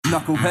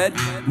knucklehead,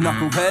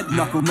 knucklehead,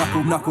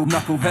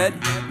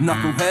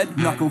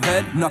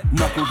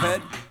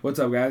 knucklehead. What's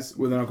up, guys?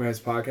 We're the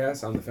Knuckleheads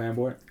Podcast. I'm the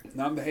fanboy.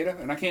 Now I'm the hater,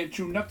 and I can't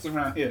chew nuts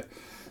around here.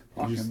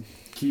 You just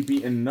keep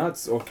eating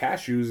nuts or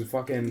cashews.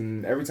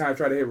 Fucking every time I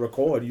try to hit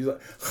record, you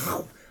like.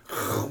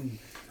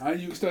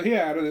 You still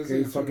here? I don't.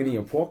 You fucking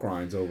eating pork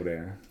rinds over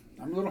there.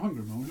 I'm a little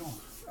hungry, man. What you doing?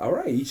 All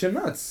right, eat your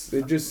nuts.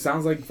 It just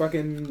sounds like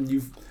fucking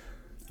you've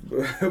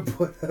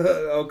put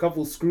a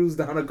couple screws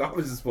down a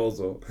garbage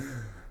disposal,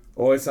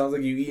 or it sounds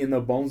like you eating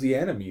the bonesy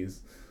enemies.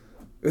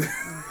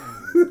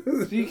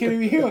 So you can't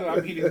even hear that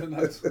I'm eating the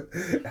nuts.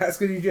 That's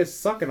because you're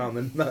just sucking on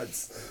the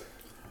nuts.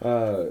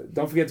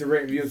 Don't forget to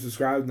rate, review, and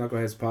subscribe to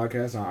Knuckleheads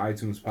Podcast on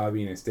iTunes,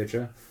 Podbean, and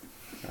Stitcher.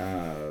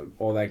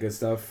 All that good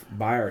stuff.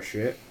 Buy our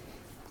shit.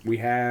 We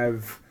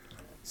have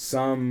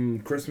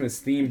some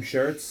Christmas-themed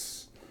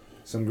shirts.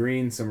 Some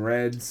greens, some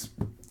reds.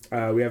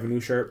 We have a new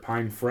shirt,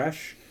 Pine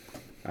Fresh.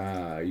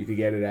 You can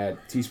get it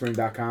at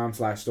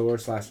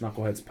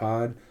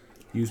teespring.com/store/knuckleheadspod.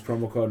 Use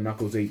promo code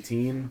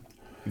Knuckles18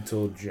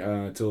 until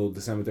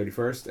December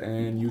 31st,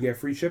 and you get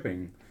free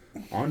shipping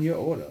on your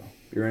order,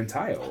 your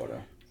entire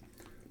order.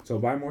 So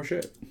buy more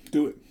shit.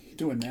 Do it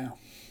now.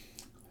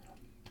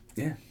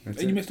 Yeah, that's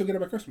and you may still get it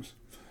by Christmas.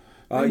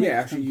 Yeah,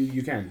 actually,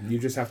 you can. You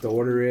just have to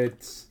order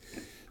it,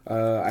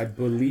 I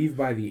believe,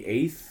 by the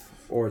 8th,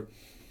 or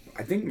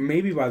I think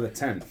maybe by the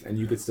 10th, and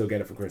you could still get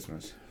it for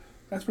Christmas.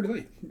 That's pretty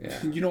late.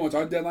 Yeah. You know what's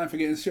our deadline for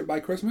getting shit by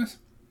Christmas?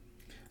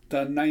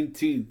 The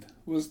 19th.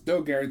 We'll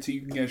still guarantee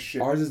you can get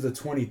shit. Ours is the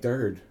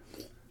 23rd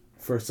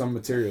for some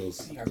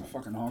materials. You guys are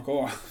fucking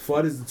hardcore.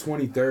 Flood is the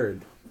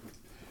 23rd.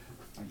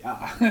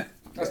 Yeah.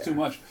 That's too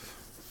much.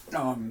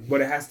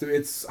 But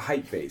it's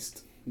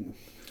height-based.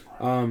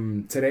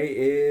 Today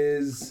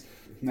is...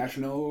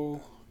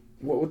 National...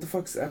 What the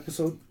fuck's the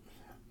episode?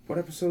 What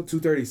episode?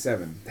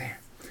 237. Damn.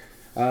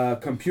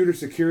 Computer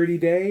Security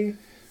Day,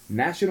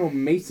 National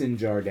Mason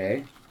Jar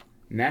Day,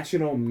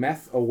 National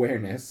Meth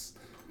Awareness.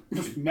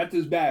 Meth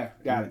is bad.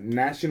 Got it.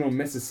 National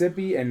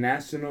Mississippi, and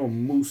National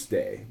Moose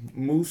Day.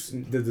 Moose,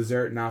 the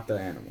dessert, not the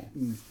animal.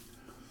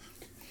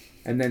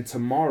 And then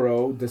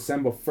tomorrow,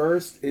 December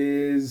 1st,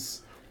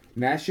 is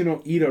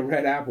National Eat a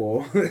Red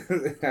Apple.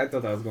 I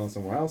thought that was going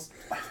somewhere else.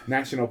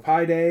 National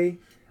Pie Day,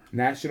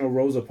 National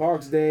Rosa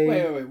Parks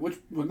Day. Wait.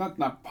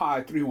 Not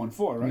Pie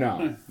 314, right?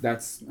 No,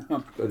 that's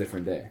a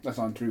different day. That's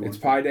on 314. It's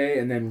Pie Day,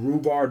 and then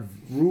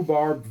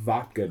Rhubarb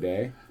Vodka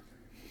Day.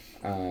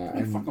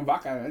 And fucking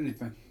vodka out of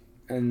anything.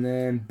 And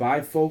then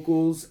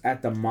Bifocals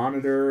at the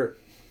Monitor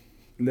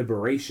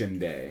Liberation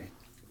Day.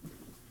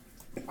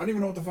 I don't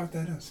even know what the fuck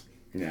that is.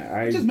 Yeah,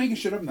 I'm just making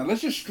shit up now. Let's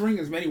just string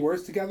as many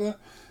words together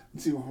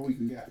and see what we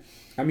can get.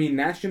 I mean,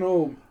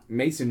 National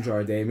Mason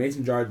Jar Day.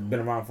 Mason jar been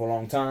around for a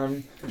long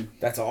time.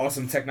 That's an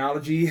awesome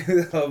technology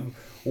of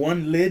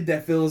one lid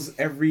that fills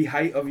every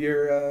height of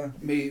your...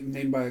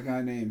 Made by a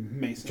guy named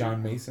Mason.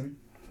 John Mason.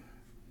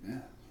 Yeah.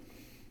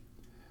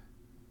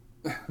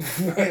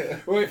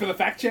 Wait for the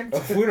fact check?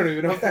 We don't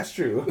even know if that's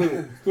true.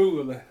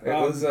 Google it. It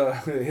was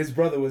his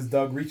brother was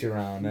Doug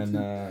Reacharound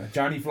and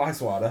Johnny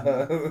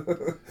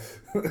Flyswatter.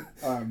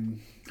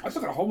 I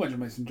still got a whole bunch of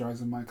mason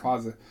jars in my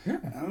closet. Yeah.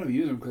 I don't even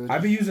use them because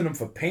I've been using them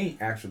for paint,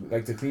 actually,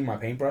 like to clean my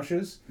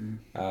paintbrushes.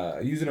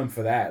 Using them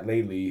for that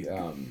lately.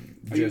 I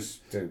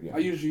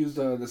usually use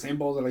the same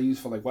bowl that I use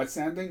for like wet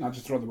sanding. I'll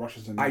just throw the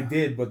brushes in there. I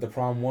did, but the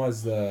problem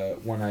was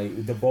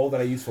the bowl that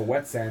I use for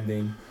wet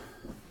sanding,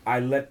 I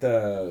let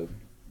the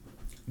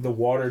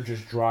water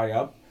just dry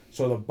up,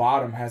 so the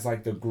bottom has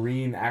like the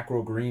green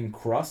acro green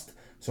crust.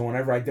 So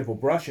whenever I dip a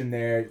brush in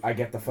there, I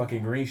get the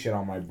fucking green shit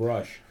on my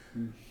brush.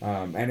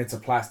 And it's a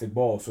plastic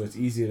bowl, so it's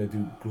easier to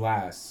do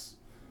glass.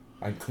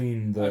 I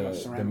clean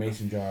the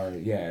mason jar.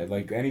 Yeah,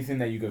 like anything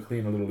that you could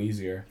clean a little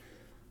easier.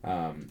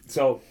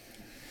 So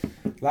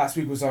last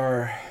week was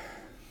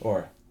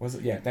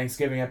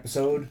Thanksgiving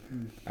episode.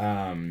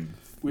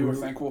 We were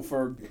thankful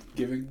for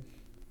giving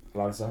a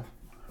lot of stuff.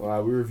 We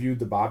reviewed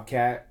the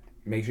Bobcat.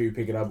 Make sure you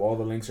pick it up. All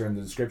the links are in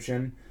the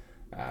description.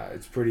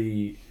 It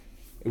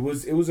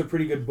was a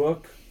pretty good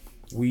book.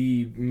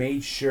 We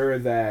made sure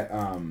that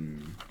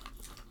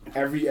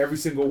every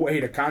single way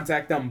to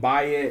contact them,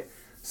 buy it,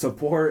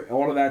 support,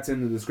 all of that's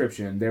in the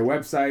description. Their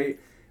website,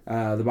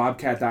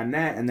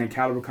 thebobcat.net, and then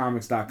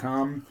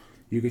calibercomics.com.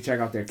 You can check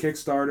out their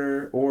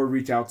Kickstarter or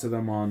reach out to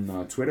them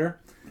on Twitter.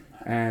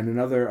 And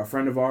a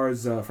friend of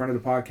ours, a friend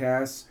of the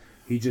podcast,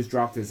 he just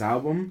dropped his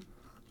album.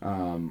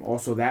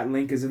 Also, that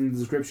link is in the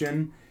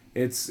description.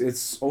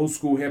 It's old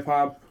school hip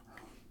hop.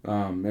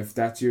 If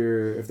that's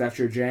your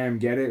jam,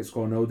 get it. It's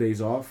called No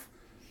Days Off.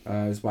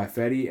 It's by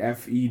Fedi,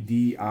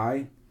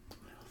 Fedi.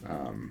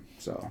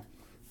 So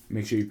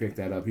make sure you pick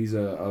that up. He's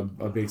a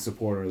big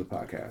supporter of the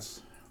podcast.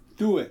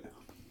 Do it.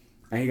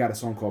 And he got a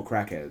song called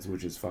Crackheads,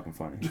 which is fucking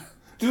funny.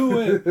 Do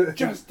it.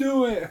 Just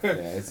do it. Yeah,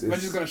 it's I'm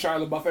just gonna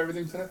Shia LaBeouf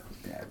everything today.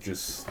 Yeah,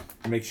 just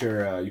make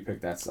sure you pick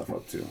that stuff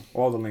up too.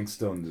 All the links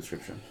still in the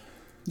description.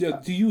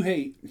 Yeah. Do you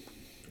hate?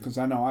 Because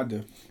I know I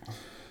do.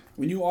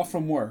 When you off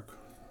from work,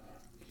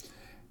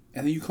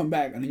 and then you come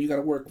back, and then you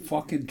gotta work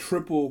fucking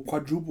triple,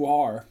 quadruple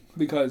hard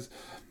because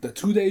the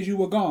 2 days you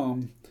were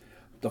gone,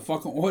 the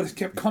fucking orders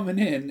kept coming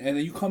in, and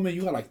then you come in,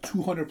 you got like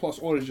 200 plus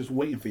orders just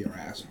waiting for your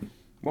ass.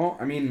 Well,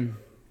 I mean,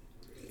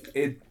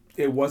 it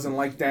wasn't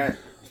like that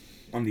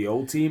on the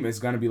old team. It's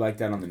gonna be like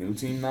that on the new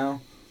team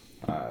now,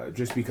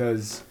 just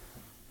because,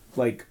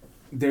 like,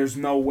 there's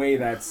no way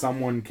that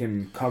someone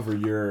can cover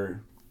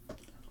your.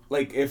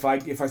 Like, if I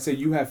say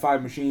you have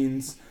 5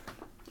 machines,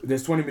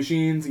 there's 20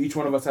 machines. Each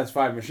one of us has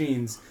 5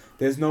 machines.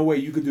 There's no way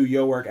you could do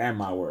your work and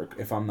my work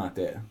if I'm not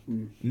there.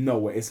 No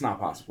way. It's not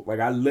possible. Like,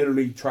 I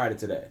literally tried it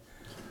today.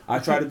 I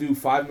tried to do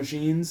 5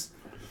 machines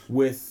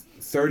with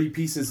 30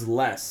 pieces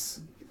less,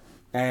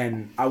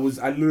 and I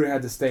literally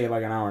had to stay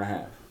like an hour and a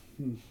half.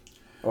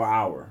 Or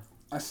hour.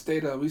 We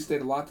stayed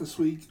a lot this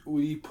week.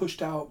 We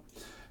pushed out,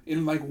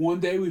 in like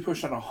one day, we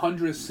pushed out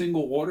 100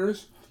 single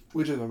orders,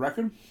 which is a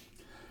record.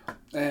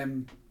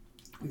 And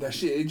that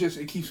shit,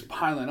 it keeps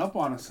piling up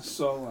on us.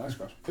 So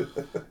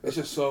it's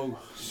just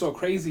so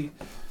crazy.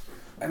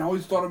 And I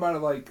always thought about it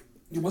like,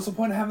 what's the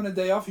point of having a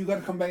day off? You got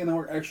to come back and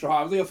work extra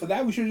hard. I was like, for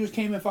that, we should have just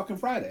came in fucking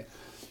Friday.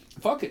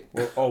 Fuck it.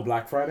 Oh,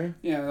 Black Friday?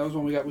 Yeah, that was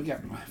when we got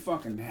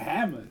fucking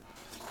hammered.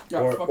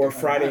 Or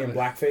Friday in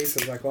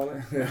blackface, as I call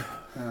it.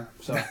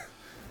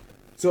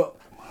 So,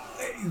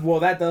 well,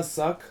 that does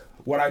suck.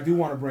 What I do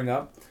want to bring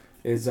up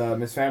is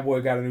Miss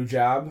Fanboy got a new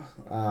job.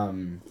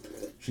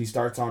 She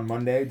starts on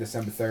Monday,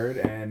 December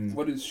 3rd, and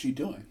what is she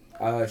doing?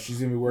 She's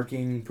gonna be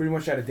working pretty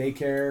much at a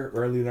daycare,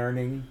 early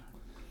learning.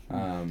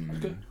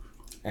 Okay.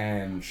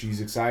 And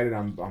she's excited.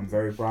 I'm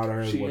very proud of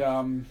her.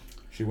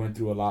 She went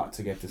through a lot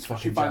to get this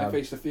fucking she job. finally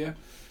faced the fear.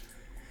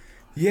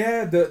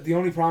 Yeah, the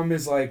only problem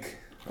is like,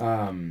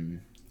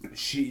 when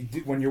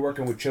you're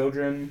working with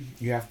children,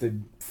 you have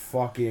to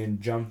fucking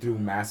jump through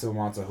massive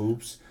amounts of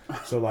hoops.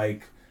 So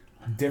like,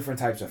 different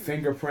types of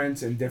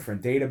fingerprints in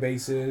different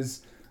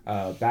databases,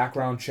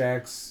 background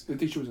checks. Did you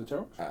think she was a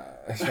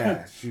terrorist?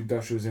 Yeah, she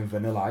thought she was in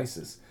Vanilla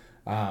Isis.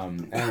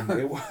 And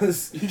it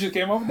was. You just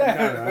came up with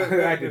that?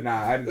 No, I did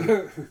not.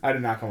 I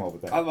did not come up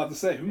with that. I was about to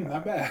say,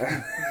 not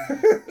bad.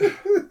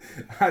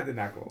 I did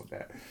not come up with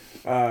that.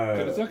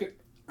 Could have took it.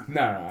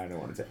 No, I don't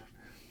want to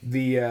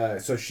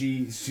take. So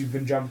she's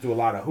been jumping through a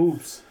lot of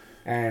hoops,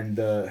 and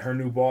her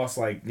new boss,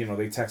 like,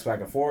 they text back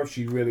and forth.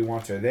 She really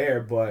wants her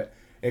there, but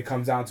it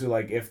comes down to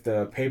like, if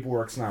the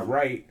paperwork's not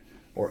right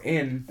or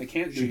in,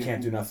 she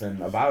can't do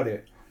nothing about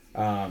it.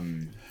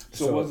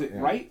 So was it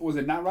right? Was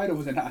it not right, or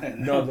was it not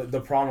in? No, the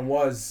problem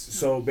was,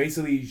 so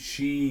basically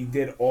she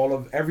did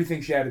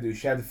everything she had to do.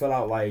 She had to fill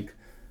out like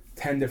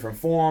 10 different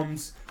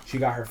forms. She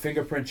got her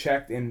fingerprint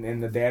checked in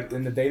the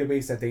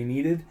database that they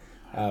needed,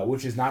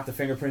 which is not the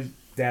fingerprint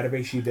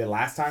database she did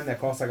last time that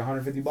cost like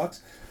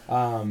 $150.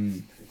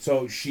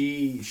 So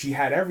she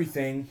had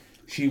everything.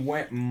 She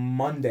went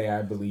Monday,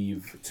 I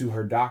believe, to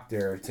her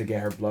doctor to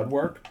get her blood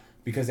work,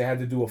 because they had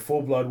to do a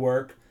full blood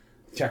work,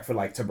 check for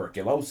like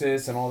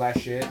tuberculosis and all that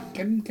shit.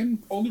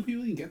 Can older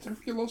people even get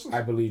tuberculosis?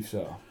 I believe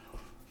so.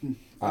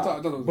 I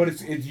thought it was, but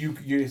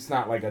it's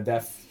not like a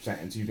death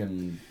sentence. You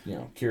can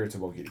cure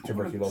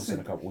tuberculosis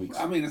in a couple weeks.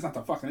 I mean, it's not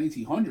the fucking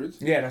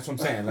 1800s. Yeah, that's what I'm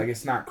saying. Like,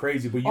 it's not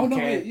crazy, but you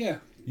can't. Yeah.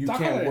 You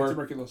can't work.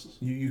 Tuberculosis.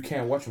 You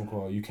can't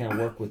whatchamacallit. You can't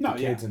work with the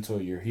kids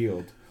until you're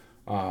healed.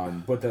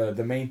 But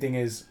the main thing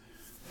is,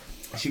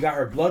 she got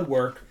her blood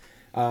work,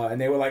 and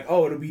they were like,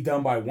 "Oh, it'll be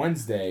done by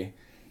Wednesday."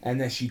 And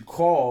then she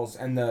calls,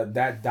 and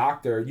that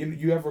doctor,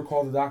 you ever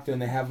call the doctor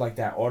and they have like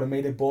that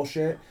automated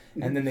bullshit,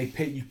 and then they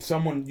pay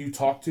someone you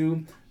talk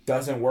to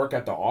doesn't work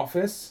at the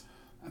office.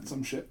 That's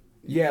some shit.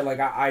 Yeah, like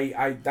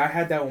I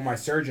had that with my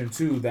surgeon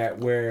too, that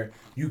where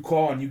you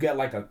call and you get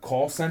like a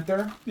call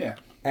center. Yeah.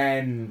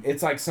 And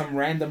it's like some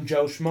random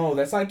Joe Schmo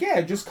that's like, yeah,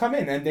 just come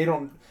in, and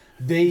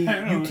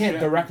you can't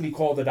directly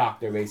call the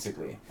doctor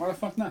basically. Why the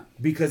fuck not?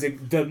 Because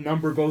the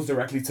number goes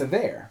directly to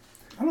there.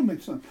 That don't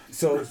make sense.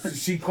 So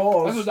she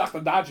calls. That's a doctor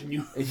dodging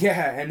you.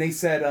 Yeah, and they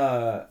said,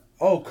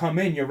 "Oh, come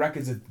in. Your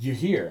records. You're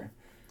here."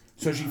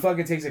 So she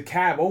fucking takes a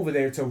cab over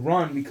there to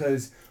run,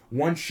 because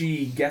once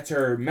she gets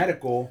her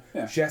medical,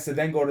 she has to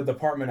then go to the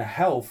Department of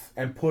Health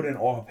and put in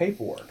all her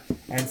paperwork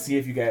and see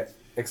if you get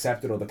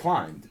accepted or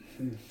declined.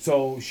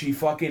 So she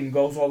fucking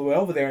goes all the way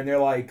over there, and they're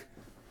like,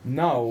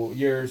 "No,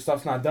 your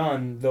stuff's not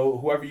done. Though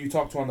whoever you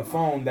talk to on the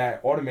phone, that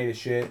automated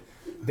shit,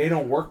 they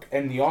don't work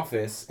in the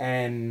office,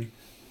 and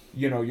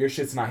your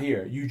shit's not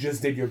here. You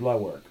just did your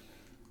blood work."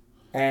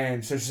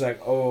 And so she's like,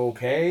 "Oh,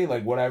 okay,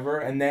 like whatever."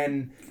 And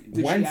then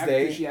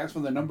Wednesday, did she ask for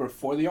the number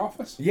for the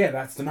office? Yeah,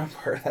 that's the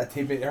number that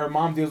her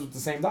mom deals with the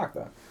same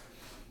doctor.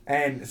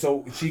 And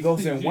so she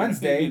goes in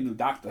Wednesday. The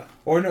doctor.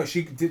 Or no,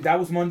 that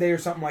was Monday or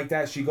something like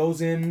that. She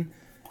goes in,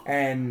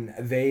 and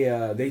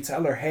they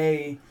tell her,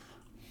 "Hey,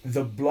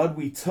 the blood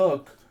we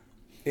took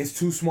is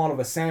too small of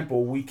a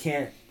sample. We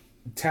can't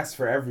test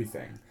for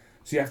everything.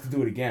 So you have to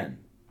do it again."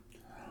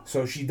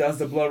 So she does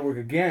the blood work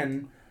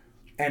again,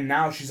 and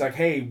now she's like,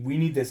 "Hey, we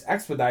need this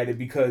expedited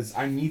because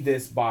I need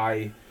this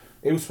by."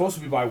 It was supposed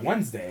to be by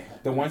Wednesday.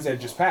 The Wednesday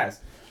that just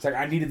passed. It's like,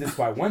 I needed this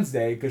by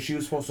Wednesday because she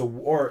was supposed to,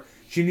 or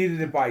she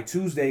needed it by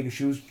Tuesday because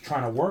she was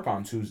trying to work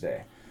on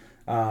Tuesday.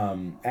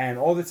 And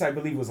all this, I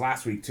believe, was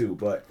last week too.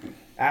 But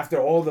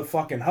after all the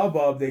fucking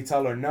hubbub, they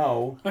tell her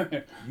no.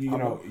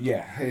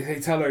 They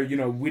tell her,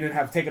 we didn't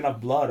have taken enough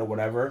blood or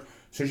whatever.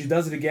 So she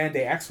does it again.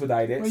 They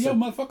expedite it. Well, yo,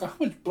 motherfucker, how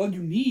much blood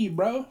you need,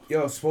 bro?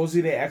 Yo,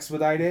 supposedly they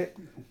expedite it.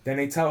 Then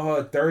they tell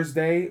her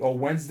Thursday or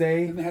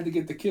Wednesday. And they had to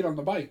get the kid on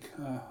the bike,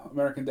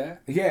 American Dad.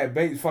 Yeah,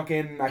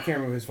 fucking, I can't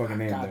remember his fucking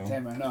name, God though.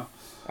 damn it, no.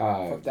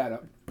 Fuck that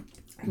up.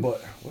 But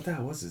what the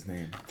hell was his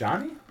name?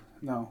 Johnny?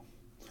 No.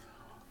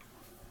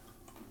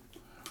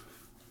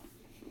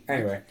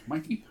 Anyway.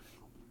 Mikey?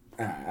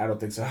 I don't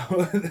think so.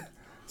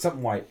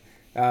 Something white.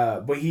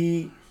 But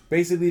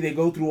they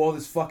go through all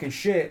this fucking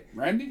shit.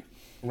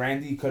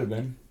 Randy could have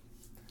been.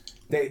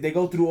 They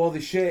go through all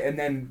this shit and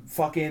then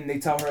fucking they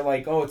tell her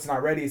like, oh, it's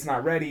not ready.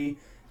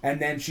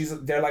 And then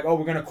they're like, oh,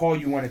 we're gonna call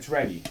you when it's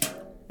ready.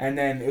 And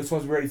then it was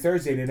supposed to be ready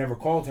Thursday. They never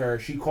called her.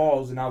 She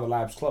calls and now the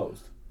lab's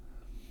closed.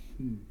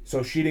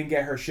 So she didn't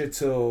get her shit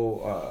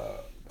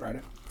till Friday.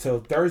 Till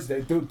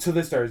Thursday, to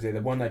this Thursday,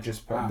 the one that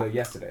just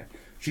yesterday.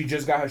 She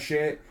just got her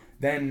shit.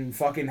 Then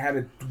fucking had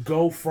to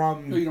go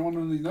from. You don't want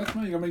none of these nuts,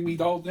 man? You gonna make me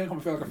all day? I'm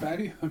gonna feel like a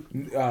fatty.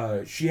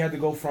 She had to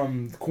go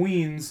from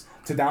Queens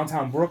to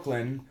downtown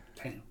Brooklyn.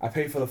 Damn. I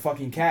paid for the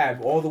fucking cab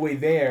all the way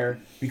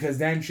there because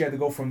then she had to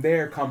go from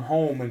there, come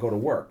home, and go to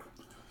work.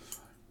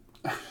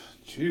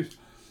 Jeez.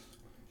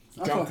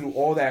 Jump through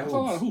all that hoops. That's a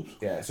lot of hoops.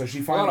 Yeah, so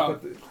she finally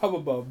put the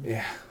hubbub.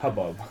 Yeah,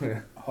 hubbub.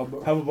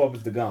 Hubbub. Hubbub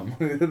is the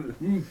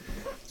gum.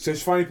 So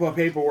she finally put her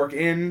paperwork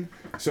in.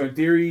 So in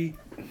theory,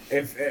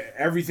 if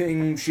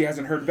everything, she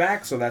hasn't heard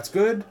back, so that's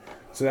good.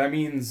 So that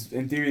means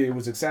in theory it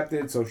was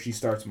accepted. So she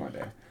starts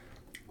Monday.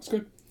 That's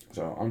good.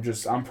 So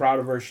I'm proud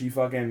of her. She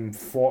fucking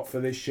fought for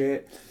this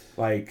shit.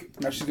 Like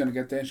now she's gonna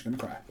get there. She's gonna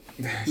cry.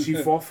 She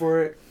fought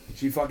for it.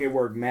 She fucking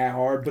worked mad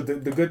hard. But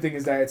the good thing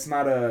is that it's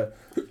not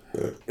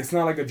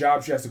like a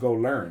job she has to go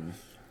learn.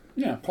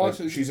 Yeah. Plus,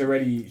 like, she's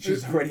already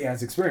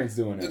has experience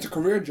doing it. It's a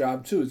career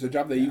job too. It's a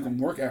job that you can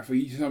work at for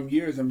some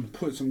years and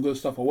put some good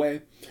stuff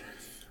away.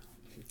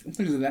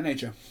 Things of that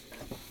nature.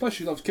 Plus,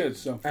 she loves kids,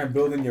 so. And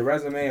building your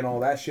resume and all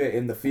that shit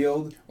in the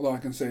field. Although I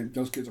can say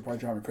those kids are probably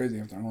driving crazy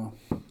after a while.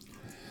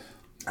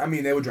 I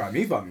mean, they would drive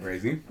me fucking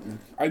crazy.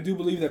 I do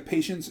believe that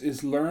patience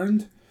is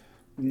learned,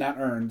 not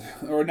earned,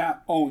 or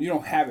not owned. You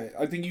don't have it.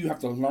 I think you have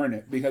to learn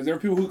it because there are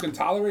people who can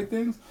tolerate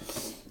things,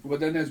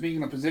 but then there's being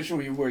in a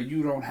position where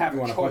you don't have.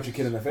 You want to punch a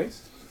kid in the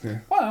face?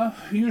 Yeah. Well,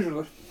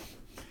 usually.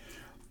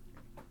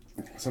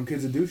 Some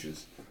kids are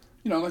douches.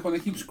 Like when they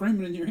keep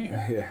screaming in your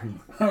ear.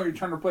 Yeah. Or you're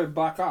trying to play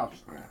Black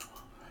Ops.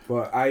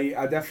 But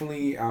I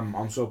definitely,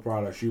 I'm so proud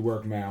of her. She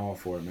worked mad hard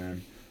for it,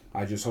 man.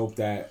 I just hope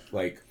that,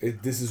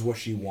 this is what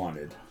she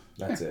wanted.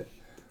 That's it.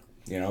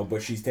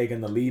 But she's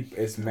taking the leap.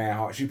 It's mad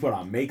hard. She put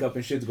on makeup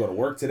and shit to go to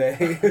work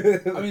today.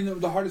 I mean,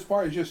 the hardest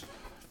part is just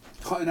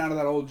cutting out of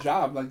that old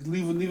job,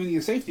 leaving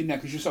your safety net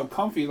because you're so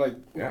comfy. I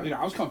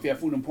was comfy at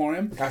Food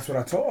Emporium. That's what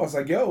I told her. I was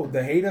like, yo,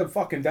 the hater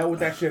fucking dealt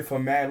with that shit for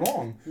mad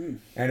long.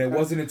 And it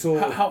wasn't until...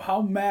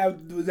 How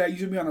mad was that? You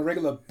should be on a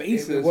regular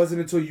basis. It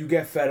wasn't until you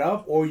get fed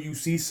up or you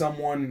see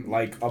someone,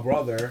 like a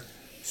brother,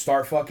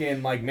 start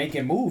fucking,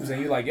 making moves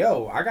and you're like,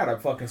 yo, I gotta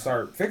fucking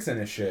start fixing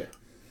this shit.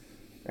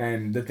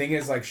 And the thing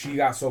is, she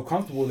got so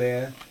comfortable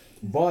there,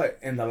 but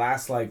in the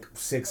last,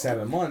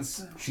 6-7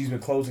 months, she's been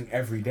closing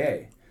every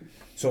day.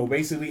 So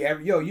basically,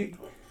 you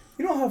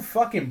know how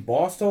fucking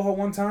boss told her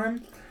one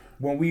time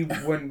when we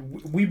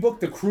booked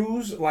the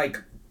cruise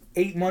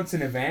 8 months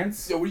in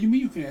advance. Yo, what do you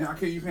mean you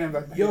can't? You can't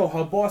have that. Yo,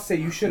 her boss said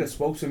you should have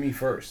spoke to me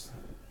first.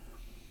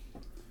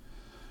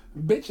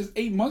 Bitch, it's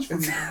 8 months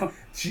from now.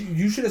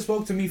 You should have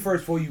spoke to me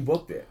first before you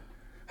booked it.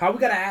 How you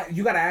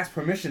gotta ask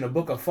permission to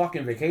book a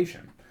fucking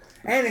vacation,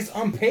 and it's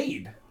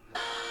unpaid.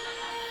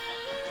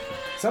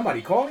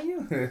 Somebody calling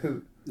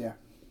you? Yeah.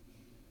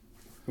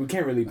 We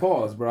can't really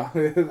pause, bro.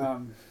 I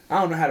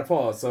don't know how to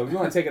pause, so if you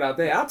want to take it out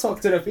there, I'll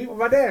talk to the people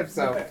my damn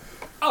self. Okay.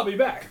 I'll be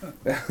back.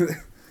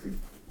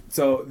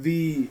 So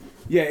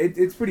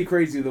it's pretty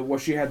crazy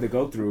what she had to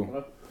go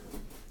through.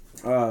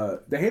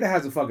 The hater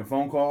has a fucking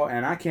phone call,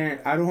 and I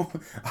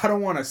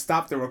don't want to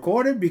stop the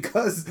recording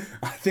because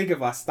I think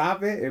if I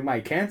stop it, it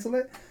might cancel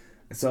it.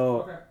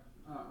 So. Okay.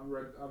 I'll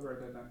write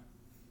that down.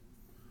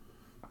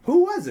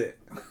 Who was it?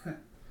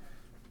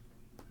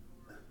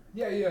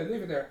 Yeah,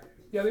 leave it there.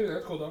 Yeah, leave it there.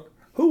 That's cool, dog.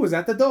 Who was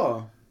at the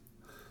door?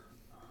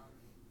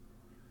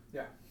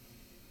 Yeah.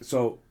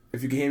 So,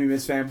 if you can hear me,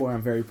 Miss Fanboy,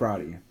 I'm very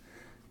proud of you.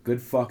 Good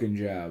fucking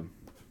job.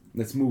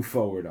 Let's move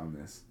forward on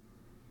this.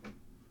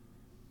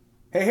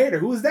 Hey, hater,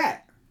 who was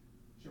that?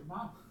 It's your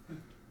mom.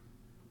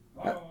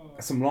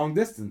 That's some long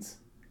distance.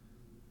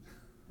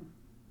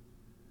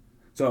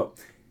 So,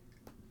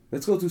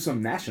 let's go through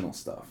some national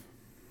stuff.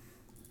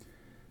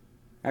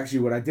 Actually,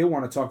 what I did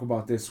want to talk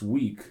about this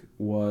week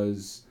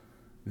was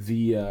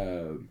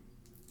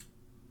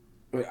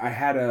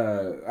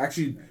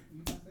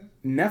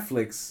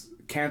Netflix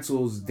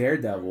cancels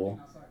Daredevil,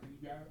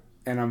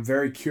 and I'm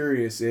very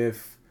curious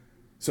if...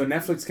 So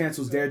Netflix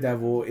cancels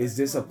Daredevil. Is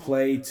this a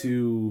play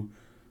to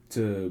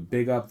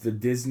big up the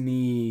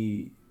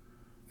Disney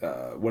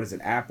what is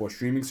it, app or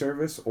streaming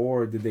service,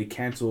 or did they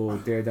cancel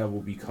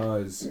Daredevil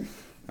because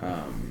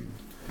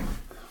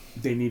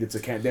they needed to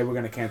they were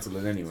gonna cancel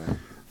it anyway?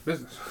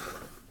 Business.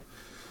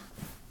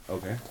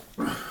 Okay.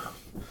 I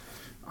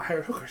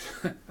hired hookers.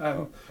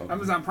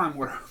 Amazon Prime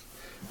order.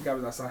 The guy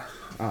was outside.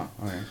 Oh,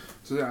 alright.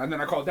 So and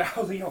then I called Dad. I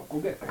was like, yo, go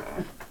get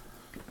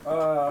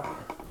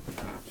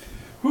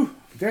it.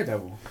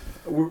 Daredevil.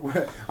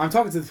 I'm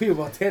talking to the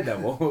people about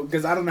Daredevil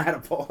because I don't know how to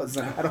pause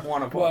and I don't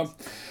want to pause. Well,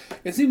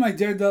 it seemed like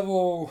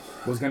Daredevil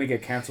was gonna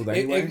get canceled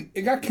anyway.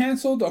 It got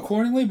canceled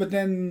accordingly, but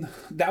then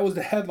that was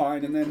the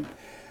headline, and then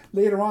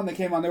later on they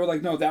came on. They were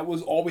like, no, that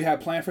was all we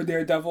had planned for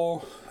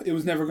Daredevil. It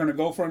was never going to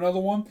go for another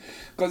one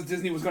because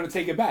Disney was going to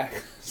take it back.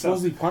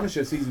 Supposedly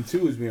Punisher season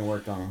 2 is being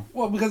worked on.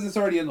 Well, because it's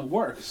already in the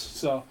works,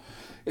 so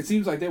it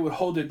seems like they would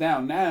hold it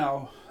down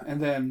now,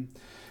 and then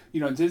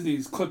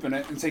Disney's clipping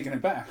it and taking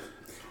it back.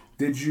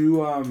 Did you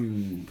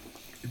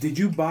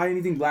buy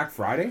anything Black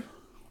Friday?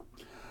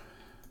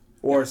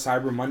 Or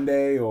Cyber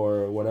Monday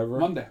or whatever?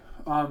 Monday.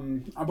 I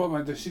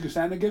bought the Secret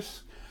Santa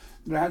gifts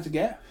that I had to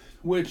get.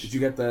 Which did you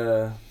get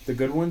the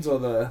good ones or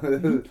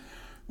the?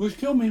 Which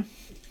killed me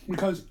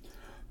because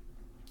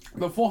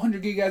the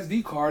 400 gig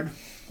SD card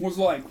was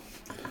like,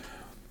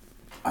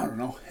 I don't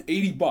know,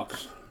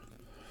 $80.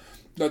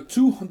 The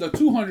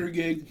 200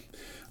 gig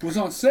was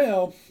on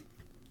sale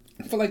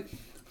for like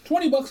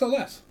 $20 or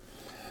less.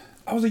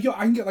 I was like, yo,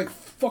 I can get like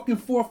fucking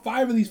 4 or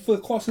 5 of these for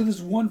the cost of this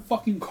one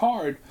fucking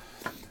card.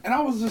 And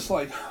I was just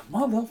like,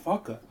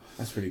 motherfucker.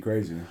 That's pretty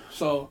crazy.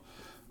 So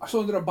I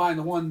still ended up buying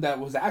the one that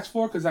was asked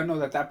for because I know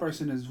that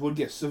person would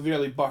get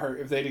severely butthurt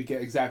if they didn't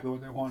get exactly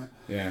what they wanted.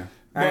 Yeah.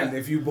 And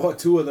if you bought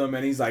 2 of them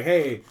and he's like,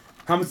 hey,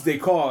 how much did they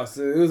cost?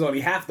 It was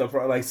only half the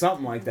price, like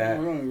something like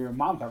that. Your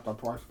mom's half the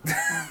price.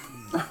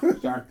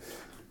 Sorry.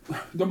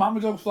 The mama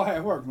don't fly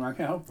at work, man. I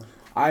can't help it.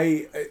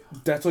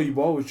 That's all you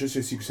bought was just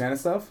your Secret Santa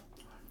stuff?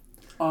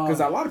 Because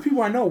a lot of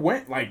people I know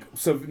went not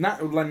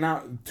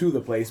to the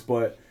place,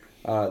 but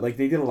they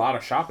did a lot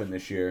of shopping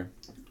this year.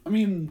 I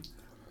mean,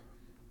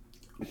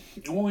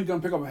 I'm only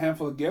gonna pick up a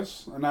handful of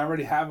gifts, and I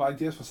already have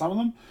ideas for some of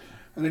them,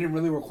 and they didn't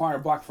really require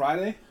Black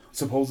Friday.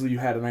 Supposedly you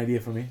had an idea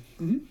for me.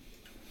 Mm-hmm.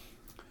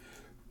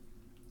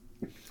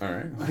 All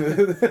right.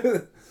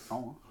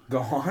 Oh. Go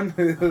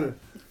on.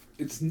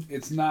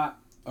 It's not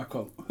a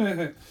coat.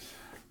 I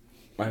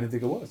didn't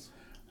think it was.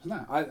 It's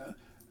not.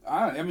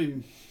 I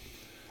mean,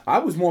 I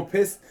was more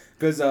pissed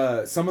because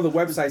some of the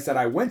websites that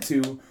I went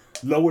to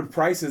lowered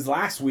prices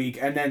last week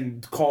and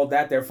then called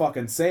that their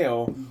fucking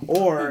sale,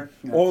 or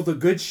all the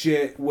good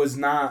shit was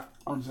not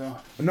on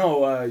sale.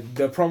 No,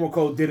 the promo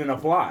code didn't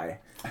apply.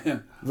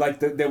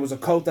 There was a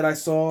coat that I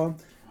saw.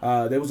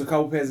 There was a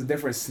couple pairs of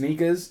different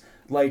sneakers.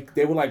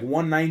 They were like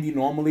 $190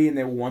 normally and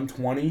they were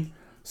 $120,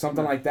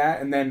 something like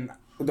that. And then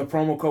the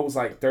promo code was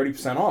like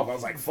 30% off. I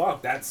was like,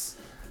 fuck, that's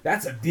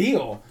a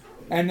deal.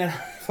 And then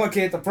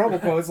fucking hit the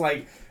promo code. It's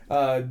like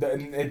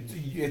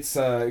it's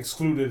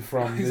excluded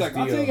from He's this like,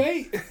 deal. I'll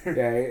take 8.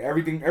 Yeah,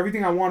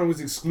 everything I wanted was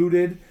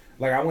excluded.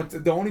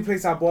 The only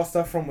place I bought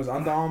stuff from was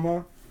Under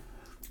Armour.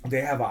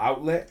 They have an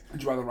outlet.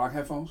 Did you buy the Rock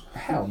headphones?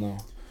 Hell no.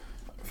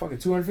 Fucking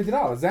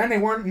 $250.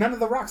 And none of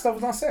the Rock stuff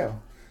was on sale.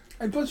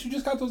 And plus, you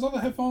just got those other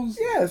headphones.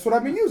 Yeah, that's what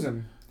I've been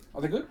using.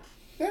 Are they good?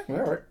 Yeah,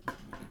 they're alright.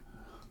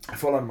 I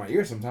fall out of my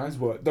ear sometimes,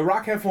 but the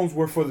Rock headphones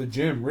were for the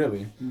gym,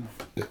 really.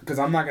 Because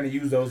I'm not going to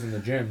use those in the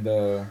gym,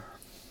 the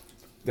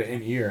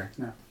in-ear.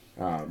 Yeah.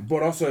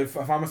 But also, if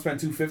I'm going to spend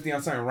 $250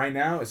 on something right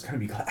now, it's going to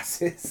be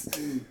glasses.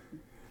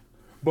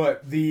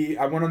 But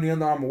I went on the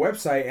Under Armour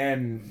website,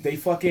 and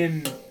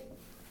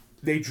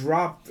they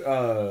dropped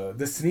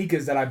the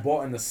sneakers that I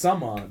bought in the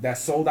summer that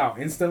sold out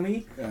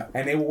instantly,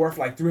 and they were worth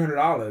like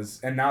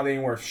 $300, and now they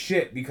ain't worth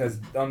shit because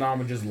Under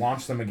Armour just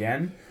launched them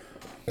again,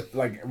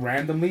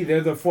 randomly.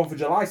 They're the 4th of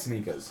July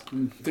sneakers.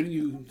 Did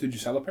you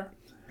sell a pair?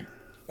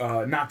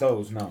 Not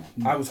those, no.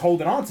 I was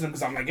holding on to them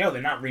because I'm like, yo,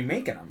 they're not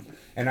remaking them,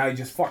 and I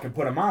just fucking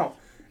put them out,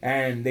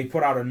 and they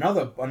put out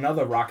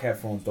another Rock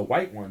headphones, the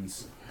white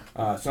ones.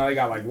 So now they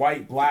got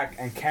white, black,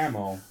 and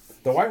camo.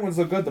 The white ones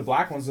look good. The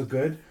black ones look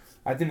good.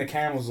 I think the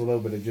camo's a little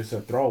bit of just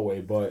a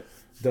throwaway, but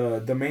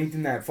the main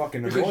thing that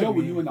fucking annoyed me...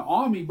 when you in the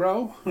army,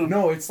 bro.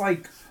 No, it's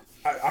like...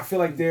 I feel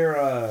like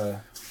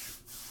they're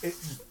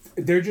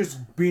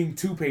just being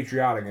too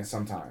patriotic and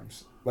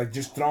sometimes.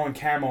 Just throwing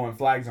camo and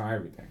flags on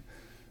everything.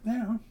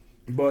 Yeah.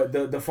 But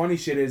the funny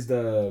shit is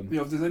if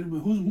there's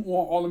anybody who's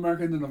more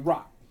All-American than The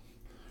Rock?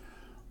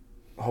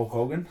 Hulk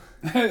Hogan?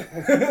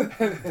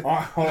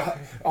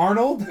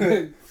 Arnold?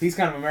 He's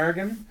kind of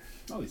American.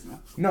 No, he's not.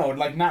 No,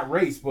 not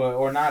race,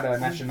 or not a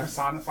national.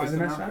 Personifies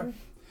America.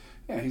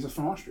 Yeah, he's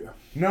from Austria.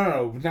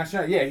 No,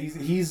 national. Yeah,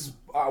 he's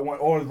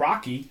or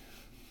Rocky,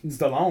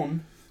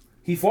 Stallone.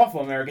 He fought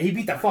for America. He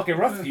beat the fucking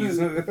Ruskies.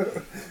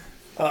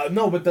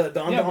 No, but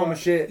the Under Armour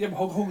shit. Yeah, but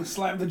Hulk Hogan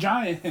slammed the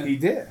Giant. He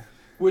did.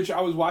 Which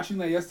I was watching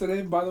that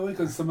yesterday, by the way,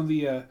 because some of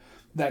the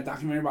that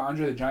documentary about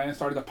Andre the Giant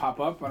started to pop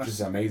up. Which is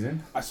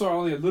amazing. I saw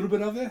only a little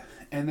bit of it,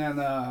 and then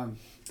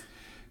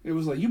it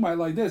was like, you might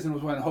like this, and it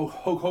was when Hulk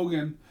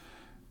Hogan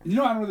You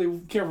know, I don't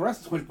really care for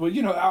wrestling too much, but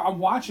you know, I'm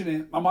watching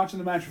it. I'm watching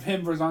the match of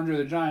him versus Andre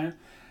the Giant,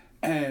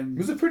 and It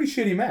was a pretty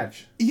shitty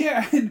match.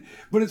 yeah,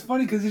 but it's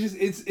funny because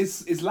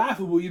it's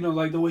laughable. You know,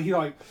 like the way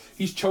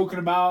he's choking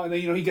him out, and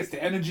then he gets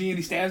the energy and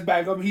he stands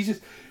back up, and he's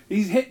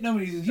hitting him,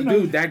 and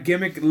Dude, that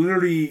gimmick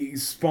literally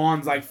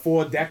spawns like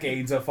 4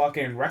 decades of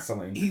fucking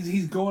wrestling.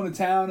 He's going to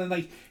town, and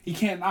like he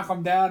can't knock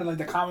him down, and like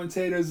the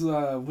commentators,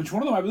 which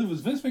one of them I believe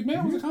was Vince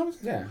McMahon was a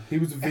commentator. Yeah, he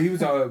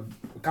was a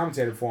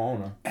commentator for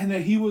owner. And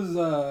then he was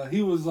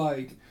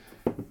like,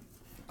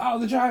 "Oh,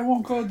 the Giant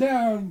won't go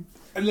down,"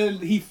 and then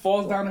he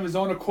falls down of his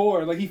own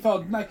accord. Like he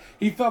felt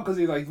because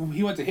he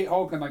went to hit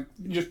Hulk and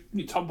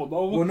he tumbled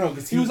over. Well, no,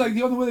 because he was like,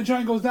 the only way the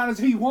Giant goes down is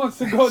if he wants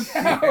to go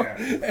down.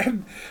 Yeah.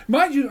 And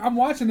mind you, I'm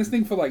watching this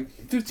thing for like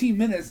 15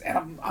 minutes,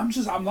 and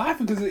I'm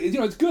laughing because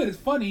it's good, it's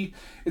funny,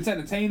 it's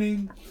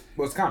entertaining.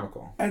 Well, it's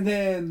comical. And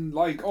then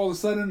like all of a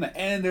sudden, in the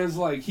end, there's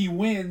like he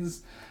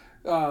wins.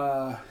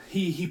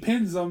 He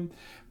pins him.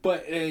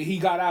 But he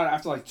got out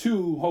after like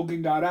 2.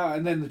 Hogan got out,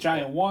 and then the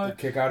Giant won.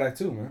 Kick out at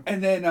 2, man.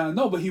 And then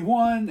no, but he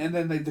won, and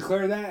then they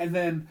declare that, and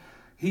then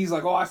he's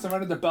like, "Oh, I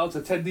surrendered the belt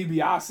to Ted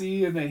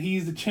DiBiase," and then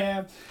he's the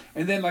champ.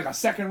 And then like a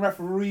second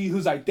referee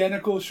who's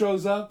identical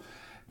shows up.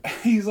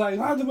 He's like,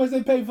 "How much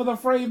they pay for the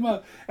frame?"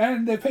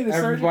 And they pay the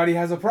surgeon. Everybody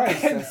has a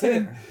price. That's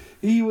it.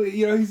 He's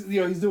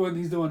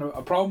doing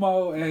a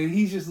promo, and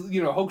he's just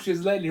Hulk's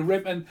just letting it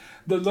rip, and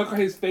the look on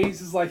his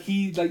face is like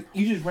you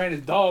just ran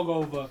his dog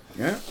over.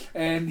 Yeah.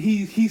 And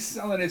he's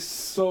selling it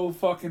so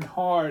fucking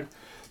hard.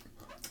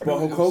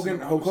 Well, Hulk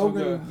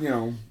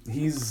Hogan,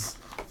 he's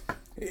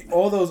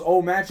all those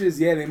old matches.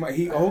 Yeah,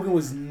 Hogan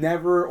was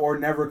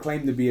never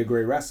claimed to be a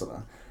great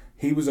wrestler.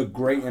 He was a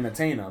great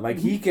entertainer. Like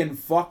he can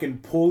fucking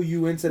pull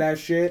you into that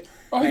shit.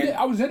 Oh, he did.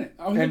 I was in it.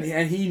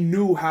 And he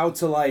knew how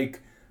to like.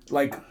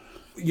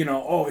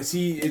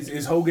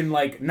 Is Hogan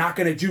like not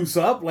gonna juice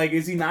up? Like,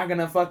 is he not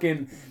gonna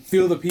fucking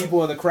feel the people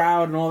or the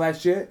crowd and all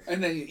that shit?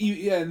 And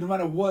then no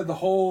matter what, the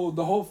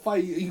whole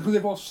fight, because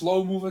they're both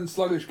slow moving,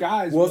 sluggish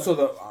guys. Well, so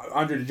the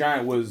Andre the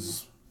Giant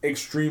was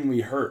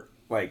extremely hurt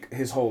like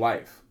his whole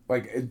life,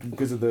 like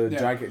because of the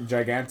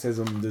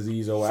gigantism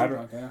disease or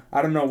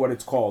I don't know what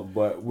it's called,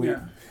 but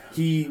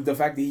the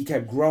fact that he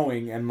kept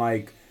growing and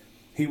like.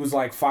 He was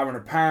like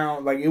 500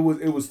 pounds. Like it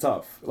was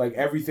tough. Like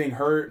everything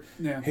hurt.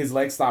 Yeah. His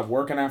legs stopped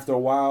working after a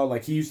while.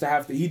 Like he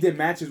did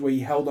matches where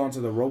he held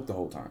onto the rope the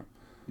whole time.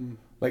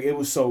 Like it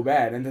was so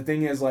bad. And the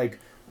thing is, like,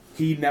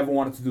 he never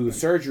wanted to do the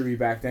surgery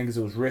back then because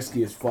it was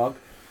risky as fuck.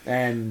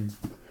 And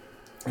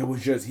it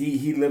was just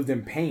he lived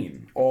in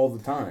pain all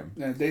the time.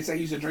 Yeah, they say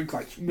he used to drink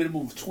like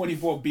minimum of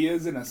 24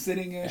 beers in a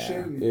sitting and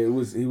shit. And he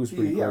was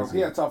pretty crazy.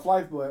 Yeah, tough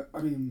life, but I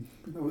mean,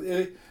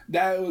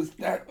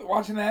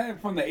 watching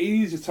that from the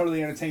 80s just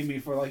totally entertained me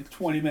for like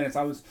 20 minutes.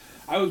 I was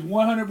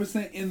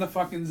 100% in the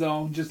fucking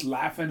zone, just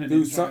laughing and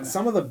dude.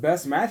 Some of the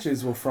best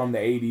matches were from the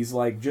 80s,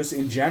 like just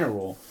in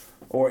general,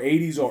 or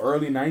 80s or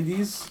early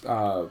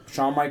 90s.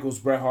 Shawn Michaels,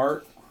 Bret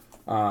Hart.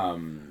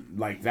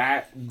 Like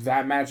that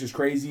match is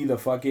crazy. The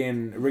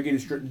fucking Ricky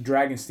the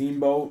Dragon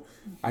Steamboat,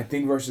 I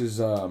think, versus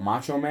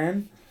Macho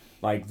Man.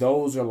 Like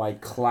those are like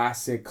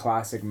classic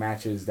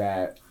matches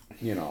that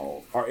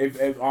are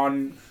if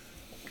on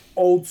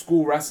old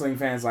school wrestling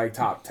fans like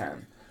top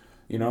 10.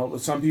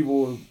 Some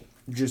people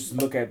just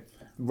look at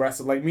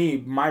wrestling like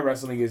me. My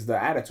wrestling is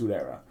the Attitude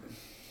Era.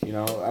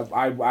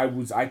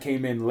 I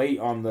came in late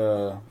on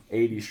the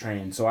 80s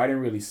train, so I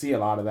didn't really see a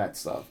lot of that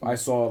stuff. I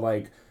saw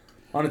like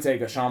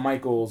Undertaker, Shawn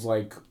Michaels,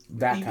 like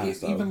that kind of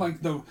stuff. Even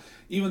like the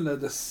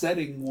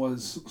setting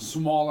was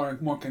smaller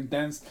and more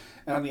condensed,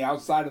 and on the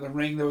outside of the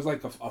ring there was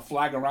like a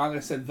flag around it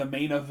that said the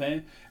main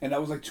event, and that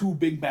was like 2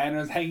 big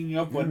banners hanging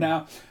up. But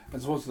now,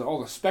 as opposed to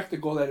all the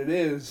spectacle that it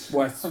is.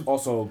 Well,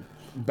 also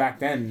back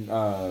then,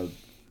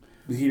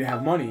 he didn't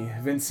have money.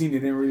 Vince Senior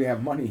didn't really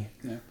have money.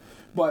 Yeah,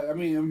 but I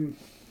mean,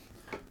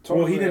 he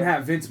didn't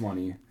have Vince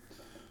money.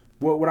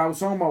 What I was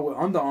talking about with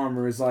Under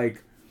Armour is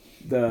like.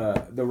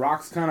 The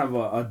Rock's kind of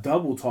a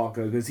double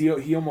talker because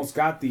he almost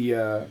got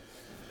the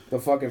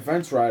fucking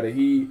fence rider.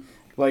 He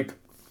like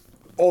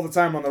all the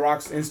time on the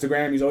Rock's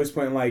Instagram. He's always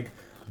putting like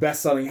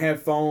best selling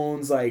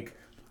headphones, like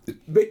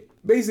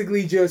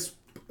basically just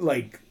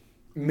like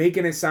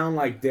making it sound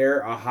like they're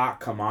a hot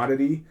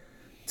commodity.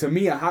 To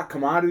me, a hot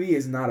commodity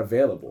is not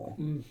available.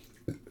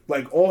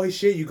 Like all his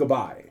shit you could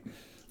buy.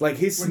 Like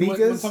his sneakers.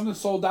 When something's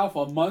sold out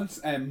for months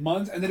and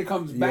months, and then it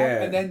comes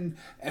back, and then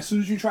as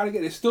soon as you try to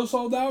get it, it's still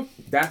sold out.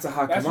 That's a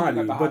hot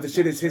commodity. But the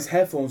shit is, his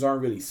headphones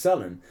aren't really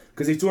selling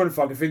because they're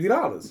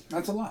 $250.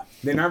 That's a lot.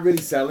 They're not really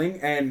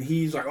selling, and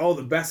he's like, "Oh,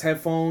 the best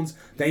headphones."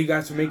 Then you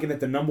guys are making it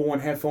the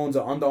 #1 headphones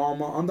of Under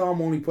Armour. Under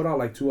Armour only put out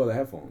like 2 other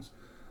headphones.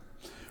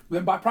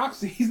 Then by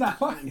proxy, he's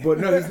not lying. But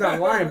no, he's not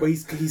lying. But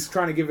he's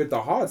trying to give it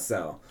the hard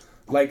sell.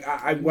 Like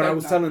what I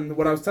was telling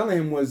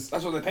him was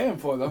that's what they pay him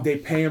for, though. They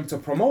pay him to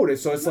promote it,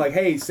 so it's like,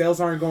 hey, sales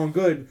aren't going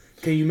good.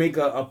 Can you make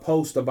a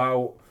post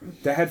about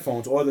the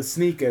headphones or the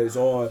sneakers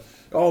or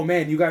oh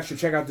man, you guys should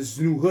check out this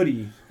new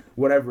hoodie,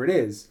 whatever it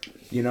is.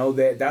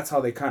 That's how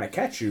they kind of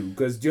catch you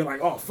because you're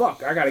like, oh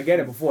fuck, I gotta get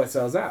it before it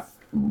sells out.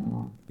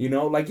 You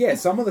know, like, yeah,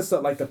 some of the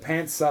stuff, like the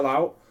pants sell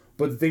out,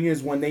 but the thing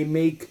is when they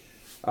make,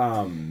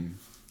 how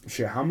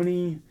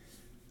many,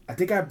 I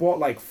think I bought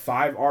like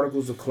 5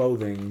 articles of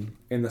clothing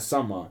in the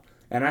summer,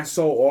 and I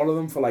sold all of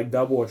them for like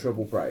double or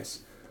triple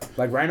price.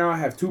 Like right now I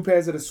have 2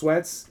 pairs of the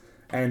sweats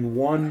and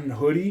 1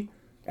 hoodie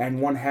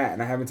and 1 hat,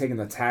 and I haven't taken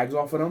the tags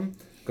off of them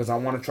because I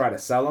want to try to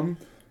sell them,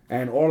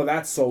 and all of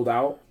that sold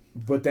out.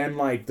 But then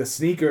like the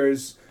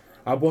sneakers,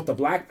 I bought the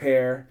black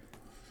pair,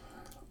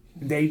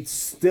 they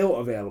still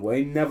available.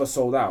 They never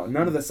sold out.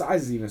 None of the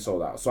sizes even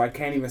sold out, so I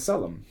can't even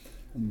sell them.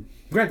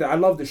 Granted, I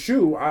love the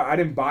shoe. I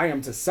didn't buy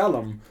them to sell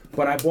them,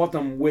 but I bought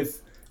them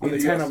with the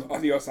intent of... Are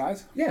they your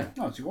size? Yeah.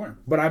 No, it's your.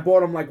 But I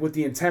bought them like with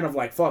the intent of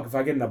like, fuck, if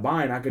I get into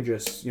buying, I could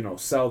just, you know,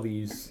 sell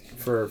these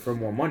for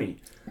more money.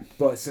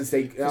 But since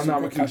they...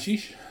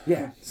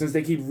 since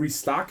they keep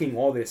restocking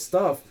all this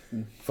stuff,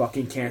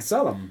 fucking can't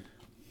sell them.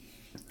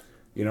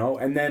 You know?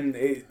 And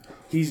then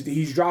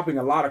he's dropping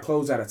a lot of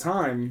clothes at a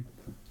time,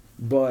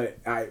 but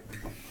I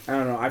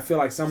don't know. I feel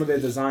like some of their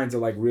designs are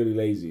like really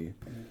lazy.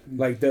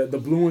 Like the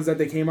blue ones that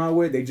they came out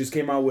with, they just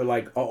came out with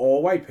like an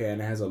all white pair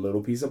and it has a little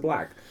piece of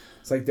black.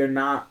 It's like they're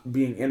not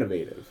being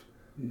innovative.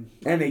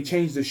 And they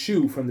changed the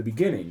shoe from the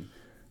beginning.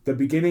 The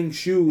beginning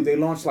shoe, they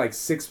launched like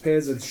 6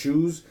 pairs of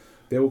shoes.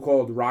 They were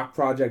called Rock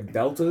Project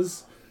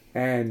Deltas,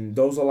 and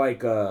those are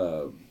like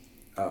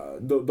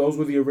those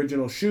were the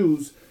original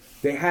shoes.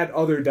 They had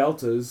other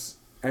Deltas,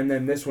 and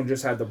then this one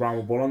just had the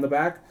Brahma Bull on the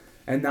back.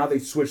 And now they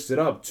switched it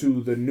up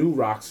to the new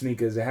Rock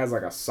sneakers. It has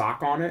like a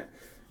sock on it.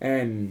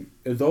 And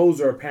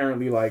those are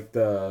apparently like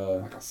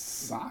the... Like a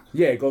sock?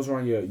 Yeah, it goes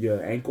around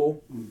your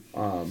ankle.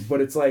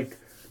 But it's like,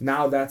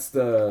 now that's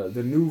the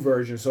new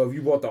version. So if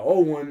you bought the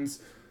old ones,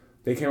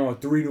 they came out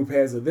with 3 new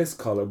pairs of this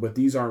color, but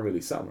these aren't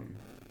really selling.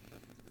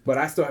 But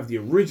I still have the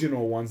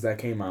original ones that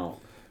came out.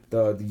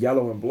 The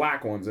yellow and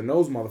black ones, and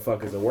those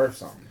motherfuckers are worth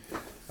something.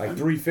 Like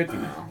 $350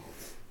 now.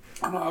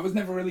 I don't know, I was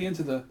never really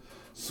into the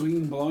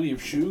swinging baloney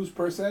of shoes,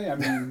 per se. I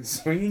mean...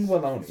 Swinging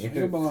baloney.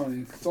 Swinging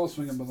baloney. It's all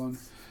swinging baloney.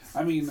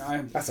 I mean,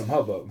 That's some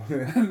hubbub.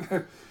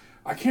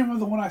 I can't remember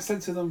the one I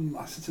said to them.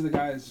 I said to the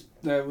guys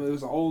that it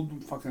was an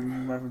old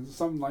fucking reference,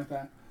 something like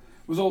that.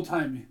 It was old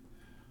timey.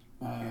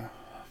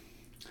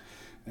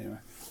 Anyway,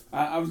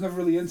 I was never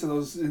really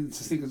into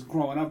sneakers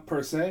growing up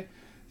per se,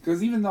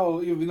 because even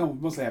though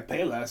mostly I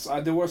pay less,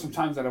 there were some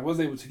times that I was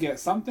able to get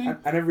something.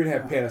 I never really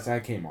had Payless. I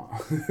had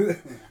Kmart.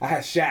 I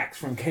had Shaqs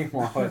from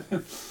Kmart.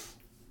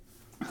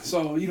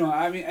 So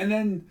I mean, and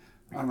then.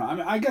 I don't know. I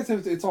mean, I guess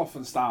it's all for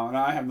the style, and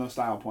I have no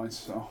style points.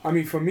 So I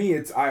mean, for me,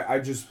 it's I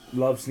just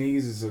love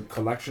sneakers. It's a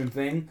collection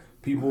thing.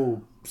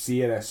 People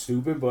see it as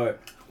stupid, but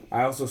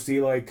I also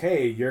see like,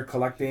 hey, you're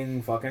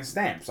collecting fucking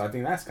stamps. I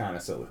think that's kind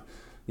of silly.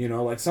 You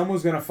know, like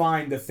someone's gonna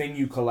find the thing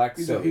you collect.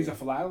 He's a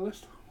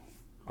philatelist.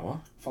 A what?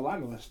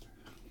 Philatelist.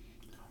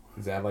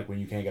 Is that like when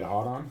you can't get a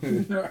hard on?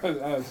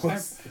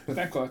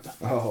 Stamp collector.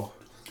 Oh,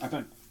 I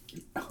think.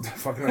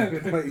 Fucking,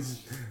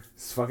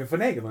 it's fucking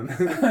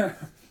finagling.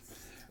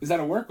 Is that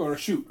a work or a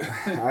shoot?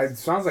 It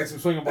sounds like some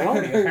swinging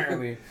baloney,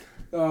 apparently.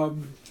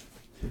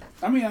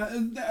 I mean,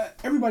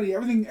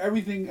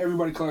 everything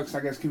everybody collects,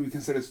 I guess, can be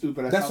considered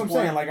stupid. That's what I'm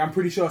saying. Like, I'm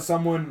pretty sure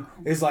someone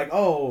is like,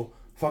 oh,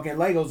 fucking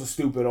Legos are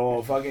stupid,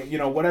 or fucking,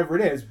 whatever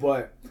it is.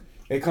 But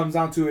it comes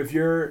down to if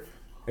you're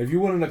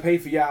willing to pay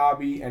for your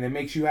hobby and it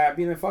makes you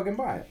happy, then fucking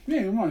buy it.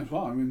 Yeah, you might as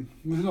well. I mean,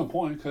 there's no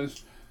point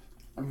because,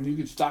 I mean, you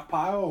could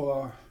stockpile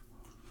or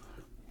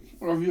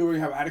if you already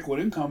have adequate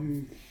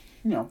income,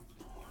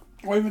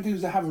 or even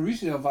things that have a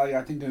resale value,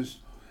 I think is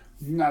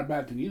not a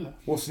bad thing either.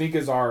 Well,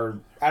 sneakers are,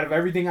 out of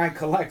everything I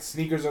collect,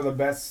 sneakers are the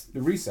best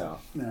to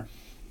resell. Yeah.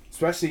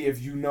 Especially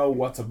if you know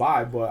what to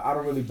buy, but I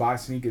don't really buy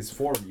sneakers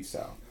for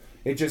resale.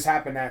 It just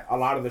happened that a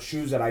lot of the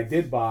shoes that I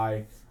did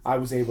buy, I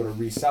was able to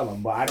resell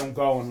them. But I don't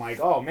go and like,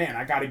 oh man,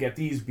 I got to get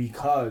these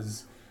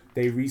because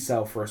they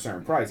resell for a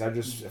certain price.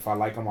 If I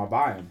like them, I'll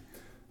buy them.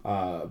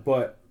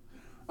 But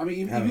I mean,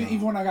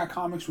 even when I got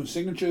comics with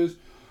signatures,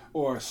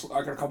 or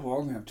I got a couple, I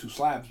only have 2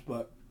 slabs,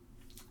 but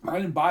I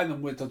didn't buy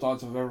them with the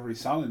thoughts of ever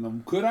reselling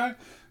them. Could I?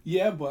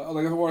 Yeah, but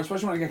or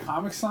especially when I get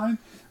comics signed,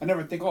 I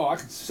never think, oh, I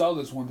can sell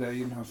this one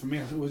day. For me,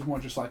 it was more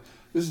just like,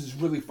 this is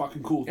really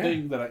fucking cool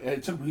thing that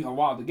it took me a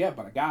while to get,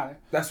 but I got it.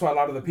 That's why a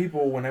lot of the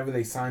people, whenever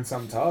they sign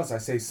something to us, I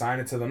say sign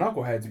it to the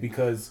knuckleheads,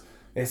 because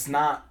it's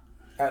not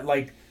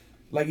like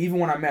even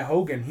when I met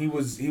Hogan, he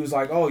was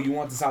like, oh, you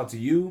want this out to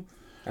you?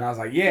 And I was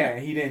like, yeah.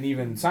 And he didn't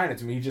even sign it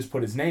to me. He just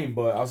put his name.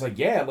 But I was like,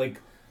 yeah, like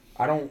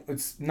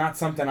it's not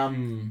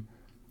something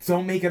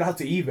don't make it out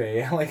to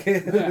eBay.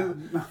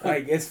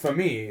 Like it's for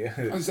me.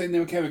 I was saying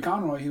there with Kevin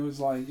Conroy, he was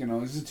like,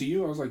 is it to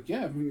you? I was like,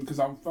 yeah, because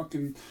I'm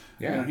fucking,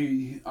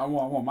 I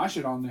want my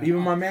shit on there.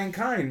 Even my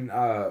Mankind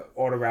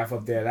autograph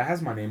up there, that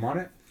has my name on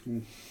it.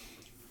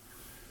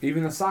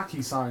 Even the sock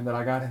he signed that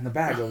I got in the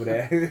bag over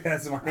there,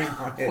 has my name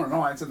on it. I don't know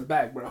why it's in the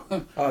bag, bro.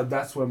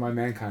 That's where my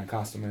Mankind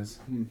costume is.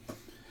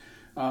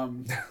 So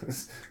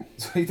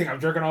you think I'm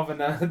jerking off in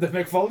the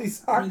McFoley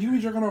sock? I mean, you be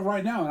jerking off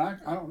right now, and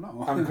I don't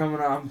know. I'm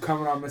coming on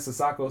Mr.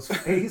 Sacco's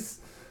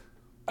face.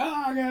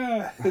 Oh,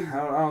 God.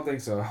 I don't think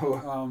so.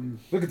 Um,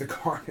 Look at the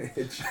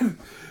carnage.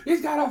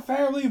 He's got a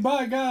family,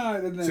 by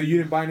God. And then, So you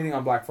didn't buy anything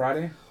on Black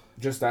Friday?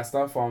 Just that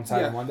stuff on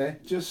Cyber Yeah. Monday?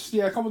 Just,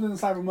 a couple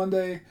things on Cyber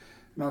Monday.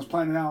 And I was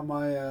planning out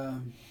my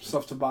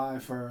stuff to buy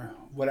for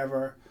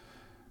whatever,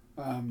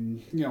 for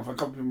a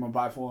couple people I'm going to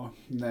buy for.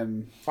 And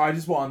then, Oh, I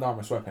just bought Under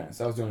Armour sweatpants.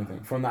 That was the only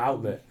thing. From the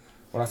outlet.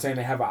 When I'm saying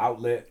they have an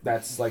outlet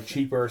that's like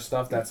cheaper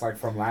stuff that's like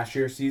from last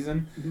year's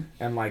season.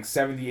 And like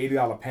 $70,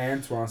 $80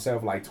 pants were on sale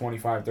for like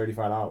 $25,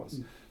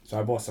 $35. So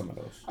I bought some of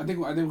those. I think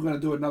we're going to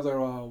do another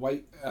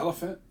white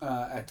elephant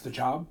at the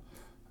job.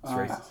 It's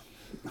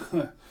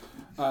racist.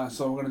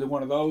 So we're going to do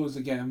one of those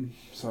again.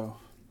 So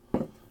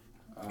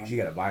You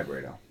got a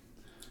vibrator.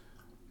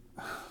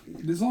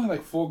 there's only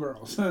like 4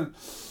 girls.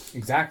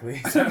 Exactly.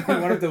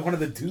 one of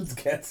the dudes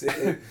gets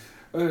it.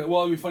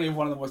 Well, it'd be funny if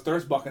one of them was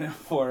thirst bucking it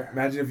for.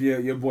 Imagine if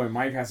your boy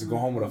Mike has to go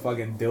home with a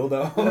fucking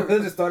dildo.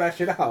 Just throw that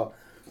shit out.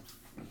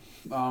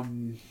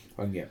 Fucking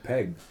get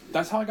pegged.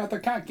 That's how I got the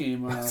cat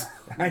game.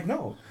 I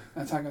know.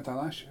 That's how I got that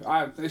last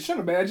year. It should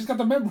have been. I just got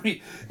the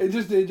memory. It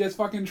just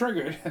fucking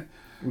triggered.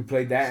 We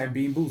played that and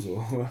Bean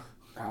Boozle.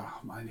 Ah,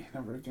 mighty,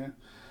 never again.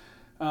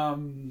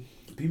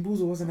 Bean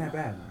Boozle wasn't that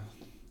bad, man.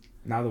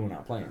 Now that we're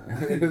not playing.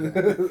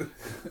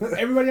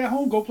 Everybody at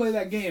home, go play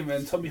that game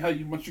and tell me how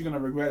much you're gonna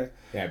regret it.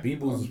 Yeah, Bean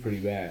Boozle's pretty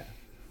bad.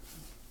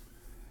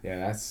 Yeah,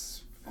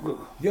 that's.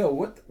 Yo,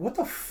 what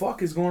the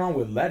fuck is going on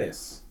with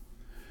lettuce?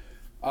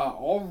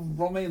 All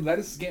romaine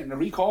lettuce is getting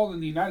recalled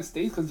in the United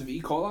States because of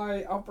E.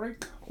 coli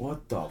outbreak.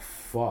 What the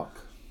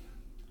fuck?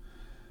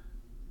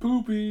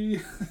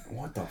 Poopy.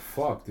 What the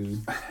fuck,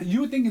 dude?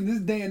 You would think in this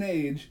day and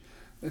age,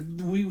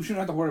 we shouldn't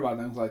have to worry about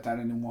things like that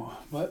anymore.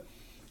 But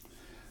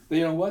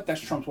you know what?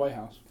 That's Trump's White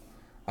House.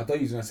 I thought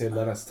you was gonna say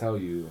 "Let us tell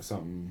you" or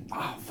something.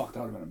 Ah, fuck,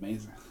 that would have been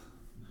amazing.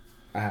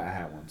 I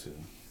had one too.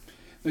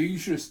 So you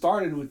should have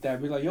started with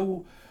that. Be like,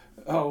 yo,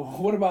 oh,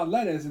 what about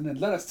lettuce? And then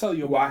let us tell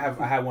you. Well, I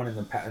had one in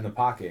the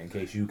pocket in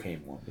case you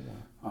came one.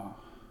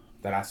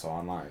 That I saw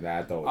online. That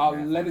I thought.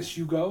 I'll lettuce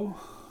you go.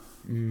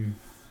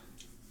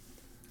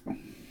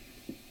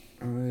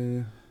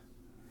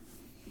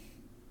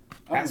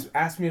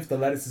 Ask me if the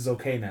lettuce is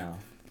okay now.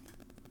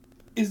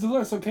 Is the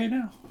lettuce okay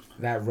now?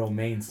 That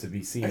remains to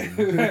be seen. I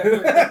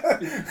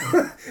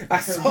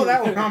saw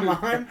that one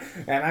online,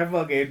 and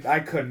I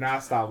could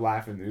not stop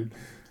laughing, dude.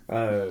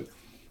 So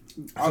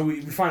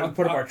we finally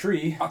put up our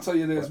tree. I'll tell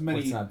you, there's But many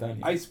it's not done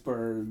yet.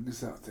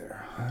 icebergs out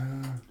there.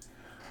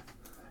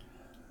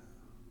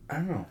 I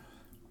don't know.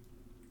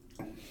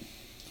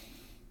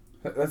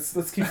 Let's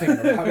keep thinking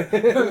about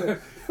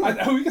it.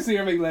 We can see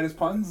her make lettuce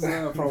puns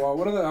for a while.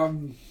 What are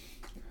the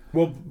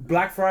Well,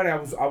 Black Friday, I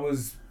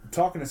was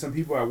talking to some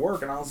people at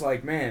work, and I was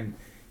like, man,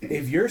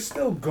 if you're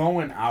still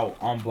going out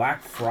on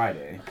Black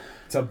Friday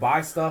to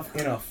buy stuff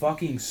in a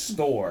fucking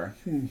store,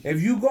 if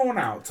you going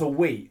out to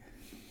wait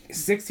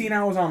 16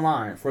 hours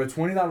online for a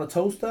 $20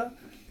 toaster,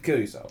 kill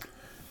yourself.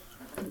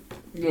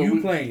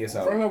 You playing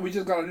yourself. Remember, we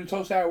just got a new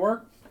toaster at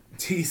work.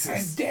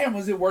 Jesus. And damn,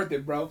 was it worth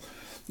it, bro?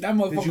 That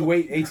motherfucker. Did you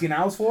wait 18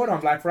 hours for it on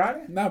Black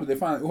Friday? Nah, but they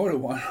finally ordered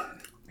one.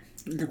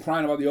 You kept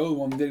crying about the old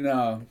one.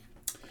 Didn't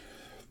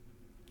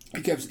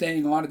it kept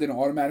staying on. It didn't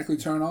automatically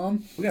turn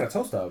on. We got a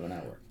toaster oven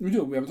at work. We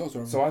do. We have a toaster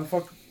oven. So why the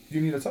fuck do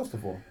you need a toaster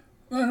for?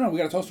 No. We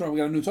got a toaster oven. We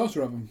got a new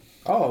toaster oven.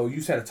 Oh,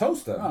 you said a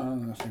toaster.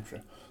 No, same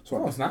shit. So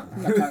No, it's not.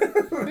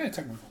 Yeah,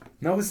 technically.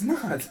 No, it's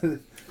not.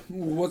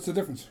 What's the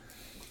difference?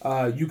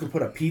 You could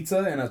put a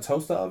pizza in a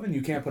toaster oven.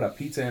 You can't put a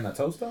pizza in a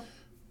toaster,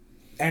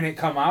 and it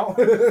come out.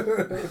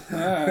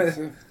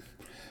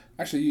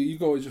 Actually, you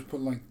go and just put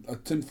like a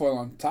tin foil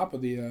on top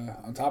of the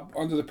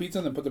under the pizza,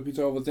 and then put the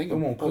pizza over the thing. It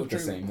won't cook the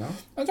same, no.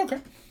 That's okay.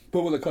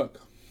 But will it cook?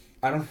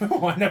 I don't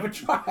know. I never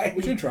tried.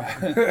 We should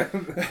try.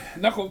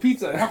 Knuckle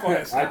pizza.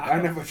 Knucklehead.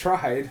 I never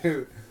tried.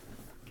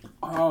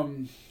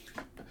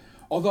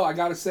 Although I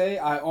gotta say,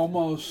 I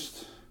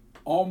almost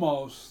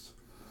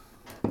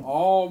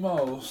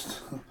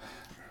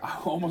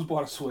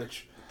bought a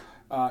Switch.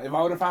 If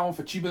I would have found one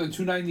for cheaper than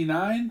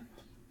 $2.99,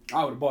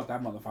 I would have bought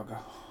that motherfucker.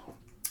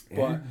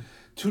 But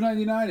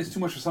 $2.99 is too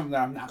much for something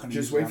that I'm not gonna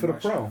Just use. wait for the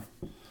Pro.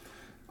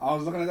 I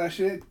was looking at that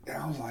shit, and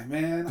I was like,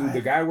 man. Dude,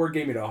 the guy at work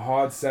gave me the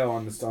hard sell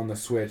on the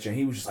Switch, and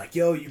he was just like,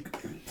 "Yo, you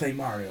can play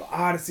Mario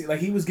Odyssey." Like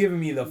he was giving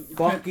me the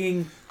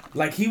fucking,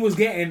 like he was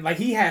getting, like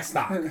he had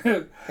stock,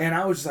 and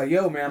I was just like,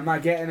 "Yo, man, I'm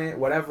not getting it,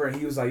 whatever." And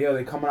he was like, "Yo,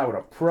 they're coming out with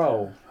a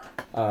Pro,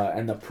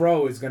 and the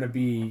Pro is gonna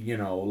be, you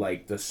know,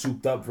 like the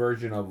souped up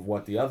version of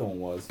what the other one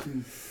was."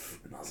 And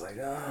I was like,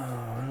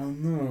 "Oh, I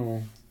don't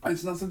know."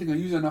 It's not something I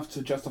use enough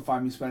to justify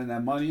me spending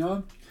that money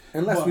on.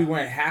 Unless we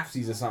went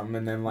halfsies or something,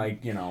 and then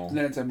like, you know. And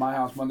then it's at my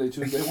house Monday,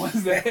 Tuesday,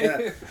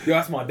 Wednesday. Yo,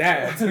 that's my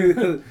dad.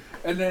 And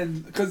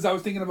then, because I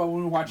was thinking about when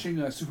we were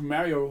watching Super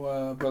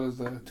Mario Brothers,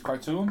 the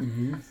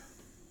cartoon,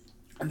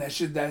 and that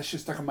shit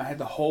stuck in my head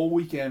the whole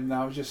weekend. And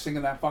I was just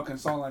singing that fucking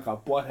song like a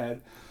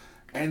butthead.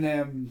 And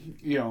then,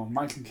 you know,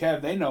 Mike and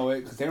Kev, they know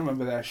it because they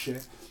remember that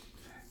shit.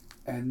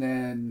 And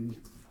then,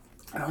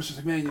 and I was just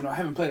like, man, you know, I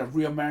haven't played a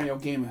real Mario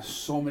game in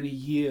so many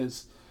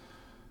years.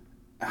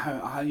 You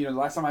know, the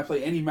last time I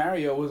played any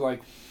Mario was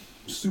like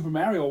Super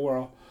Mario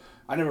World.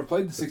 I never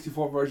played the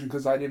 64 version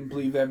because I didn't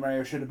believe that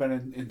Mario should have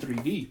been in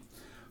 3D.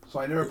 So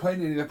I never played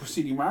any of the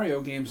preceding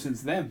Mario games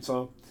since then.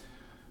 So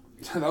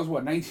that was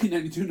what,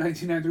 1992,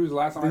 1993 was the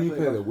last time Didn't I you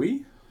played. play the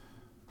Wii?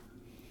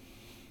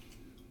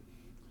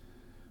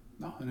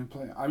 No, I didn't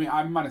play. I mean,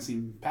 I might have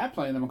seen Pat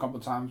playing them a couple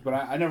of times, but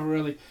I never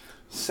really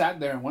sat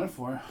there and went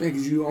for it. Yeah,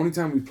 because the only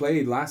time we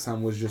played last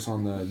time was just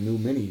on the new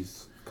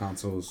minis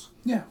consoles.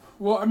 Yeah.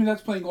 Well, I mean,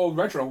 that's playing old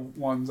retro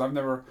ones. I've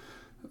never...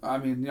 I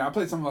mean, I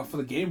played some for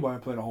the Game Boy. I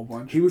played a whole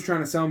bunch. He was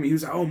trying to sell me. He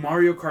was like, "Oh,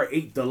 Mario Kart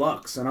 8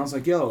 Deluxe," and I was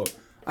like, "Yo,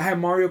 I have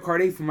Mario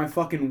Kart 8 for my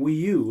fucking Wii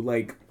U.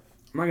 Like,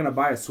 I'm not gonna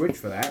buy a Switch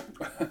for that."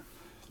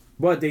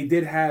 But they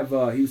did have.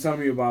 He was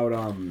telling me about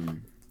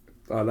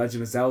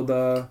Legend of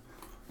Zelda.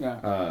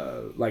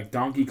 Yeah. Like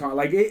Donkey Kong.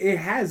 Like it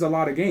has a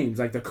lot of games.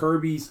 Like the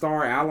Kirby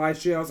Star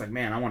Allies shit. I was like,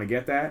 man, I want to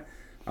get that.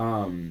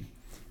 And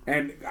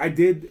I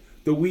did.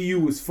 The Wii U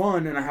was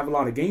fun, and I have a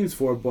lot of games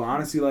for it. But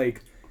honestly,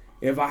 like,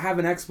 if I have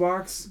an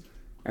Xbox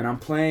and I'm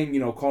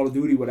playing, Call of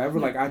Duty, whatever,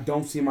 like, I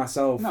don't see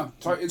myself. No,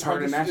 it's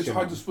hard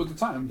to split the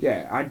time.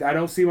 Yeah, I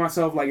don't see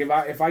myself, like,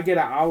 if I get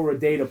an hour a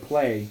day to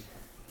play.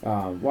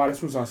 Wow,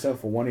 this was on sale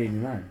for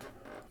 $189.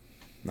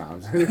 No,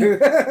 I'm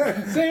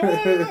Say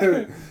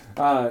what?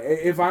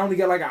 if I only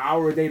get like an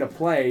hour a day to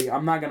play,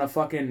 I'm not gonna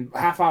fucking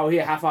half hour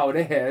here, half hour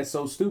there. It's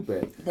so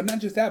stupid. But not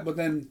just that, but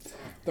then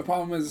the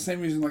problem is the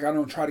same reason like I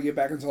don't try to get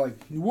back into like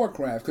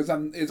Warcraft because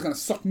it's gonna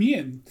suck me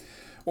in.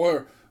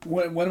 Or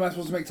when am I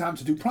supposed to make time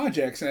to do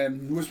projects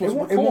and we're supposed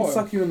to record? It won't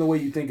suck you in the way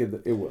you think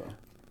it will.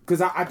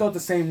 Because I thought the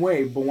same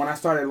way, but when I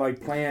started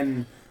like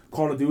playing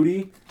Call of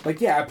Duty, like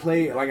yeah, I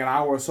play like an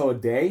hour or so a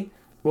day,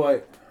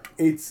 but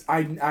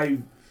I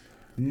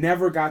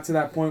never got to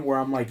that point where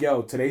I'm like,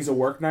 yo, today's a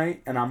work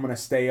night and I'm gonna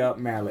stay up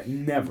mad. Like,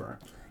 never.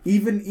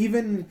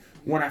 Even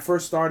when I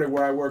first started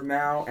where I work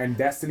now and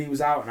Destiny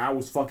was out and I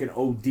was fucking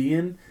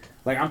ODing,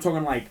 like I'm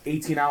talking like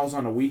 18 hours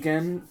on a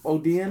weekend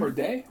ODing. Per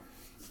day?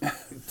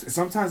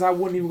 Sometimes I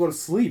wouldn't even go to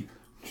sleep.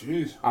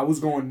 Jeez. I was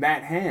going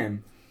that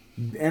ham.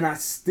 And I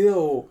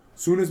still,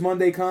 soon as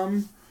Monday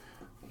come,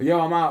 yo,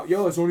 I'm out.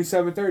 Yo, it's only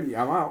 7:30.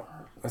 I'm out.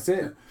 That's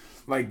it.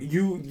 Like,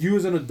 you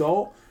as an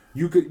adult,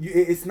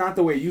 it's not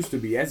the way it used to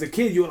be. As a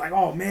kid, you were like,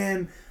 oh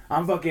man,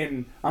 I'm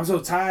so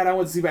tired, I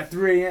went to sleep at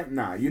 3 a.m.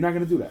 Nah, you're not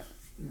gonna do that.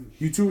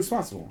 You too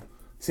responsible.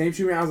 Same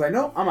shit. I was like,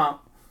 no, I'm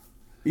out.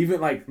 Even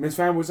like Miss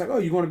Fan was like, oh,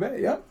 you going to bed?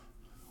 Yep.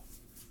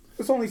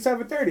 It's only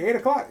 7:30, 8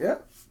 o'clock.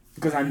 Yep.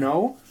 Because I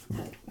know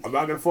I'm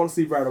not gonna fall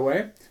asleep right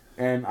away,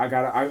 and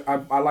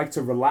I like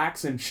to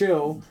relax and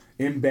chill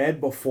in bed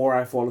before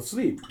I fall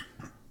asleep.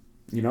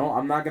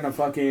 I'm not gonna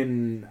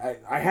fucking.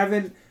 I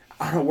haven't.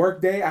 On a work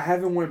day, I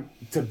haven't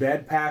went to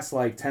bed past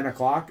like 10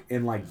 o'clock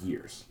in like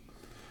years.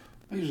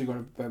 I usually go to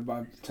bed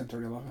by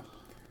 10:30, 11.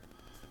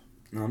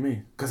 Not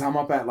me. Because I'm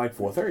up at like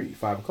 4:30,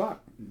 5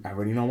 o'clock. I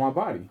already know my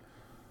body.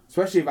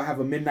 Especially if I have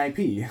a midnight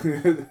pee.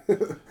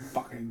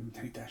 Fucking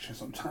hate that shit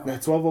sometimes.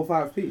 At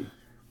 12:05 p.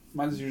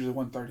 Mine is usually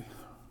 1:30.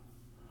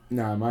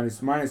 Nah, mine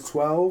is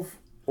 12.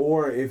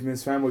 Or if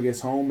Miss Family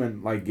gets home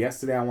and like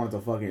yesterday I wanted to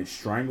fucking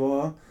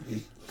strangle her.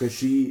 Because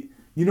she...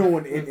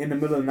 when in the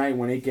middle of the night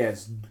when it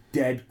gets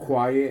dead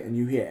quiet and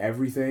you hear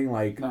everything,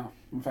 like... No,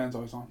 my fan's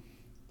always on.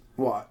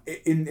 Well,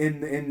 in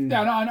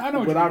yeah, no, I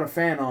know. Without a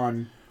fan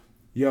on,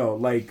 yo,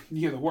 like...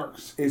 You hear the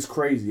works. It's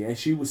crazy. And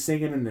she was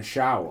singing in the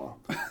shower.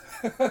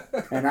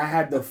 And I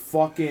had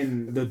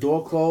the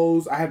door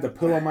closed. I had the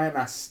pillow on my head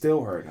and I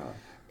still heard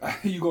her.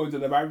 You go into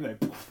the bathroom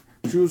like...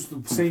 She was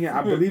singing,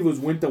 I believe it was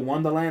Winter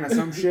Wonderland or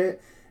some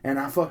shit. And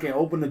I fucking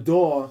opened the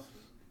door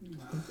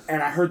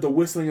and I heard the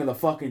whistling of the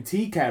fucking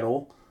tea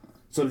kettle.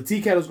 So the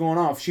tea kettle's going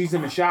off. She's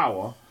in the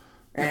shower.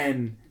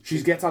 And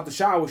she gets out the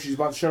shower. She's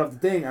about to shut off the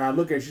thing. And I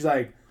look at her. She's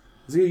like,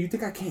 Zia, you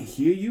think I can't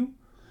hear you?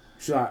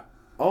 She's like,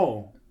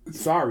 oh,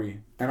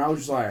 sorry. And I was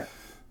just like...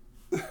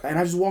 And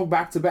I just walked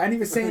back to bed. I didn't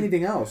even say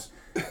anything else.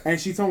 And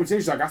she told me,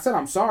 she's like, I said,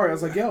 I'm sorry. I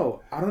was like,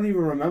 yo, I don't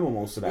even remember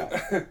most of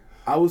that.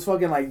 I was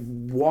fucking like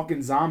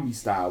walking zombie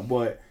style.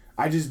 But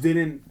I just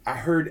didn't... I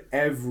heard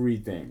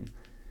everything.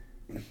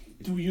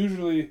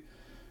 Usually,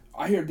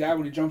 I hear Dad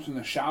when he jumps in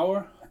the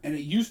shower. And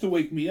it used to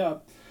wake me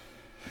up.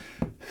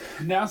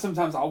 Now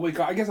sometimes I'll wake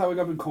up. I guess I wake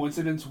up in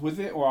coincidence with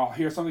it, or I'll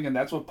hear something and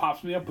that's what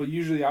pops me up. But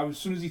usually, as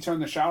soon as he turned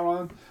the shower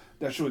on,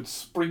 that shit would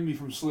spring me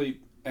from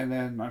sleep, and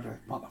then I'd be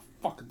like,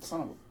 "Motherfucking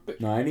son of a bitch."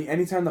 No,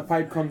 anytime the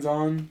pipe comes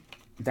on,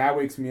 that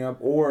wakes me up.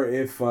 Or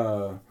if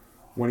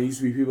when it used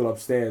to be people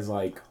upstairs,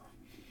 like,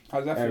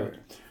 how's that feel?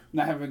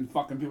 Not having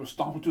fucking people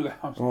stomping through the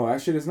house. Oh,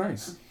 that shit is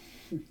nice.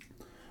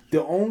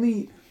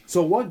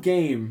 So what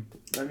game?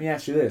 Let me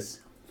ask you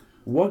this: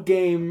 what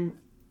game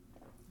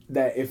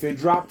that if it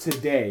dropped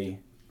today,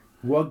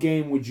 what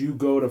game would you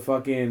go to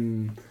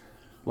fucking,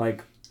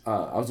 like,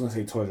 I was gonna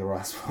say Toys R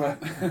Us,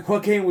 but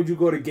what game would you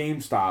go to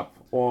GameStop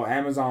or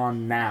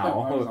Amazon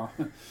now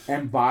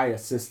and buy a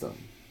system?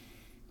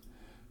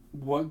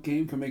 What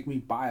game can make me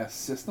buy a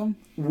system?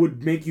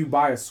 Would make you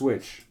buy a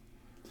Switch.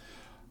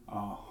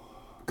 Oh.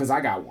 Because I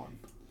got one.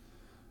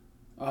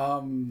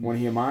 Want to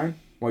hear mine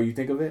while you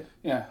think of it?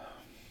 Yeah.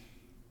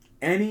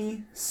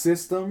 Any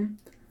system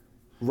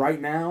right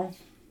now...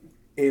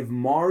 if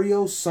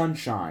Mario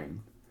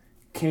Sunshine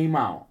came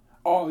out.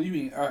 Oh, you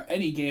mean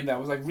any game that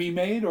was like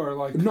remade or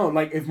like? No,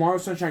 like if Mario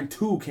Sunshine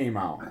 2 came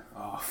out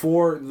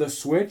for the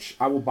Switch,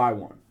 I will buy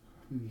one.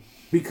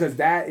 Because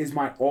that is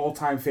my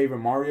all-time favorite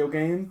Mario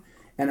game.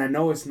 And I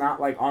know it's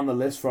not like on the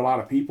list for a lot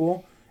of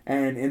people.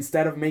 And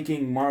instead of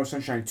making Mario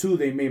Sunshine 2,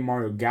 they made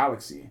Mario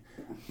Galaxy.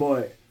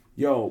 But,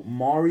 yo,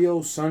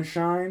 Mario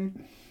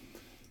Sunshine...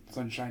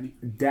 Sunshiny.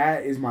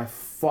 That is my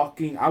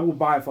fucking... I will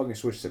buy a fucking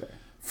Switch today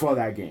for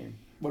that game.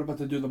 What about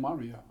the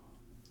Mario?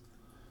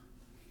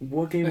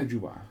 What game would you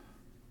buy?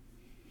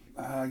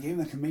 A game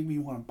that can make me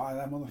want to buy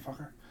that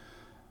motherfucker.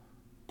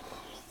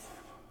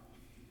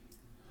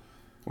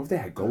 What if they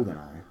had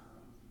GoldenEye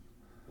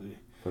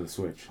for the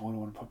Switch? I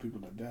wouldn't want to put people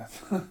to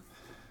death.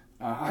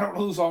 I don't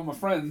lose all my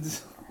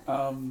friends.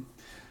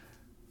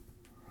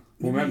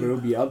 Remember, it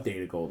would be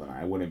updated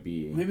GoldenEye. It wouldn't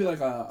be... Maybe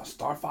like a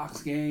Star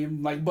Fox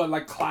game, but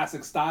like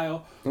classic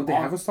style. Don't they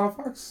have a Star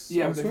Fox?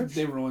 Yeah, on but Switch?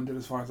 they ruined it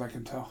as far as I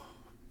can tell.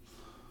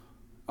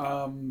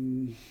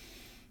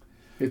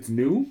 It's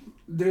new?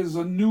 There's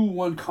a new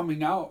one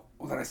coming out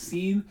that I've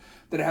seen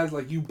that has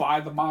like you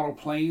buy the model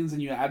planes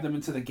and you add them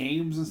into the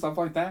games and stuff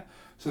like that.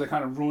 So they're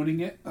kind of ruining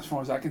it as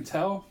far as I can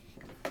tell.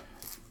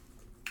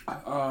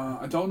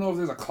 I don't know if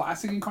there's a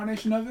classic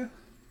incarnation of it.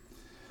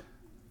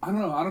 I don't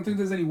know. I don't think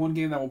there's any one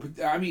game that will.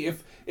 I mean,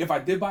 if I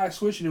did buy a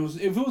Switch and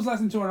if it was less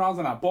than $200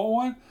 and I bought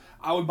one,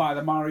 I would buy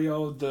the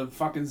Mario, the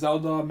fucking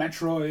Zelda,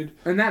 Metroid.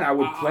 And that I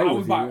would play with you. I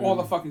would buy all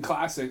the fucking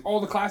all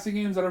the classic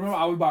games that I remember.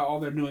 I would buy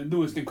all their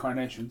newest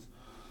incarnations.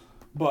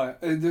 But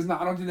there's not.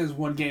 I don't think there's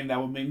one game that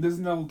would make. There's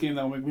no game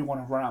that would make me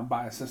want to run out and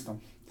buy a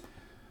system.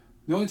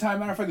 The only time,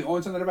 matter of fact, the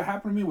only time that ever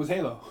happened to me was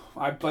Halo.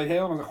 I played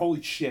Halo and I was like,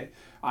 holy shit,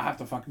 I have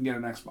to fucking get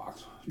an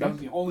Xbox. That was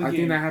the only game. I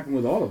think that happened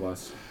with all of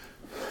us.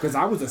 Because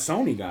I was a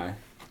Sony guy.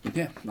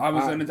 Yeah, I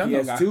was a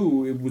Nintendo guy.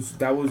 PS2,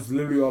 that was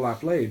literally all I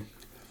played.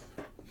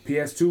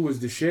 PS2 was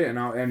the shit, and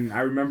I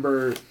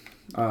remember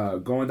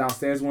going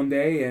downstairs one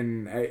day,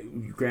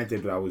 and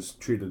granted I was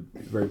treated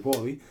very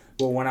poorly,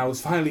 but when I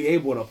was finally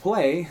able to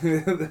play,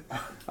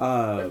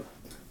 I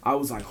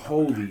was like,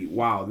 holy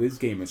wow, this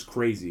game is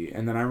crazy.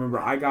 And then I remember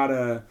I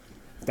got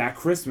that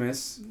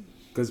Christmas,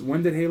 because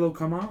when did Halo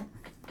come out?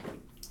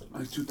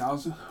 Like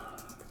 2000?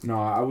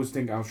 No, I was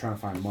trying to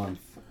find a month.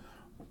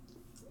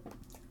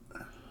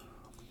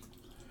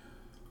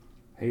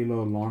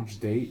 Halo launch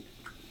date.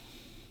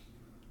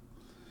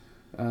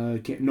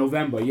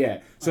 November, yeah.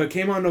 So it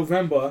came out in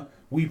November.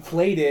 We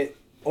played it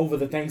over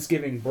the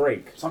Thanksgiving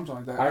break. Something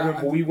like that. I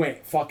remember we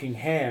went fucking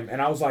ham,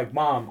 and I was like,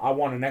 Mom, I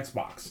want an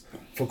Xbox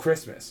for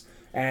Christmas.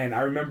 And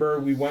I remember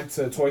we went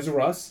to Toys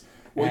R Us.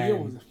 What year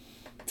was it?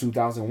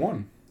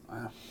 2001.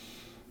 Wow.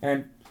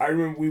 And I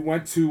remember we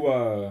went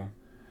to,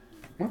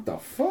 what the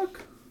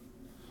fuck?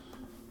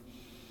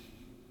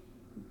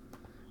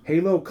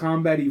 Halo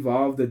Combat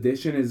Evolved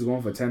Edition is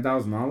going for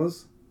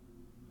 $10,000.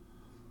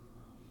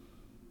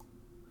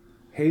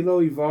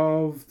 Halo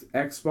Evolved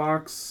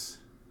Xbox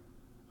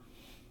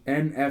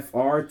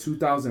NFR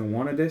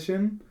 2001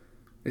 Edition.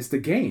 It's the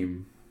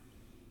game.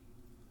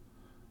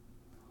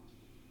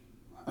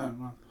 I don't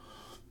know.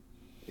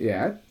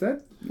 Yeah,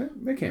 that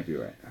can't be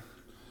right.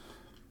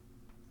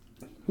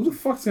 Who the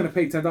fuck's gonna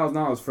pay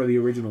 $10,000 for the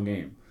original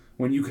game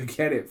when you could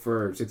get it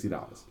for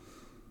 $60?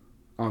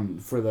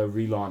 For the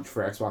relaunch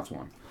for Xbox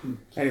One.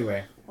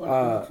 Anyway,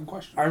 I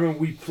remember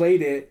we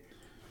played it,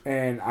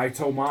 and I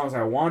told Mom I was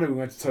like, I wanted. We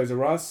went to Toys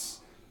R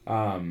Us.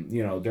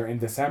 They're in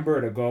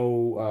December to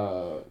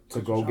go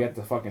get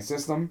the fucking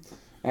system,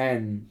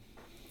 and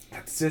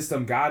the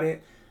system got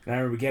it. And I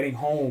remember getting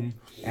home,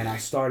 and I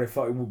started.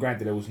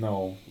 Granted, there was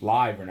no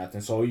live or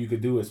nothing, so all you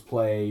could do is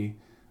play.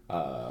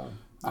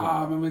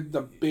 Remember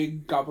the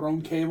big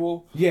Gabron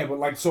cable? Yeah, but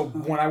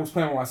when I was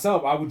playing with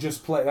myself, I would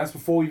just play. That's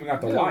before we even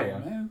got the wire.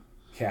 Man.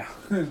 Yeah,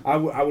 I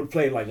would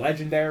play like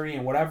Legendary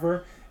and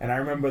whatever, and I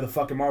remember the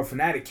fucking Marvel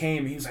Fanatic came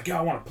and he was like, yo,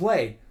 I want to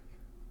play.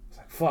 I was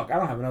like, fuck, I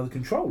don't have another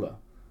controller.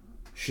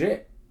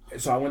 Shit.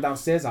 So I went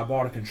downstairs, I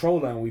bought a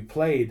controller, and we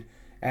played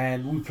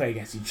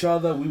against each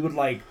other. We would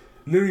like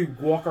literally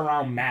walk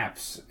around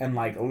maps and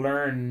like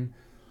learn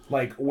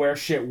like where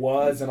shit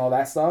was and all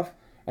that stuff.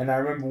 And I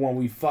remember when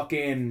we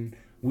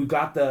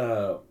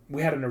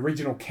had an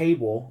original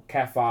cable,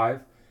 Cat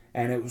 5,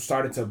 and it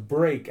started to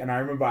break, and I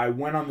remember I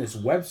went on this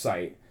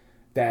website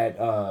that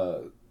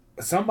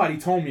somebody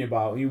told me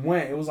about. It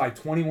was like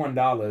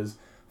 $21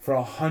 for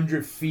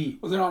 100 feet.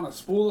 Was it on a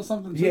spool or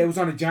something too? Yeah, it was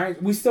on a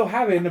giant. We still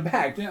have it in the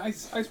back. Did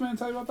Iceman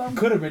tell you about that one?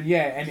 Could have been,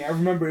 yeah. And I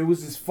remember it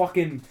was this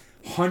fucking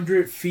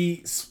 100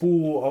 feet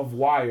spool of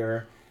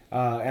wire.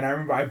 And I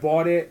remember I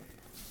bought it,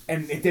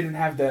 and it didn't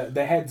have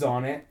the heads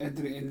on it. It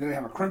didn't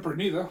have a crimper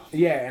neither.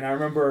 Yeah, and I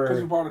remember...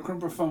 Because we bought a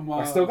crimper from...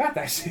 I still got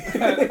that shit.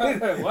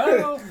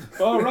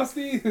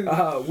 Rusty.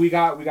 We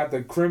got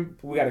the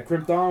crimp. We got it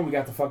crimped on. We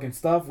got the fucking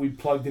stuff. We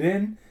plugged it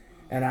in.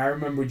 And I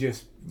remember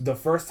just the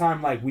first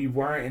time, like, we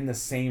weren't in the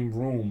same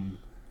room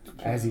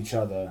as each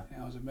other.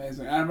 Yeah, it was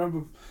amazing. I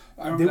remember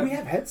Did we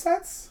have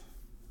headsets?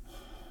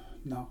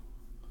 No.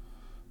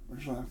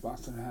 Original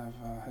Xbox didn't have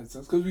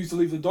headsets because we used to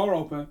leave the door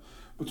open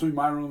between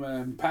my room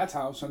and Pat's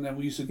house, and then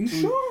we used to. You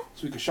sure?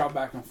 So we could shout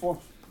back and forth.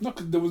 No,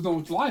 'cause there was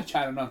no live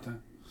chat or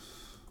nothing.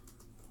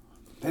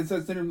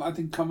 Headsets didn't, I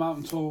think, come out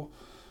until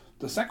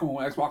the second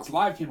one when Xbox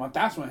Live came out.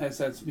 That's when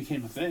headsets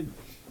became a thing.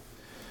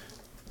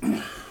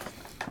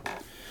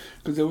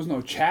 Because there was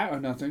no chat or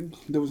nothing.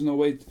 There was no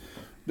way.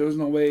 There was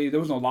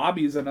no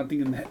lobbies or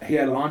nothing in Halo.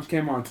 Yeah, launch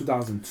came out in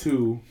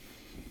 2002.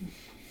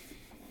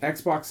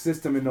 Xbox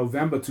system in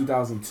November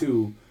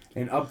 2002.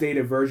 An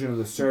updated version of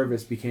the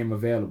service became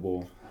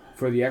available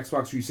for the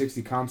Xbox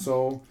 360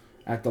 console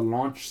at the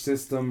launch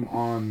system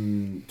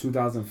on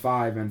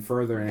 2005 and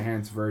further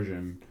enhanced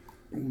version.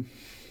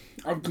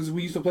 Because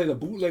we used to play the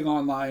bootleg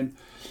online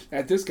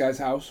at this guy's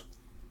house.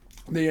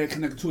 They had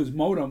connected to his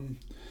modem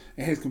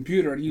and his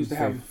computer, and he used to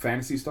have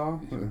Phantasy Star.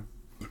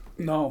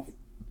 no.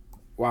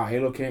 Wow,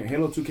 Halo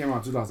 2 came out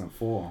in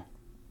 2004.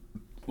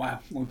 Wow,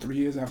 well, 3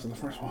 years after the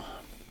first one.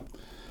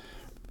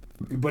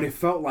 But it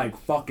felt like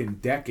fucking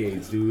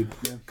decades, dude.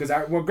 Yeah. Because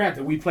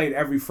granted, we played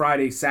every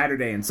Friday,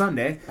 Saturday, and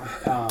Sunday.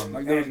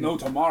 Like there was no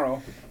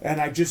tomorrow.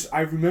 And I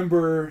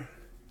remember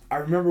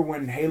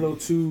when Halo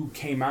 2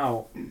 came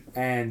out,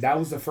 and that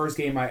was the first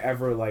game I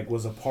ever like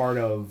was a part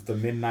of the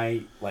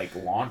midnight like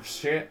launch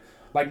shit.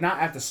 Like not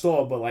at the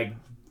store, but like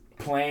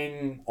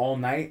playing all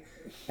night.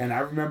 And I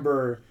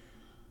remember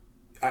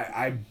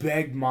I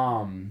begged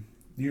Mom.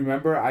 You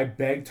remember? I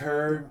begged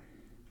her.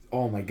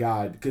 Oh my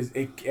God, because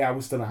I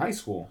was still in high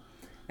school.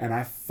 And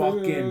I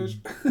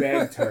fucking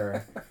begged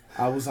her.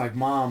 I was like,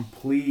 Mom,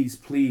 please,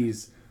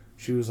 please.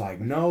 She was like,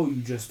 no,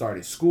 you just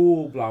started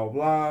school, blah, blah,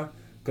 blah.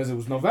 Because it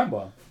was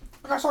November.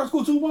 I started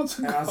school 2 months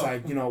ago. And I was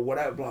like,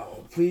 whatever, blah, blah,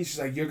 please. She's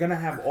like, you're going to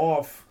have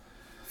off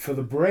for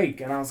the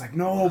break. And I was like,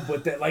 no,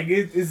 but that, like,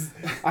 it is,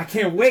 I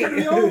can't wait.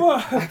 It's gonna be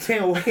over. I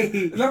can't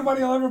wait.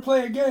 Nobody will ever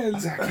play again. I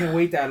was like, I can't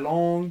wait that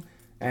long.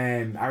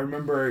 And I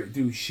remember,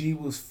 dude, she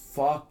was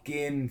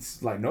fucking,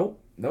 like, nope.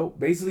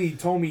 Basically, he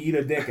told me eat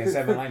a dick in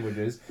 7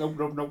 languages.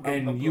 Nope.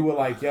 And you were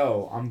like,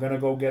 yo, I'm going to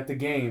go get the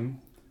game.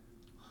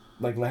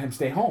 Like, let him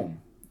stay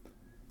home.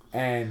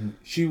 And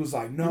she was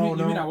like, no.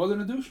 You mean I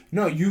wasn't a douche?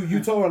 No, you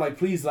told her, like,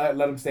 please let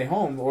him stay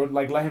home. Or,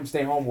 like, let him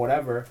stay home,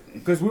 whatever.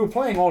 Because we were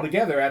playing all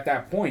together at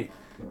that point.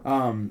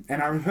 And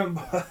I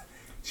remember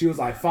she was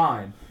like,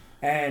 fine.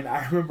 And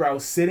I remember I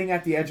was sitting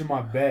at the edge of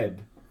my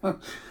bed.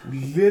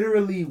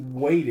 Literally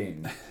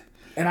waiting.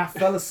 And I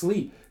fell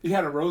asleep. You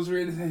had a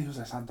rosary and he was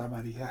like, Santa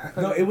Maria.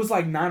 No, it was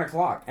like 9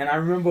 o'clock. And I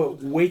remember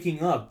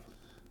waking up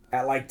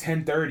at like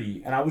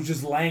 10:30. And I was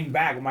just laying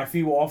back. My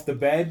feet were off the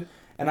bed.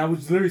 And I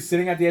was literally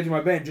sitting at the edge of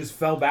my bed and just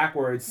fell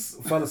backwards,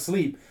 fell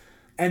asleep.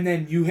 And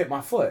then you hit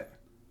my foot.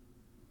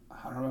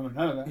 I don't remember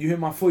none of that. You hit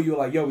my foot. You were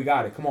like, yo, we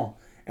got it. Come on.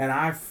 And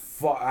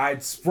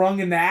I'd sprung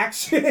into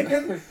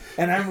action.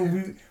 And I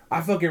remember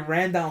I fucking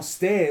ran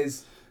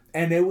downstairs.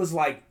 And it was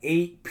like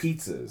 8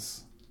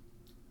 pizzas.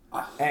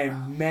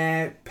 And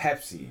mad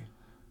Pepsi.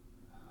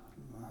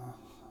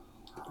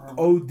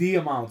 OD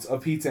amounts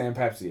of pizza and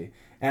Pepsi.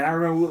 And I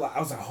remember I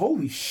was like,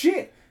 holy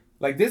shit.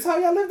 Like, this how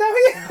y'all lived out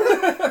here?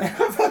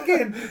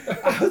 And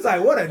I was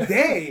like, what a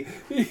day.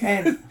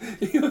 And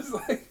he was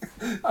like,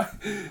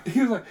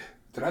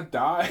 did I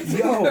die?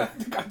 Yo. I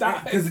think I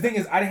died. Because the thing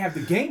is, I didn't have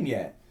the game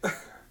yet.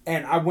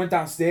 And I went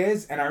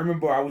downstairs, and I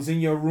remember I was in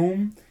your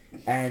room,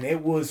 and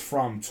it was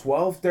from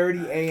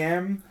 12:30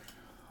 a.m.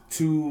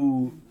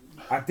 to,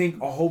 I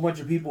think, a whole bunch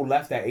of people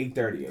left at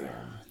 8:30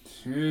 a.m.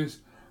 Jeez.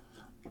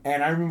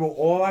 And I remember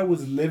all I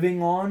was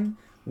living on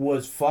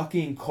was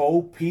fucking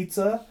cold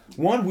pizza.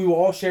 One, we were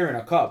all sharing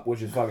a cup,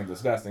 which is fucking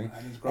disgusting.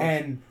 That is gross.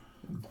 And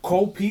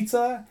cold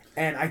pizza,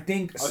 and I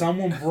think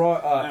someone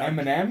brought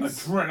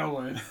M&M's.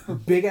 Adrenaline.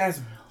 Big ass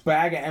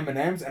bag of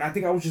M&M's, and I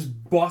think I was just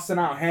busting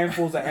out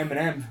handfuls of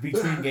M&M's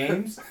between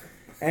games.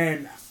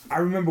 And I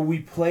remember we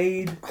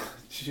played,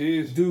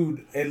 Jeez.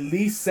 dude, at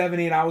least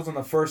 7-8 hours on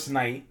the first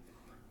night,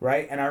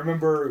 right? And I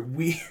remember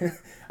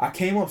I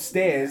came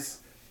upstairs.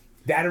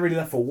 Dad already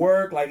left for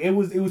work. Like, it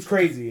was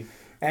crazy.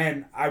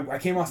 And I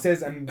came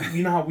upstairs, and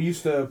you know how we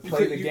used to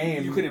play the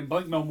game. You couldn't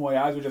blink no more.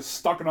 Your eyes were just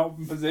stuck in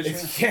open position.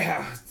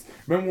 Yeah.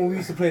 Remember when we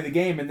used to play the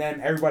game, and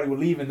then everybody would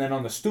leave, and then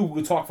on the stoop, we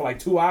would talk for like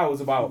 2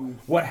 hours about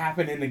what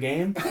happened in the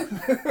game.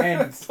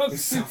 And it's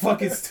so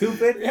fucking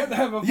stupid. You have to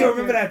have a you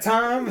remember that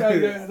time? Yeah,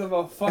 you have to have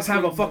a fucking, Let's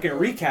have a fucking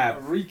recap.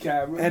 A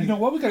recap. And you know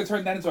what? We could have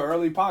turned that into an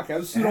early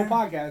podcast. Pseudo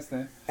podcast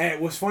then.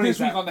 And what's funny This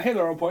is week that on the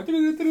Halo Report.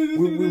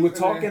 we were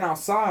talking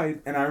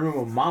outside, and I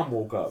remember Mom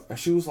woke up, and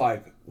she was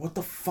like, what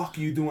the fuck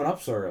are you doing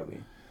up so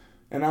early?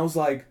 And I was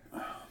like,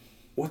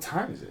 what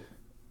time is it?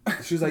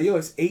 She was like, yo,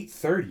 it's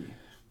 8:30.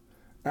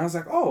 And I was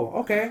like, oh,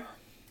 okay.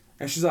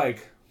 And she's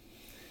like,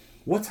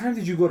 what time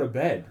did you go to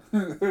bed?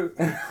 And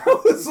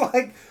I was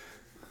like,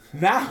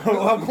 now.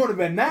 I'm going to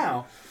bed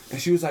now. And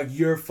she was like,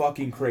 you're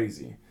fucking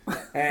crazy.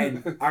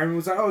 And I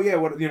was like, oh, yeah,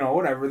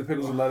 whatever. The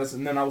pickles and lettuce.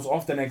 And then I was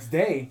off the next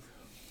day.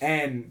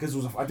 And because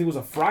I think it was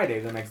a Friday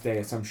the next day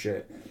or some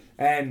shit.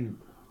 And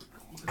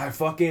I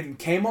fucking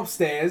came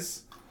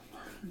upstairs.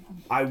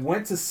 I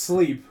went to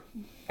sleep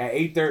at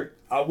 8:30.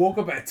 I woke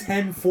up at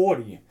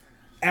 10:40.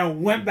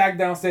 and went back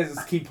downstairs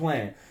to keep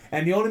playing.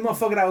 And the only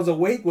motherfucker that was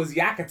awake was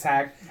Yak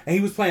Attack, and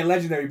he was playing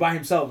Legendary by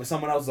himself in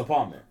someone else's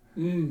apartment.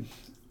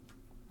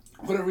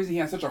 For whatever reason, he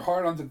had such a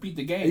hard on to beat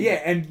the game.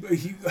 Yeah, and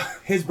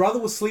his brother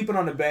was sleeping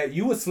on the bed.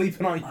 You were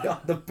sleeping on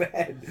the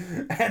bed.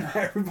 And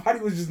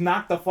everybody was just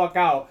knocked the fuck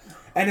out.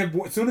 And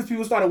then, as soon as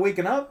people started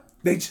waking up,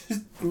 they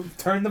just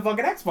turned the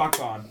fucking Xbox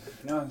on.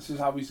 Yeah, this is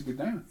how we used to get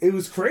down. It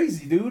was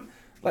crazy, dude.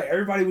 Like,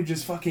 everybody would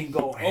just fucking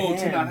go ham.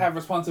 To not have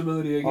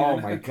responsibility again. Oh,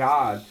 my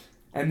God.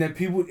 And then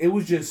people, it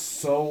was just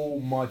so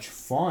much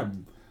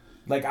fun.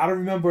 Like, I don't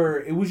remember,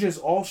 it was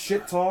just all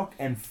shit talk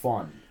and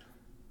fun.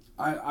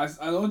 The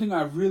only thing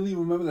I really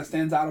remember that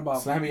stands out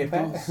about Slammy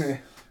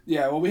pad?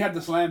 Yeah, well, we had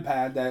the slam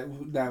pad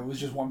that was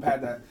just one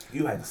pad that.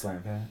 You had the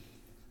slam pad.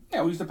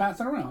 Yeah, we used to pass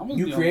it around.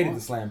 You created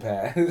the slam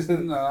pad.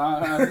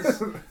 No,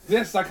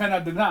 this I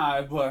cannot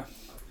deny, but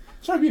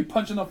try to be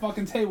punching a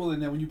fucking table in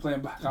there when you playing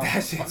back.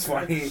 That shit's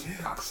funny.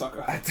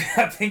 Cocksucker. I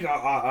think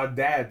our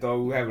dad thought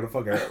we were having a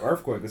fucking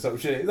earthquake or some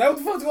shit. Like, what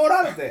the fuck's going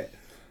on up there?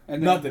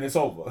 And nothing. It's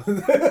over.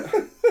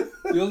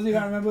 The only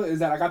thing I remember is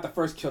that I got the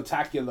first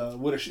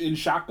Killtacular in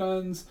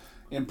shotguns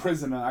in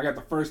Prisoner. I got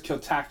the first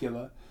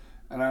Killtacular,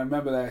 and I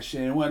remember that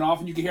shit. It went off,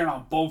 and you could hear it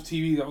on both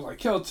TVs. I was like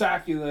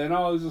Killtacular, and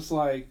I was just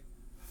like,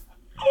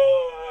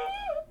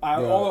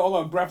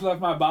 all the breath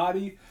left my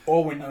body.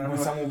 Or when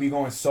someone would be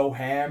going so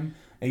ham,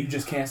 and you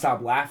just can't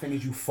stop laughing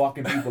as you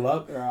fucking people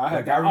up. Yeah, I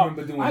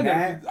remember doing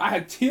that. I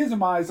had tears in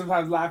my eyes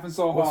sometimes laughing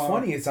so hard. What's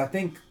funny is I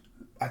think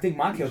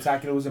my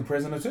Killtacular was in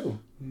Prisoner too.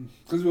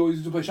 Because we always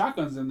used to play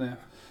shotguns in there.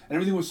 And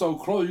everything was so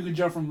close, you could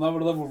jump from level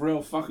to level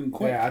real fucking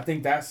quick. Yeah, I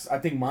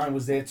think mine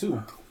was there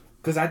too.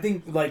 Because I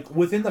think, like,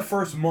 within the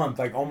first month,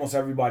 like, almost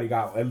everybody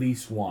got at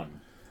least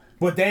one.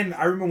 But then,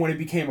 I remember when it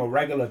became a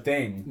regular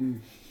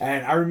thing.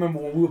 And I remember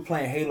when we were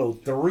playing Halo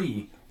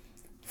 3,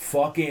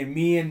 fucking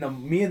me and the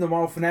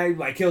Marvel Fanatic,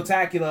 like,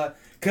 Killtacular,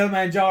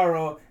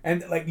 Kilimanjaro,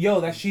 and, like,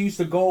 yo, that shit used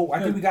to go,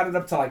 I think we got it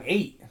up to, like,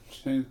 8.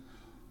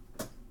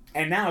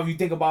 And now, if you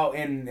think about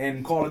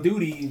in Call of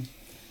Duty,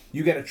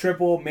 you get a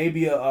triple,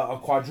 maybe a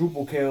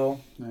quadruple kill.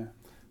 Yeah.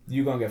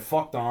 You're going to get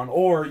fucked on.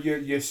 Or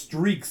your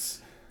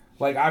streaks.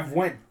 Like, I've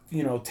went,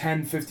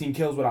 10, 15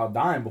 kills without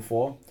dying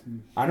before.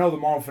 I know the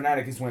Marvel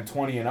Fanatic has went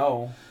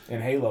 20-0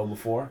 in Halo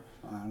before.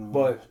 I don't know.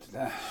 But,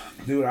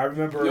 dude, I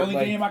remember... The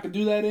only game I could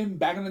do that in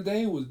back in the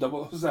day was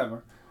 007.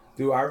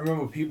 Dude, I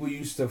remember people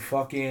used to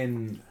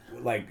fucking,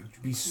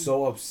 like, be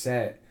so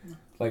upset.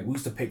 Like, we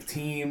used to pick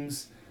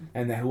teams,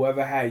 and then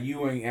whoever had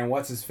you and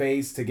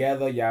what's-his-face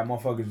together,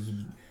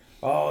 motherfuckers...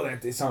 Oh,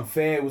 that it's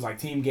unfair. It was like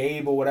Team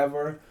Gabe or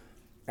whatever.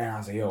 And I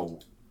was like, yo,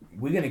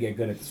 we're going to get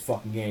good at this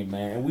fucking game,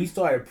 man. And we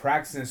started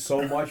practicing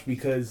so much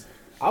because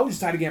I was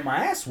just tired of getting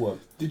my ass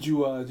whooped. Did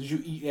you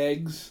eat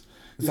eggs?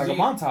 It's like a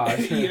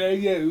montage.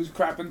 Yeah, it was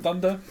crap and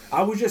thunder.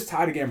 I was just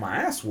tired of getting my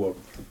ass whooped.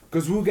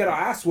 Because we would get our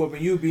ass whooped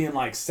and you'd be in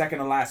like second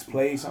to last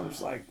place. I was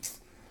just like,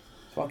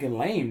 fucking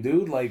lame,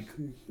 dude. Like,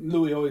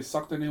 Louis always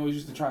sucked and he always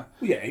used to try.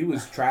 Yeah, he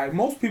was trash.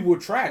 Most people were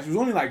trash. There was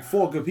only like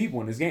 4 good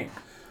people in this game.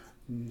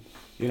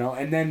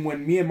 And then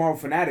when me and Marvel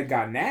Fanatic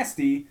got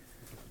nasty,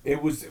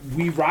 it was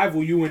we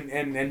rival you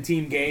and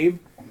Team Gabe,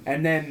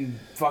 and then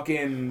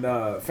fucking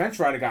Fence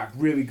Rider got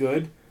really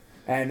good,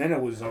 and then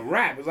it was a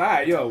wrap. It was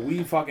alright, yo,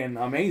 we fucking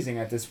amazing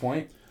at this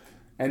point.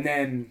 And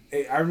then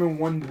I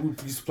remember one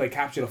we used to play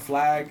Capture the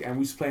Flag, and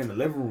we used to play in the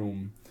living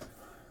room.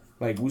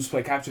 Like we used to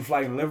play Capture the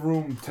Flag in the living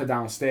room to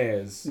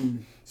downstairs.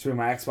 So bring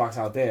my Xbox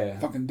out there.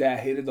 Fucking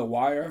dad hated the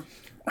wire.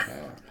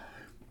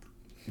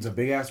 It's a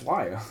big ass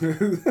wire.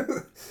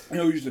 He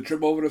used to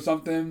trip over to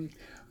something.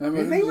 They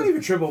wouldn't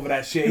even trip over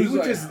that shit. He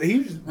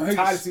was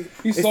tired.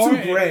 It's saw too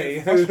it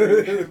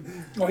gray.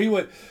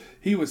 Well,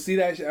 he would see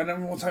that shit. I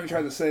remember one time he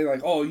tried to say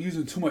like, "Oh,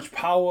 using too much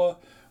power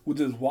with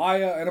this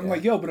wire," and I'm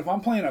like, "Yo, but if I'm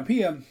playing up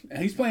here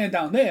and he's playing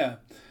down there,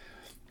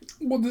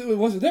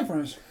 what's the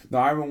difference?" No,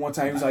 I remember one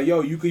time he was like,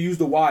 "Yo, you could use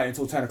the wire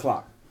until 10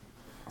 o'clock."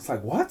 I was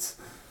like, "What?"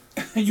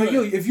 Like,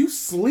 yo, if you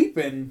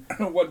sleeping,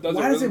 why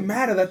does it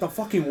matter that the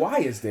fucking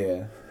wire's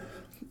there?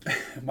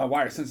 My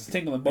wire sense is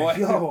tingling, boy.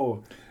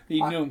 Yo,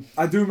 he knew.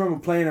 I do remember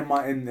playing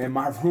in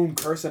my room,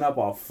 cursing up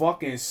a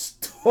fucking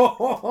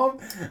storm.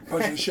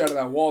 Pushing shit out of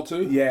that wall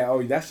too.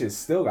 Yeah, that shit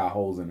still got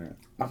holes in it.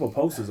 I put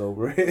posters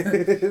over it.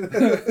 Is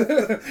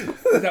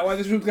that why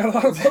this room's got a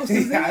lot of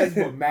posters? Yeah, I just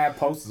put mad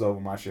posters over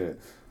my shit.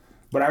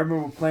 But I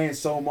remember playing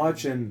so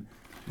much, and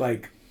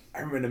like I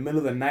remember in the middle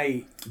of the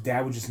night,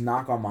 Dad would just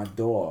knock on my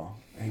door,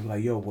 and he'd be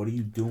like, "Yo, what are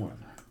you doing?"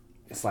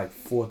 It's like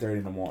 4:30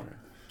 in the morning,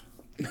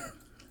 and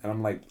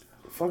I'm like,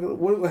 "Fuck it." I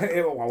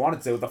wanted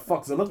to say, "What the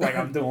fuck does it look like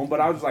I'm doing?" But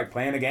I was just like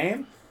playing a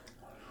game.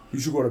 You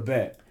should go to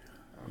bed.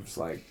 I'm just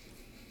like,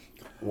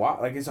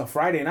 "What?" Like it's a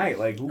Friday night.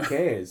 Like who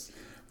cares?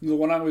 The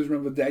one I always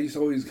remember, Dad used to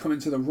always come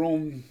into the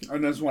room,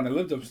 and that's when I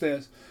lived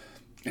upstairs.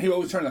 He would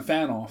always turn the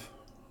fan off.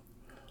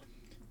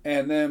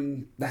 And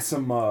then... That's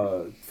some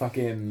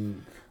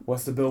fucking...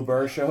 What's the Bill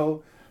Burr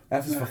show?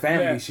 That's just for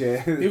family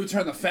shit. He would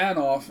turn the fan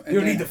off. And you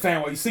don't need the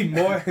fan while you sleep,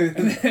 boy.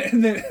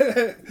 and then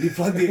you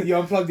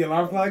unplug the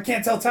alarm clock. I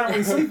can't tell time when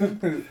you're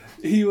sleeping.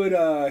 He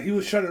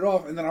would shut it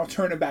off, and then I'll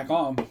turn it back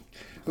on.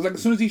 Because like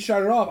as soon as he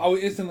shut it off, I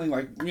would instantly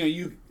like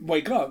you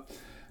wake up,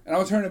 and I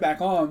would turn it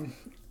back on.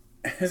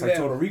 It's like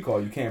Total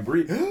Recall. You can't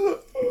breathe.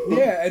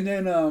 Yeah, and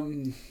then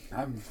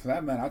I'm for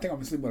that man. I think I've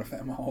been sleeping with a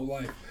fan my whole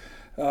life.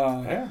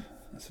 Yeah,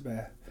 that's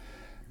bad.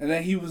 And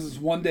then he was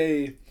one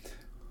day.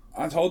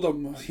 I told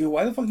him,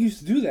 why the fuck you used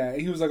to do that?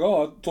 And he was like,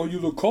 oh, I thought you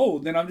look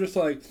cold. Then I'm just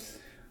like,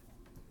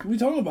 what are we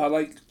talking about?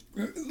 Like,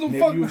 maybe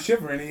you were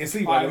shivering in your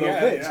sleep like a little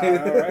bitch.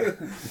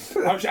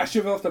 Yeah, right? I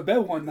shivered off the bed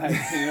one night,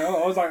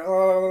 I was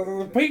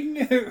like, ping.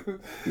 You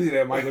see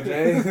that, Michael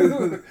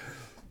J?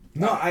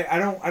 No, I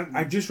don't.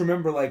 I just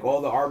remember like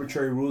all the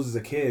arbitrary rules as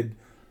a kid.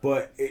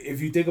 But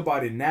if you think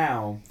about it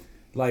now,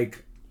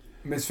 like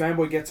Miss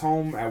Fanboy gets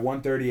home at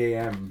 1:30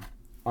 a.m.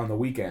 on the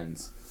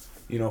weekends,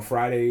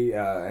 Friday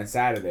and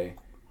Saturday.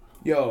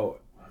 Yo,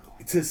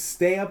 to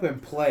stay up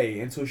and play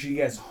until she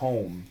gets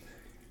home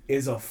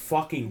is a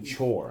fucking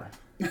chore.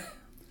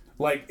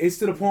 Like, it's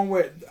to the point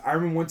where I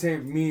remember one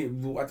time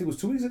I think it was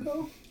 2 weeks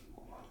ago.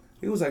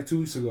 It was like 2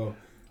 weeks ago.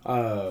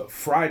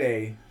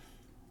 Friday,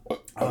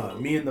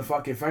 me and the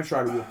fucking French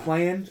rider were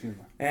playing,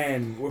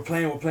 and we're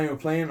playing.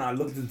 And I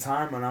looked at the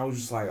time, and I was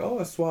just like, oh,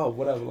 it's 12,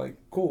 whatever. Like,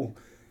 cool.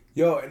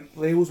 Yo, and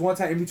it was one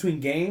time in between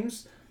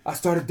games, I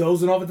started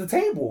dozing off at the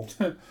table.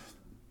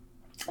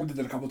 I did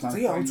that a couple times. So,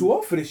 yeah, I'm too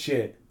old for this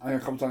shit. I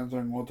did a couple times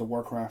during World of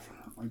Warcraft.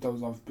 I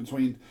dozed off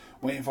between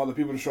waiting for other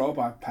people to show up.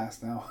 I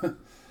passed out.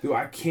 Dude,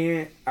 I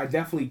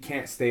definitely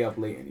can't stay up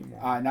late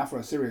anymore. Now for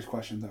a serious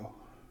question, though.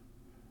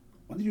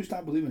 When did you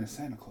stop believing in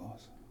Santa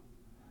Claus?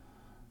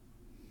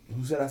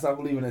 Who said I stopped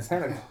believing in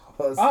Santa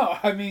Claus? Oh,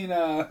 I mean...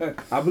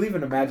 I believe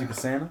in the magic of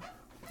Santa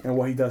and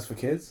what he does for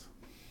kids.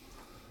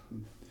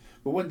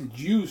 But when did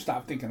you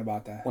stop thinking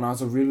about that? When I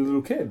was a really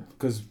little kid.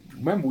 Because,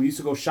 remember, we used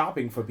to go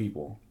shopping for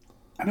people.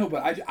 I know,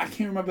 but I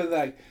can't remember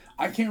that.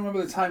 I can't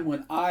remember the time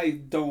when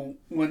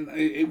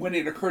when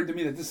it occurred to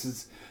me that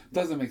this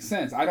doesn't make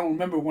sense. I don't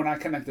remember when I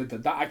connected the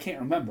dot. I can't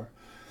remember.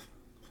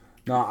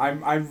 No,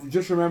 I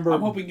just remember.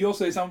 I'm hoping you'll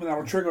say something that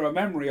will trigger a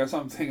memory or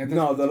something.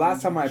 No, the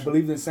last time I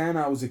believed in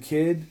Santa, I was a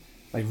kid,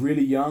 like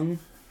really young,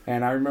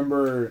 and I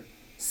remember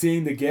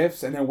seeing the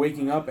gifts and then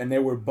waking up and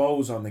there were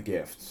bows on the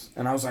gifts,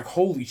 and I was like,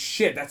 "Holy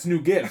shit, that's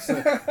new gifts!"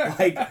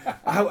 Like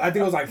I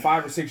think I was like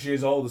 5 or 6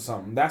 years old or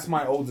something. That's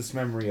my oldest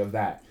memory of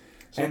that.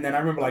 So, and then I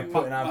remember like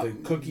putting out the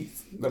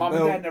cookies. Mom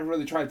and Dad never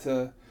really tried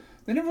to.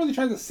 They never really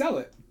tried to sell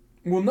it.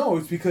 Well, no,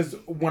 it's because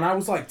when I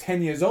was like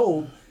 10 years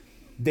old,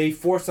 they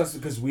forced us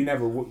because we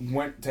never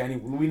went to any.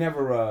 We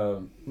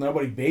never.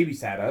 Nobody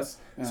babysat us,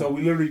 so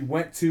we literally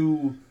went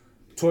to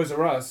Toys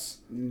R Us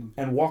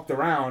and walked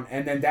around,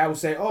 and then Dad would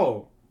say,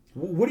 "Oh,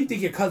 what do you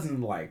think your cousin's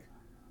like?"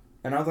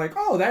 And I was like,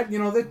 "Oh,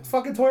 that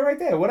fucking toy right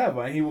there,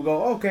 whatever." And he would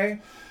go, "Okay,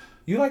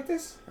 you like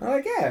this?" I'm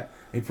like, "Yeah."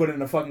 And he put it in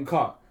the fucking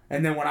cart.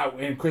 And then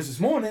in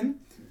Christmas morning,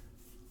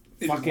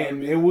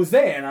 it was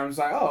there, and I was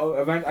like,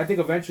 oh, I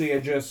think eventually I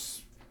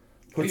just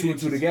put two and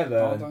two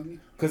together,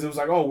 because it was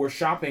like, oh, we're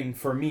shopping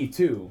for me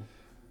too.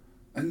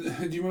 And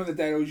do you remember that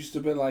Dad always used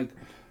to be like,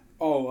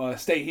 oh,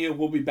 stay here,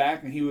 we'll be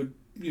back, and he would,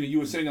 you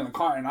were sitting in the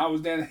car, and I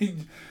was there, and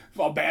he'd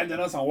abandon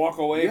us and walk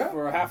away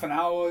for half an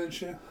hour and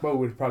shit. But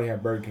we'd probably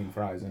have Burger King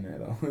fries in there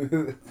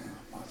though.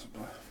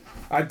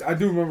 I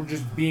do remember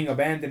just being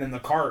abandoned in the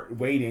cart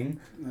waiting,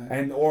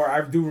 or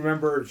I do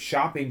remember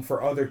shopping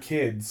for other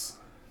kids.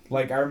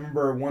 Like I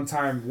remember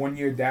one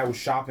year Dad was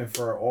shopping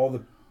for all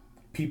the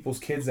people's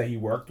kids that he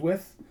worked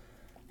with,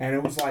 and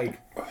it was like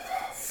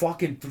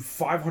fucking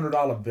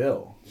 $500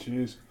 bill.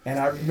 Jeez. And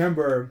I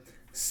remember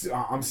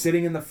I'm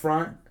sitting in the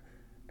front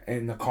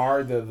in the car,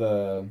 in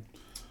the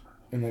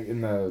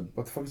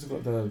what the fuck is it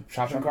called, the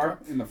shopping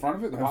cart in the front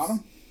of it, the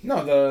bottom.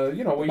 No,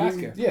 the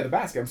basket. The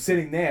basket. I'm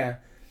sitting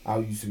there. I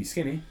used to be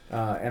skinny,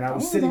 and I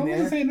was sitting there.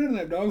 I wasn't saying none of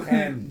that, dog.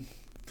 And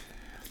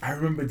I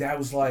remember Dad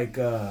was like,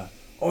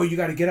 "Oh, you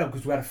got to get up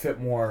because we got to fit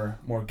more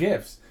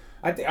gifts."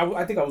 I think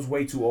I was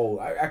way too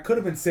old. I could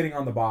have been sitting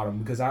on the bottom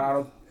because I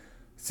don't.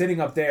 Sitting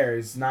up there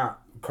is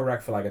not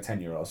correct for like a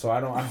 10-year-old, so I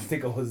don't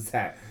think it was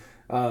that.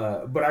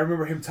 But I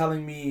remember him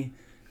telling me,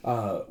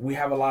 "We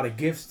have a lot of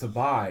gifts to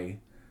buy."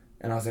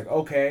 And I was like,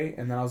 okay.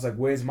 And then I was like,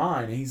 where's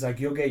mine? And he's like,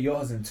 you'll get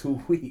yours in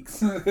 2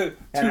 weeks. And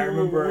I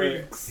remember,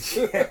 2 weeks.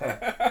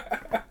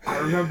 Yeah. I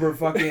remember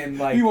fucking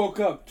like. He woke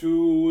up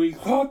 2 weeks.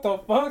 What the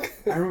fuck?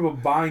 I remember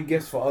buying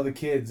gifts for other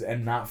kids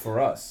and not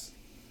for us.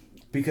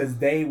 Because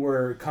they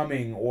were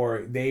coming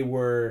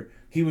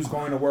he was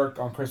going to work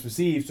on Christmas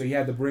Eve, so he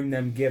had to bring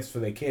them gifts for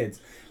their kids.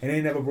 And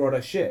they never brought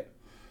us shit.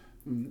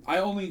 I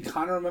only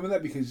kind of remember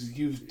that because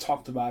you've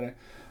talked about it.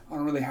 I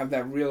don't really have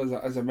that real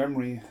as a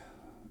memory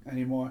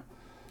anymore.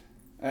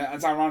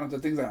 It's ironic, the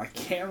things that I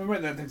can't remember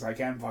and the things I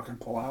can fucking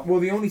pull out. Well,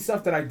 the only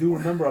stuff that I do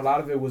remember, a lot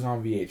of it was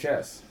on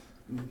VHS.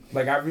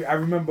 Like, I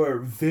remember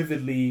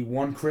vividly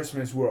one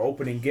Christmas we were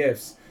opening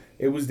gifts.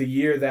 It was the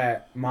year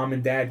that Mom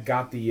and Dad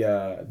got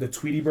the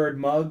Tweety Bird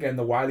mug and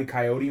the Wile E.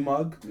 Coyote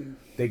mug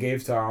they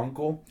gave to our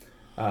uncle.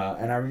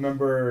 And I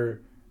remember,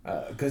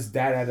 because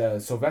Dad had a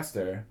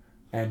Sylvester,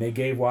 and they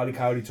gave Wile E.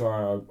 Coyote to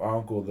our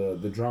uncle,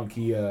 the drunk.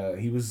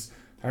 He was...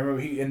 I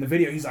remember in the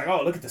video, he's like,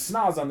 oh, look at the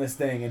snaz on this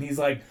thing. And he's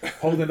like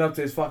holding it up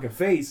to his fucking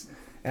face.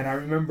 And I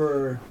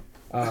remember,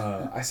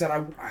 I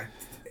said,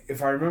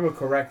 if I remember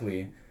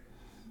correctly,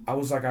 I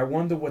was like, I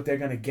wonder what they're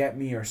gonna get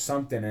me or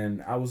something.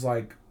 And I was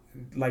like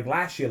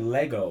last year,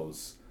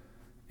 Legos.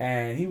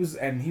 And he was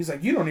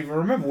like, you don't even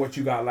remember what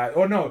you got last.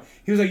 Or no,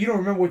 he was like, you don't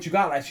remember what you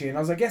got last year. And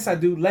I was like, yes, I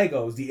do.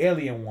 Legos, the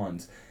alien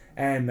ones.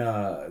 And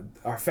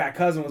our fat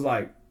cousin was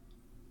like,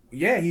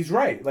 yeah, he's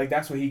right. Like,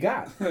 that's what he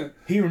got.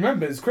 He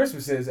remembers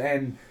Christmases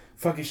and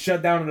fucking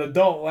shut down an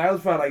adult. I was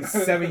probably like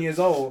 7 years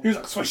old. He was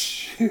like,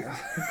 swish.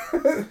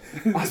 I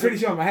was pretty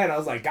sure in my head, I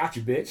was like, got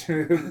you,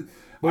 bitch.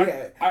 But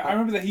yeah, I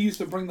remember that he used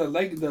to bring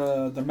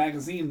the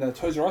magazine, the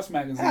Toys R Us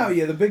magazine. hell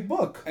yeah, the big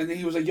book. And then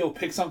he was like, yo,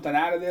 pick something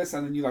out of this.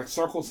 And then you like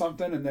circle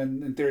something. And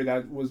then in theory,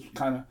 that was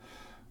kind of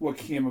what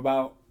came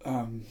about.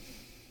 I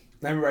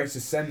remember I used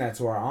to send that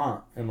to our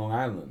aunt in Long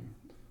Island.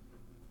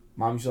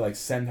 Mom used to like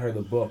send her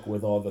the book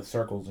with all the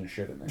circles and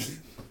shit in there.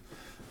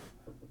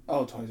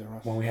 Oh, Toys R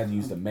Us. When we had to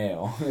use the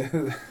mail.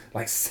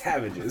 Like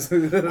savages.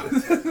 You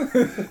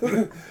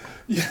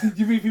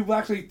mean people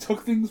actually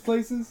took things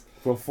places?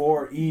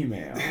 Before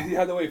email. You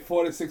had to wait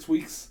 4 to 6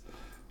 weeks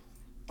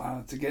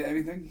to get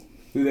anything?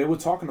 Dude, they were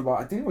talking about,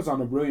 I think it was on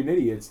the Brilliant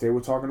Idiots, they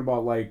were talking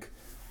about like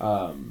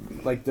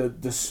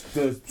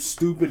the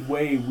stupid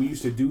way we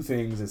used to do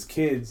things as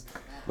kids.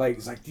 Like,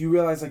 it's like, do you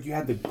realize like you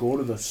had to go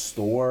to the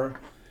store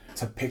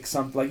to pick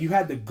something? Like, you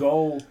had to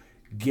go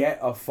get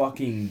a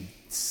fucking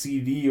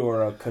CD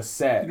or a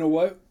cassette. You know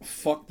what?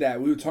 Fuck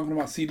that. We were talking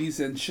about CDs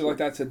and shit like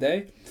that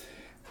today.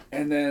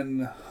 And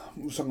then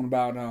we were talking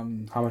about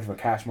how much of a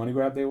cash money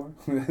grab they were.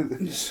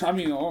 I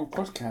mean, oh, of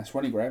course, cash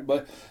money grab.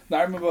 But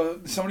I remember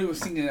somebody was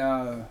singing.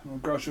 A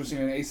girl, she was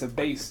singing Ace of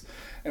Base,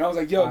 and I was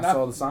like, "Yo, I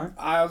saw the sign.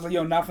 I was like,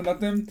 "Yo, not for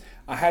nothing.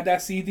 I had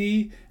that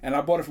CD, and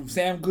I bought it from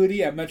Sam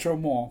Goody at Metro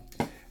Mall."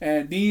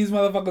 And these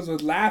motherfuckers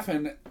was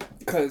laughing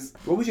because.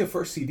 What was your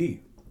first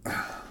CD?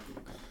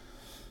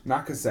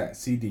 Not cassette,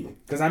 CD.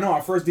 Because I know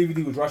our first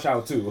DVD was Rush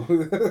Hour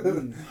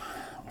 2.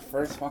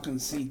 First fucking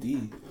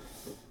CD.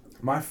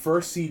 My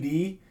first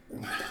CD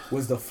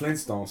was the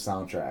Flintstones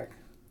soundtrack.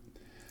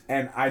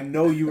 And I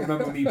know you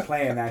remember me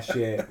playing that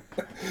shit.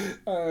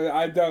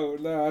 I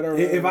don't. No, I don't.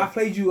 If I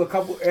played you a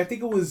couple, I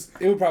think it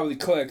would probably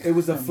click. It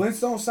was the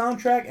Flintstones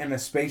soundtrack and the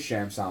Space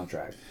Jam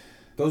soundtrack.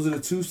 Those are the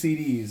two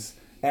CDs.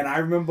 And I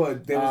remember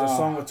there was a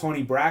song with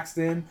Toni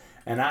Braxton,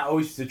 and I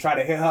always used to try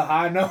to hit her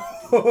high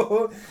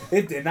note.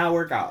 It did not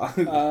work out.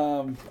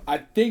 I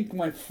think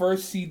my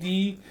first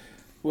CD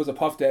was a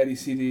Puff Daddy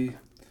CD.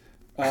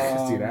 I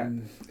can see that.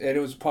 And it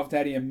was Puff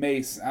Daddy and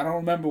Mace. I don't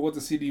remember what the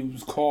CD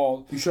was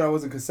called. You sure it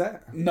wasn't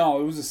cassette? No,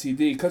 it was a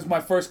CD. Because my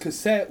first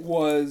cassette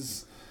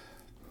was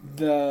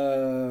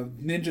the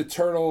Ninja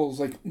Turtles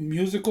like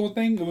musical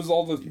thing. It was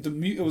all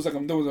it was like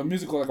there was a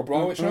musical like a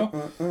Broadway show.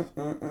 No.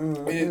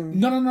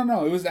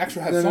 It was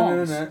actually had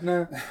songs.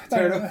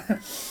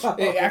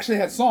 It actually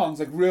had songs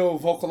like real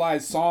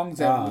vocalized songs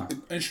and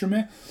with the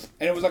instrument,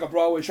 and it was like a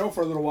Broadway show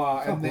for a little while.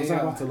 And what was I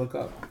about to look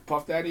up?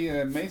 Puff Daddy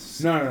and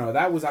Mace. No.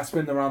 That was I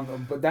Spin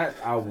Around, but that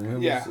album. There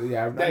you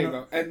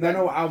go. And I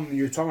know what album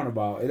you're talking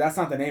about. That's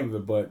not the name of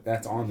it, but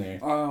that's on there.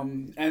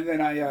 And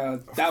then I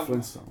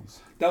Flintstones.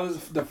 That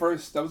was the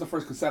first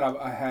cassette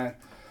I had,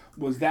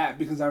 was that,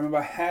 because I remember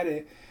I had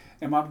it,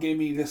 and Mom gave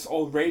me this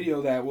old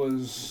radio that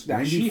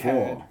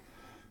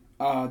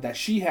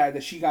she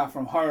got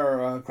from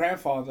her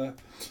grandfather.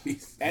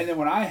 Jeez. And then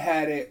when I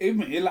had it,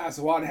 it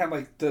lasted a while. It had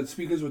like the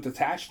speakers were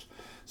detached,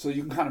 so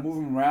you can kind of move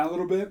them around a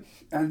little bit,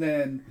 and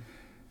then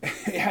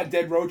it had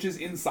dead roaches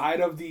inside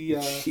of the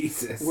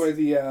where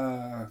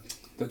the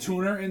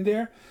tuner in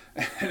there,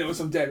 and there was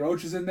some dead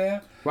roaches in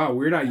there. Wow,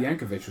 Weird Al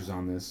Yankovic was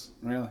on this.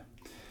 Really.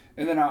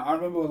 And then I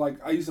remember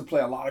like I used to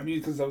play a lot of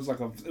music because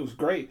it was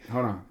great.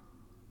 Hold on.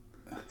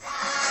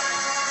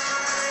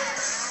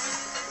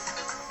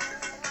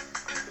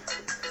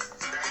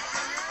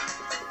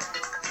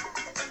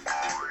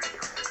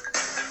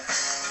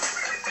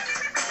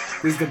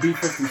 This is the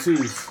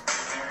B-52s.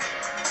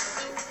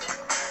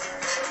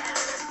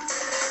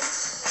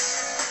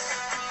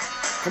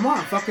 Come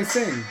on, fucking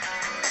sing.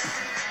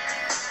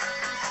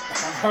 I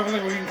feel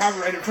like we can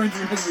copyright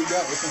infringement as we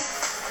go.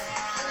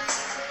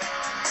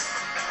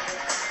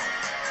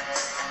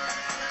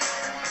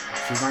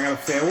 She's not gonna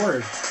say a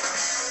word.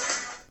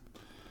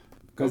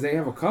 Because they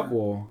have a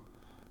couple.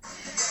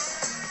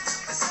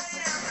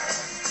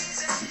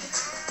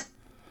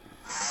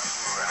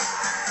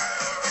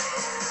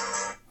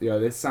 Yo,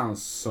 this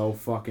sounds so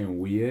fucking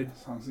weird.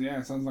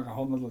 It sounds like a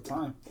whole nother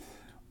time.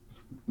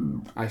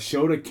 I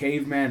showed a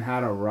caveman how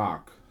to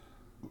rock.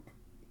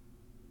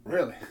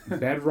 Really?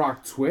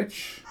 Bedrock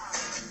Twitch.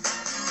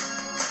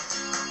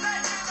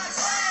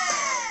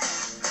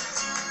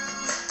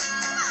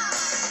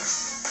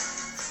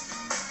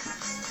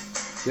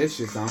 This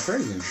shit sounds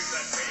crazy.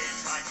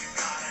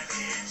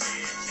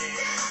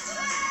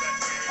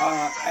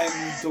 And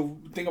the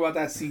thing about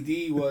that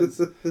CD was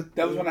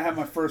that was when I had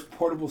my first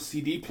portable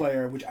CD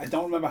player, which I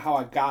don't remember how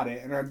I got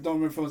it, and I don't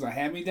remember if it was a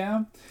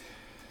hand-me-down.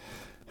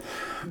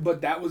 But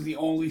that was the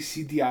only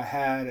CD I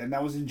had, and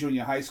that was in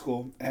junior high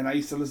school, and I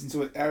used to listen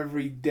to it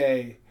every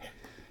day.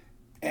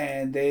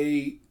 And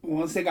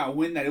once they got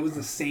wind that it was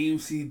the same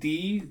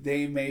CD,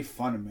 they made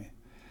fun of me.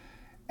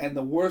 And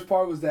the worst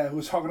part was that we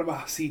was talking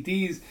about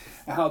CDs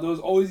and how you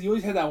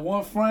always had that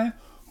one friend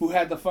who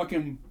had the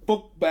fucking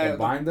book bag,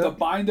 the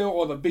binder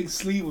or the big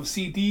sleeve of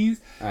CDs,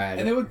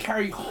 and they would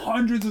carry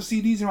hundreds of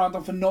CDs around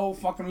them for no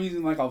fucking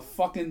reason, like a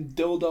fucking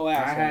dildo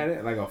ass. I had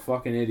it like a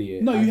fucking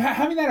idiot. No,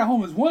 having that at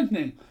home is one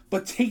thing,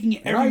 but taking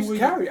it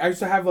everywhere. I used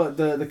to have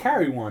the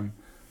carry one.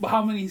 But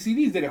how many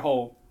CDs did it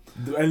hold?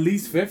 At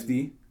least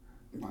 50.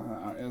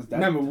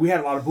 Remember, we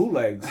had a lot of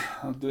bootlegs.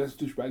 That's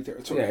douchebag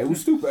territory. Yeah, it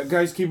was stupid.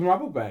 Guys keeping my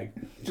book bag.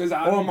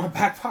 Or my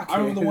back pocket. I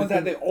remember the ones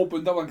that they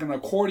opened up like an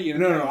accordion.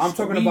 No, I'm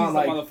talking about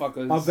like,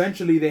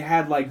 eventually they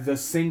had like the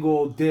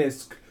single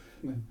disc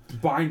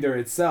binder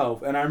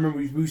itself. And I remember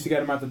we used to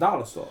get them at the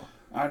dollar store.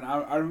 I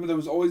remember there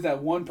was always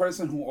that one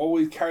person who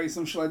always carried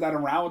some shit like that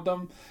around with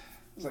them.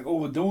 It was like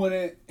overdoing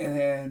it. And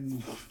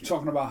then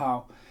talking about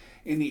how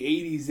in the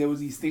 80s there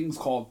was these things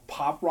called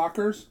pop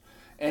rockers.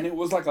 And it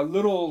was like a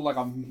little, like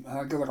a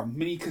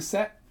mini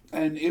cassette,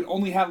 and it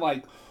only had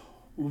like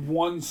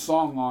one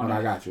song on it.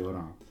 I got you. Hold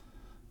on.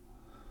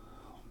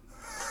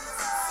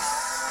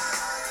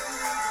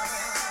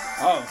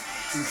 Oh,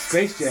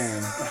 Space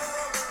Jam.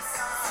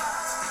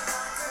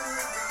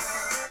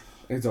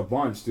 It's a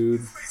bunch,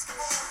 dude. I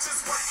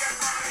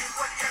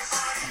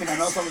think I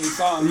know some of these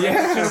songs. Yeah,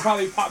 I should have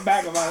probably popped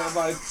back if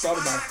I thought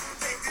about it.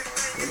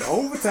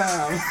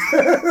 Overtime.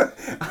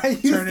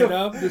 Turn it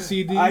up, the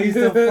CD. I used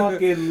to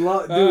fucking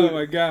love, dude. Oh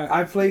my god,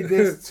 I played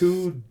this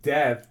to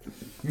death.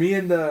 Me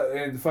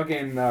and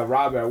fucking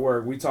Rob at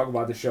work, we talk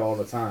about the show all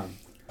the time.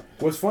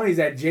 What's funny is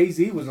that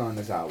Jay-Z was on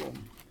this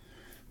album.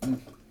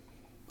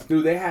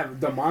 Dude, they have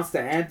the Monster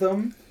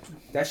Anthem.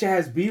 That shit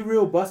has Be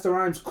Real, Busta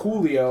Rhymes,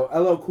 Coolio,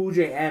 LL Cool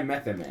J, and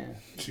Method Man.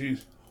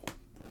 Jeez.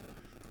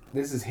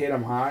 This is Hit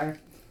 'Em High.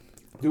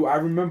 Dude, I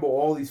remember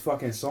all these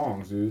fucking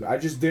songs, dude. I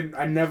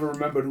never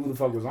remembered who the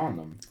fuck was on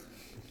them.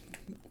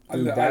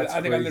 Dude,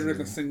 I think I literally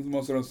can sing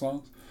most of those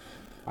songs.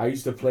 I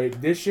used to play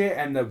this shit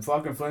and the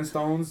fucking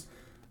Flintstones.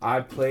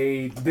 I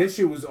played... This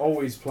shit was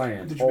always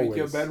playing. Did you make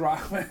your bed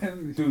rock,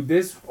 man? Dude,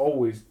 this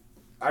always...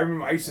 I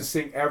remember I used to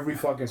sing every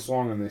fucking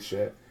song on this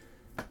shit.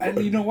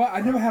 And you know what?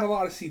 I never had a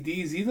lot of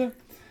CDs either.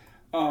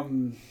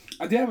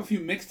 I did have a few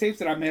mixtapes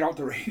that I made off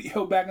the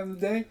radio back in the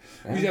day.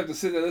 You used to have to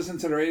sit there listen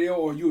to the radio,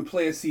 or you would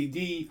play a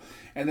CD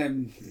and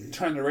then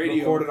turn the radio.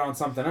 Record it on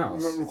something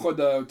else.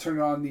 Turn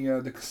it on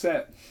the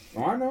cassette.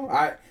 Oh, I know.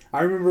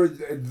 I remember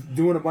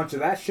doing a bunch of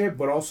that shit,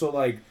 but also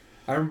like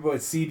I remember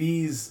with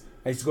CDs.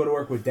 I used to go to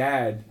work with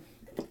Dad,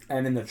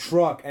 and in the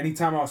truck,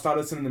 anytime I would start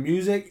listening to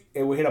music,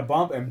 it would hit a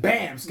bump and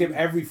bam, skip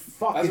every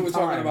fucking time. That's what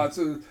we're talking about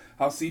too.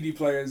 How CD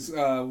players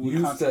would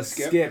used to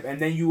skip, and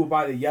then you would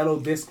buy the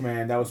yellow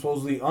Discman that was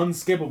supposedly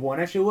unskippable,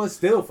 and that shit was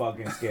still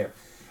fucking skip.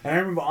 And I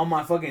remember on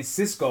my fucking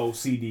Cisco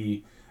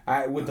CD,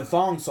 with the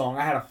thong song,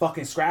 I had a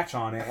fucking scratch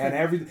on it, and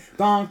every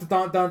dong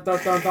dong dong dong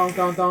dong dong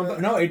dong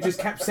dong. No, it just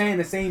kept saying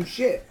the same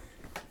shit.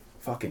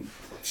 Fucking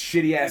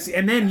shitty ass.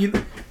 And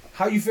then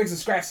how you fix a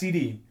scratch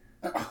CD?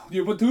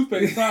 You put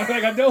toothpaste on it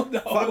like I don't know.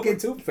 Fucking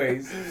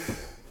toothpaste.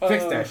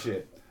 Fix that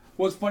shit.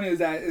 What's funny is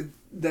that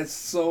that's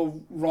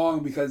so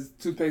wrong because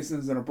toothpaste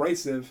is an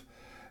abrasive,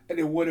 and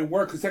it wouldn't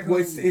work because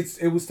technically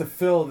it was to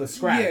fill the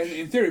scratch. Yeah,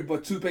 in theory,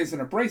 but toothpaste is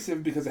an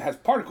abrasive because it has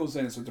particles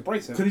in it, so it's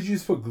abrasive. Couldn't you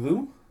just put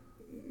glue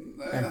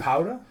and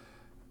powder?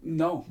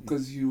 No,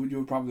 because you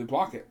would probably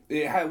block it.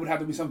 It would have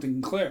to be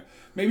something clear.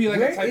 Maybe like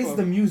Where is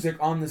the music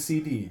on the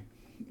CD?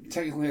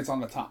 Technically, it's on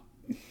the top.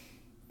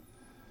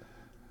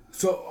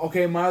 So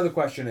okay, my other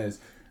question is,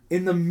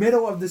 in the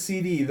middle of the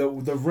CD, the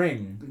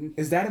ring,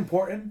 is that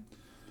important?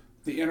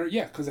 The inner,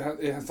 yeah, because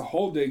it has to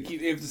hold it.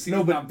 If the CD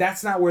no, but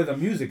that's not where the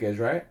music is,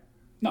 right?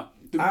 No.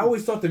 I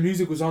always thought the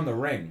music was on the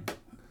ring.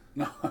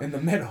 No. In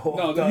the middle.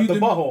 No, the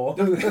butthole.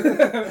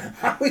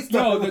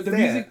 The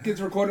music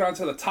gets recorded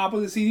onto the top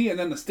of the CD, and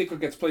then the sticker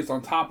gets placed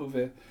on top of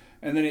it,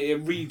 and then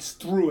it reads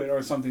through it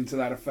or something to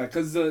that effect.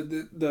 Because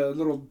the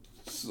little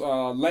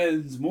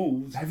lens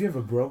moves. Have you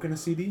ever broken a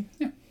CD?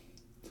 Yeah.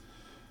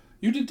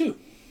 You did too.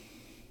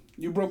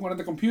 You broke one at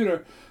the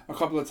computer a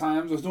couple of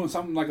times. I was doing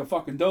something like a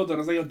fucking dildo. And I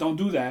was like, yo, don't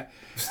do that.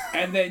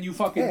 And then you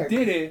fucking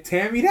did it.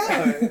 Tear me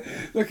down.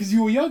 Because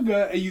you were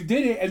younger and you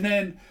did it. And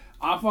then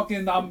I'm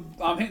hitting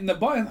the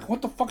button. Like,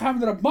 what the fuck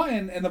happened to the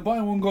button? And the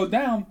button won't go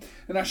down.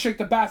 And I shake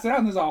the bastard out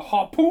and there's a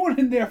harpoon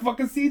in their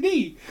fucking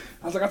CD.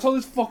 I was like, I told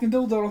this fucking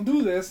dildo don't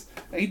do this.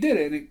 And he did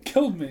it. And it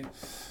killed me.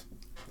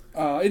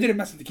 It didn't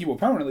mess with the keyboard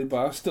permanently, but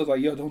I was still like,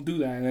 yo, don't do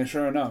that. And then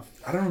sure enough.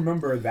 I don't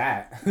remember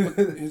that.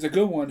 It's a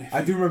good one.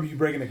 I do remember you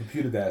breaking the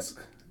computer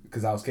desk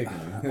because I was kicking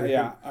you.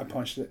 Yeah, I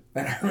punched it.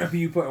 And I remember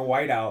you putting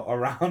whiteout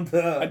around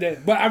the... I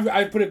did. But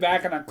I put it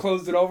back and I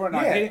closed it over and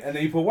I hit it. And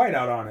then you put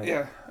whiteout on it.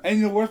 Yeah.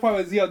 And the worst part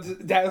was,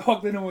 Dad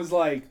walked in and was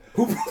like...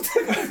 Who broke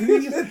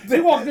the...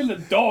 He walked in the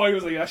door. He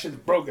was like, that shit's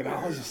broken.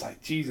 I was just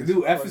like, Jesus.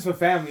 Dude, F is for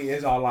family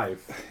is our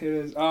life. It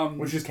is.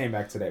 Which just came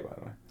back today, by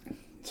the way.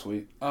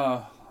 Sweet.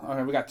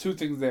 Okay, we got two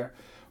things there.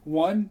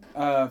 One,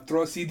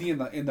 throw a CD in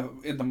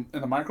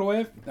the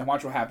microwave and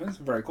watch what happens.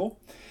 Very cool.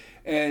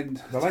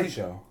 And The light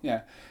show.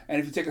 Yeah, and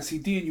if you take a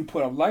CD and you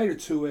put a lighter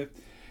to it,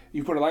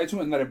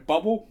 and let it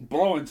bubble,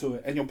 blow into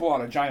it, and you'll blow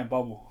out a giant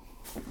bubble.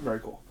 Very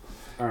cool.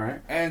 All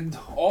right. And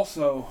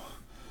also,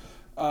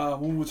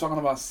 when we were talking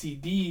about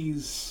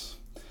CDs,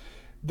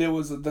 there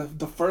was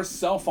the first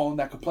cell phone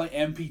that could play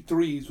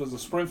MP3s was a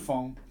Sprint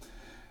phone,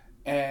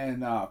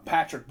 and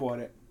Patrick bought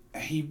it.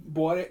 He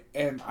bought it,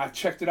 and I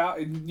checked it out.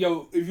 And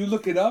yo, if you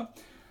look it up,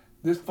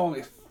 this phone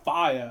is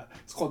fire.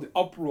 It's called the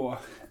Uproar,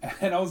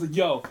 and I was like,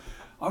 yo,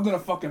 I'm gonna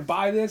fucking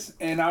buy this.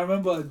 And I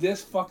remember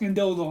this fucking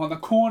dildo on the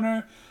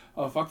corner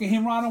of fucking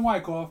Himran and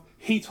Wyckoff.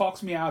 He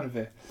talks me out of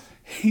it.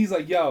 He's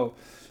like, oh,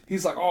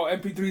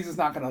 MP3s is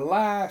not gonna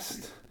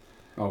last.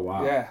 Oh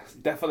wow. Yeah,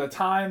 that for the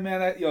time,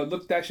 man.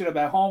 Look that shit up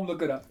at home.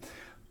 Look it up.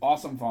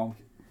 Awesome phone.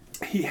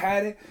 He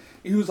had it.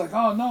 He was like,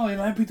 oh no,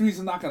 MP3s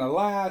is not gonna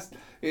last.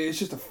 It's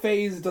just a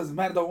phase. It doesn't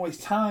matter. Don't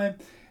waste time.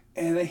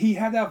 And then he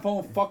had that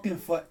phone fucking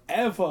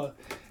forever.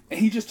 And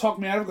he just talked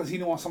me out of it because he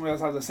didn't want somebody else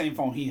to have the same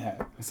phone he had.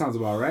 That sounds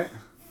about right.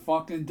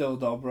 Fucking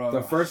dildo, bro.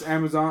 The first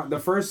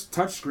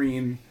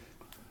touchscreen.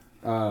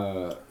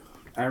 I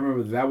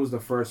remember that was the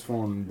first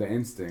phone, the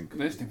Instinct.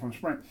 The Instinct from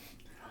Sprint.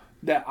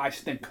 That I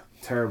stink.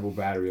 Terrible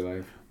battery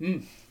life.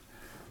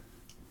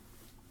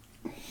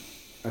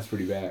 That's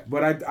pretty bad.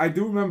 But I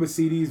do remember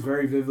CDs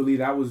very vividly.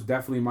 That was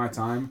definitely my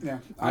time. Yeah.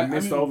 I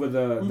missed over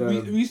the...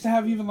 We used to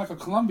have even like a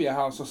Columbia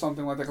House or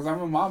something like that because I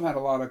remember Mom had a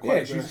lot of...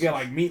 Yeah, she used to get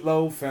like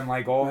Meatloaf and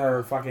like all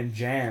her fucking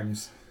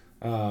jams.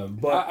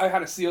 But I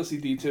had a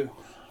CLCD too.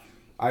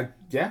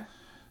 Yeah?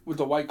 With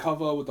the white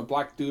cover with the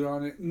black dude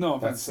on it. No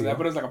offense to that,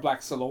 but it's like a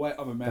black silhouette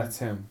of a man. That's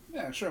him.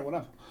 Yeah, sure,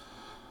 whatever.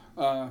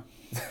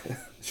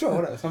 Sure,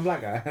 whatever. Some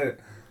black guy.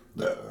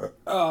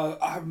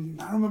 I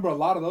remember a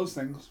lot of those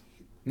things.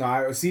 No,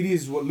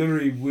 CDs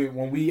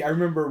literally I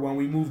remember when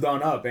we moved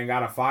on up and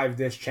got a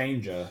 5-disc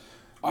changer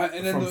from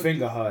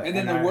Fingerhut. And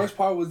then the worst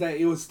part was that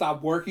it would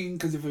stop working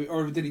because if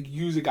it didn't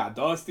use it got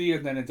dusty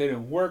and then it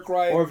didn't work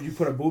right. Or if you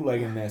put a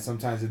bootleg in there,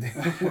 sometimes it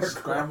didn't work.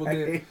 Scrambled right.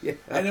 it. Yeah.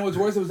 And then what's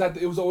worse was that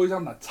it was always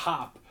on the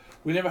top.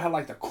 We never had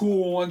like the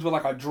cool ones with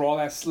like a drawer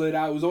that slid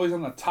out. It was always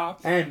on the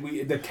top.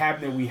 And the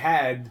cabinet we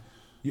had,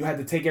 you had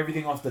to take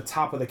everything off the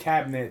top of the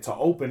cabinet to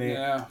open it.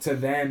 Yeah. To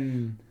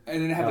then.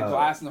 And then it had the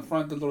glass in the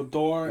front, the little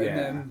door, and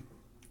then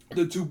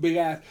the two big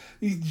ass,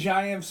 these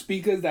giant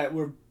speakers that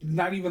were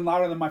not even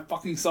louder than my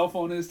fucking cell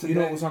phone is today. You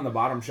know what was on the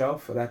bottom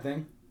shelf of that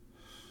thing?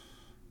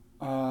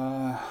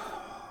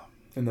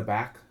 In the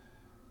back?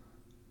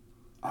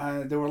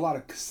 There were a lot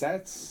of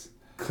cassettes.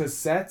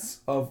 Cassettes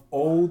of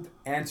old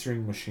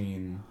answering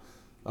machine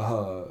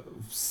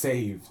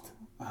saved.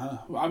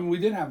 I mean,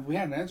 we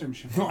had an answering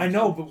machine. No, I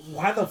know, but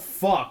why the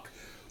fuck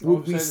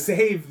would we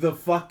save the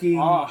fucking...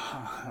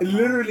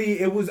 Literally,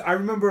 it was... I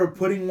remember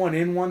putting one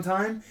in one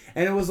time,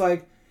 and it was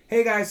like,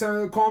 hey guys,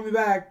 call me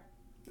back.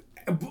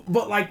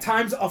 But like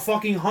times a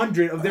fucking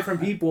 100 of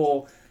different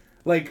people...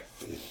 Like,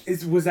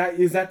 is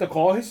that the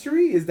call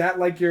history? Is that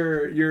like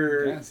your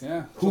yes,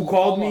 yeah. Who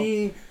called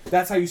me?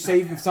 That's how you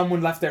save if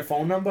someone left their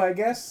phone number, I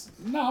guess.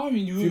 No, I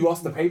mean you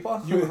lost the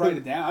paper. You would write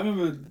it down. I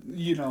remember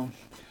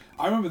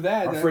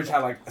that. Our fridge had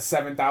like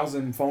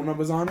 7,000 phone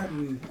numbers on it.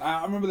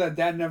 I remember that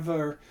Dad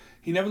never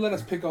let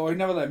us pick up, or he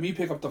never let me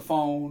pick up the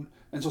phone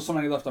until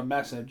somebody left a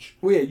message.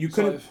 Well, yeah, you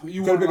couldn't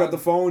pick up the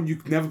phone. You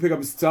could never pick up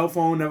his cell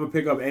phone. Never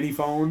pick up any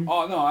phone.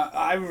 Oh no,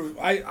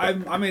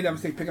 I made that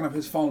mistake picking up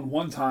his phone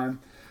one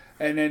time.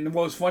 And then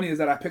what was funny is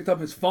that I picked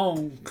up his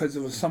phone because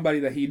it was somebody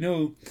that he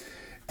knew,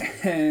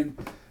 and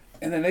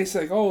then they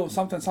said, oh,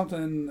 something,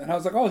 and I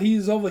was like, oh,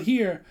 he's over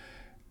here,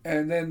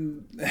 and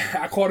then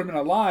I caught him in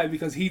a lie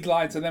because he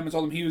lied to them and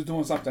told them he was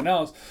doing something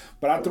else,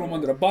 but I threw him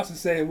under the bus and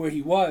said where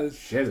he was.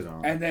 Shit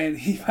on. And then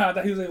he found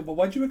out, he was like, well,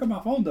 why'd you pick up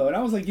my phone though? And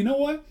I was like, you know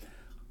what?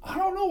 I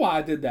don't know why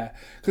I did that,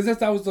 because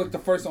that was like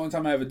the only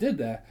time I ever did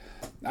that.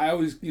 I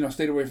always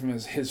stayed away from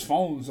his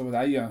phone, so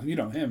that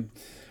him.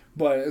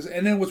 But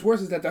and then what's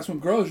worse is that's when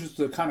girls used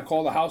to kind of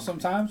call the house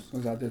sometimes. I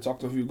was out there talk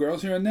to a few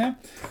girls here and there.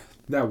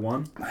 That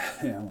one.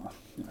 Yeah, well,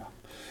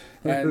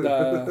 And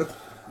I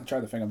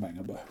tried to finger bang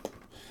her, but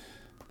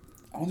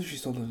I wonder if she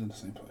still lives in the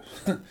same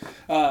place.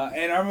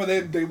 And I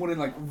remember they wouldn't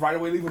like right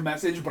away leave a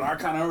message, but I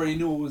kind of already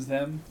knew it was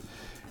them.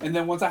 And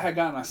then once I had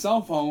gotten a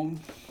cell phone,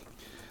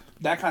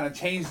 that kind of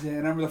changed it. And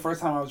I remember the first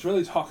time I was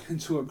really talking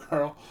to a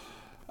girl.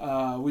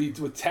 We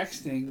were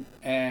texting,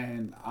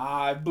 and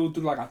I blew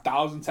through like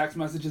 1,000 text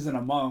messages in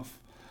a month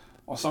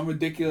or some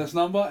ridiculous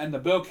number, and the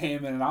bill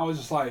came in, and I was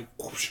just like,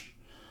 whoosh.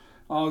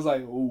 I was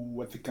like,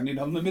 oh, I think I need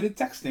unlimited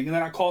texting. And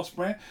then I called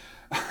Sprint.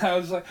 I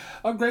was like,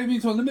 upgrade me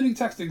to unlimited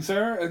texting,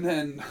 sir. And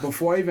then...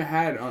 Before I even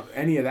had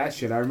any of that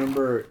shit, I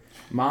remember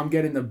Mom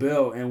getting the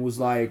bill and was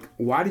like,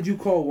 why did you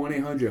call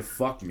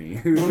 1-800 me?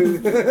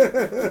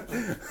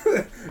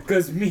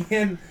 Because me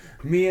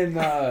and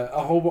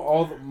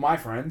all my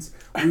friends,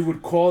 we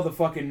would call the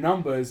fucking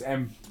numbers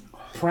and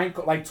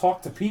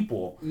talk to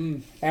people,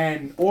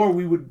 and or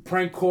we would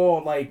prank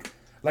call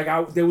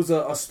there was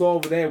a store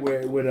over there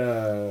where with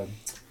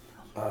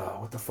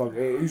what the fuck,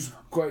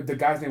 the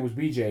guy's name was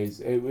BJ's.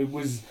 It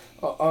was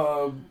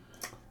a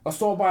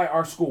store by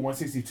our school,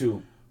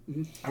 162.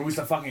 and we used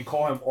to fucking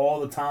call him all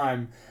the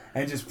time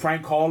and just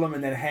prank call him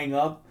and then hang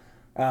up.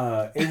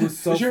 It was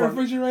so. Is your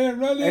refrigerator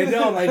running? And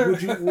no, like,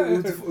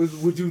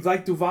 would you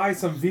like to buy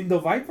some Window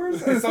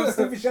Vipers and some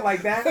stupid shit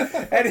like that?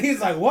 And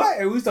he's like, what?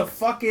 And we used to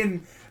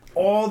fucking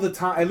all the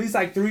time, at least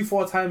like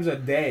 3-4 times a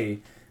day.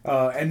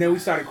 And then we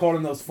started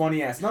calling those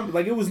funny ass numbers.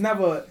 Like, it was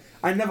never.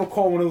 I never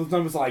called one of those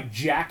numbers to like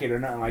jack it or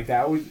nothing like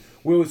that. We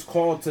always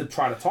called to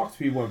try to talk to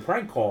people and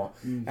prank call.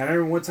 And I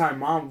remember one time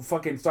Mom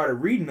fucking started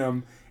reading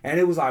them, and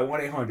it was like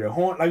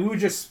 1-800. Like, we were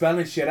just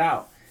spelling shit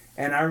out.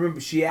 And I remember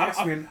she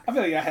asked me. I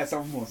feel like I had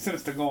something more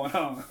sinister going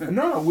on.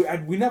 No,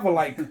 we never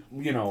like,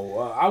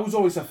 I was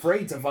always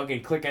afraid to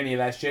fucking click any of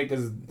that shit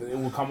because it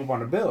would come up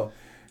on the bill.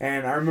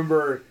 And I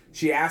remember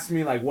she asked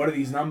me like, what are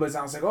these numbers?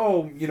 And I was like,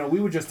 oh, we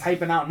were just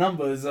typing out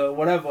numbers or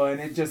whatever,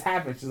 and it just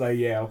happened. She's like,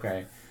 yeah,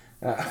 okay.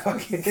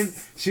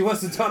 She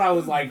must have thought I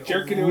was like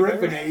jerking it,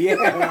 ripping it,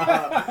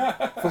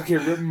 yeah. Fucking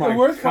ripping my The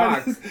worst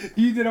cock. part is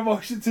you did a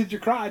motion to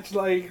your crotch,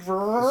 like.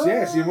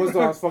 Yeah, she must have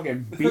thought I was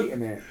fucking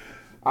beating it.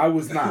 I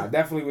was not.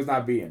 Definitely was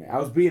not beating it. I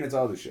was beating it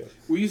to other shit.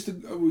 There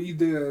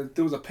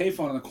was a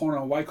payphone in the corner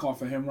of Wyckoff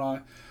for him,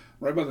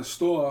 right by the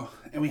store,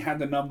 and we had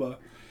the number,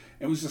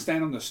 and we used to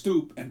stand on the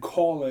stoop and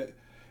call it,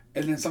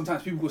 and then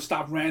sometimes people would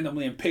stop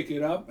randomly and pick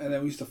it up, and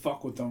then we used to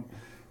fuck with them,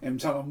 and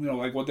tell them,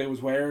 like what they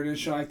was wearing and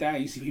shit like that.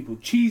 You see people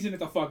cheesing it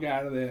the fuck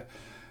out of there.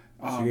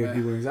 She gave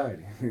people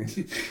anxiety.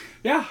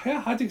 Yeah,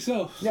 I think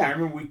so. Yeah, I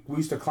remember we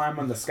used to climb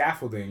on the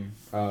scaffolding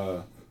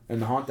in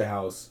the haunted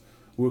house.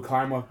 We would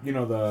climb up,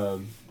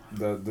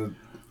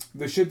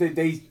 the shit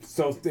that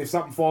so if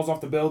something falls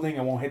off the building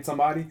and won't hit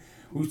somebody,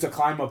 we used to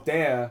climb up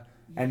there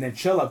and then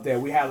chill up there.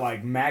 We had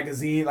like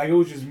magazine, like it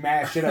was just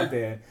mad shit up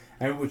there,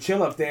 and we would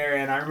chill up there.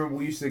 And I remember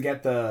we used to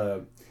get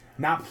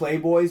not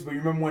Playboys, but you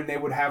remember when they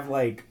would have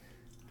like,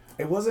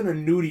 it wasn't a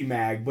nudie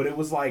mag, but it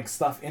was like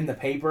stuff in the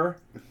paper.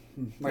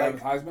 Like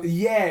advertisement?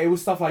 Yeah, it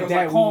was stuff like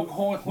that.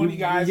 Horny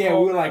guys. Yeah,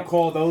 we would like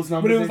call those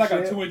numbers. But it was like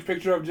shit. a 2-inch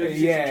picture of just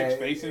chick's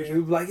face and shit. It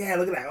was like, yeah,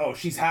 look at that. Oh,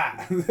 she's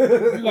hot. You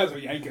guys were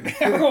yanking.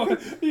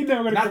 You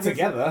never gonna Not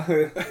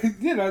together.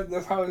 Yeah,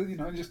 that's how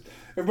just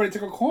everybody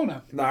took a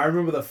corner. No, I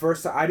remember the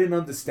first time I didn't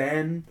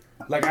understand.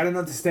 Like, I didn't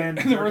understand.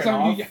 The first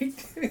time you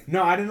yanked.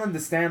 No, I didn't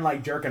understand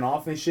like jerking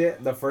off and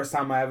shit. The first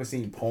time I ever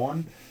seen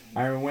porn,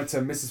 I went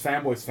to Mrs.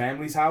 Fanboy's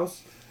family's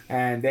house,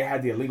 and they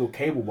had the illegal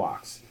cable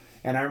box,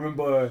 and I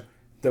remember.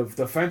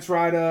 The fence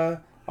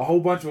rider, a whole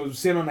bunch of us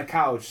sitting on the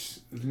couch,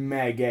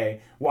 mad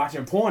gay,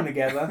 watching porn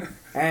together.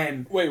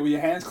 And wait, were your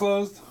hands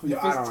closed?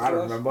 I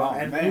don't remember. Oh,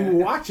 and man. we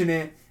were watching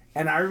it,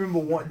 and I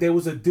remember there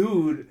was a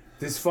dude,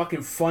 this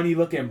fucking funny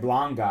looking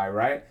blonde guy,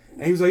 right?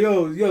 And he was like,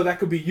 yo, that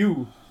could be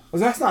you. I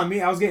was like, that's not me.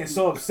 I was getting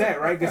so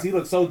upset, right? Because he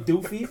looked so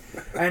doofy.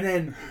 And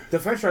then the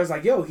fence rider's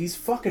like, yo, he's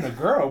fucking a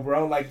girl,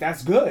 bro. Like,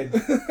 that's good.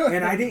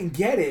 And I didn't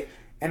get it.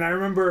 And I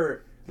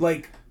remember,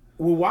 like,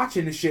 we're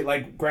watching this shit,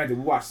 like, granted,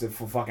 we watched it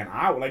for fucking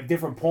hours, like,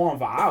 different porn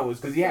for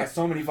hours, because he had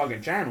so many fucking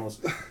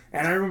channels.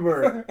 And I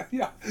remember...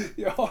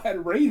 Y'all had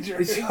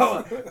ragers.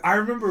 So, I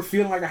remember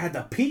feeling like I had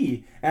to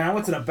pee, and I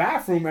went to the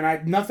bathroom,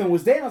 and nothing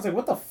was there, and I was like,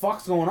 what the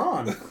fuck's going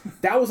on?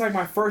 That was, like,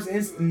 my first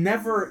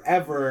never,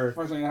 ever...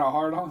 First thing you had a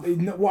hard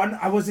on? Well,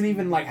 I wasn't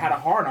even, like, had a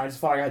hard on, I just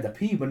felt like I had to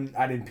pee, but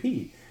I didn't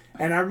pee.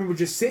 And I remember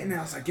just sitting there,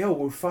 I was like, yo,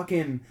 we're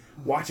fucking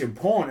watching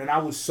porn, and I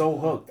was so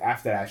hooked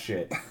after that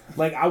shit.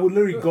 Like, I would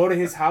literally go to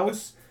his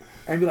house...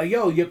 and be like,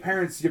 yo, your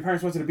parents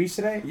went to the beach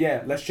today?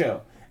 Yeah, let's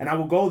chill. And I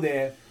would go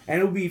there, and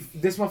it would be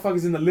this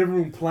motherfucker's in the living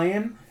room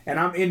playing, and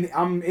I'm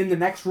in the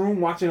next room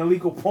watching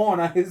illegal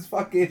porn on his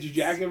fucking. Did you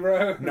jack it,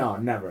 bro? No,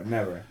 never.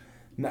 No,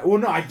 well,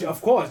 no, I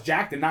of course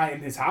jacked it, not in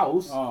his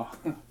house. Oh.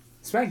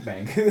 Spank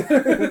bang.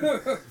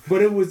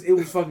 But it was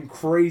fucking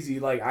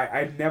crazy. Like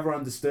I never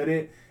understood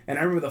it, and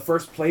I remember the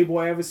first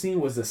Playboy I ever seen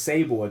was the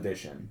Sable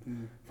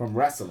edition from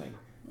wrestling.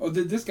 Oh,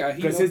 this guy,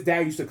 because his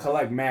dad used to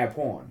collect mad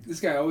porn.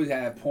 This guy always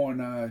had porn,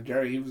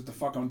 Jerry. He was the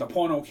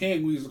porno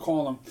king, we used to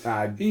call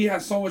him. He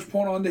had so much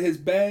porn under his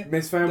bed.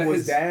 Miss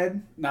Fanboy's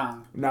dad? Nah,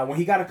 when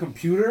he got a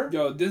computer...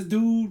 Yo, this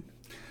dude...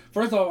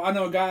 First off, I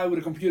know a guy with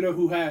a computer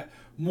who had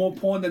more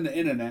porn than the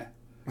internet.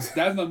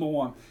 That's number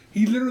one.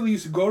 He literally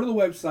used to go to the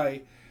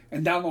website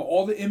and download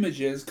all the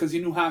images, because he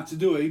knew how to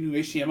do it. He knew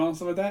HTML and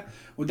stuff like that.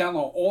 Would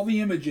download all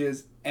the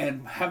images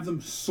and have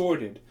them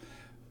sorted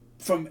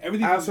from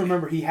everything. I also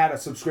remember he had a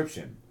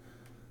subscription.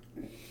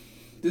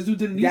 This dude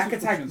didn't need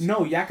subscriptions.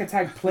 Yak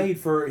Attack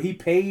he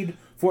paid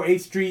for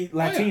 8th Street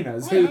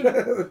Latinas. Oh,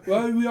 yeah.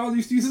 Well, we all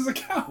used to use his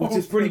account. Which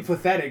is pretty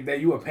pathetic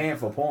that you were paying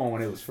for porn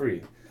when it was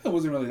free. It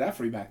wasn't really that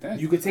free back then.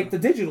 You could take the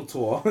digital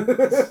tour.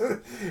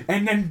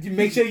 And then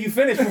make sure you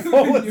finish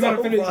before it's You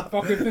gotta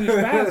fucking finish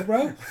fast,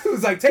 bro. It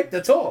was like, take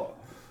the tour.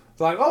 It's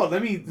like, oh,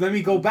 let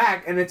me go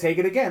back and then take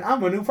it again.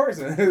 I'm a new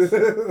person.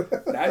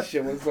 That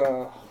shit was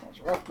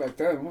rough back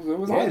then. It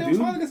was hard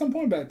to get some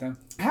porn back then.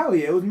 Hell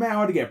yeah, it was mad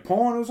hard to get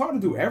porn. It was hard to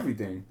do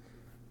everything.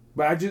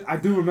 But I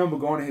do remember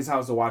going to his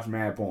house to watch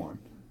mad porn.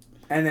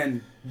 And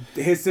then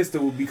his sister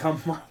would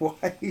become my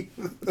wife. And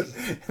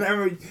I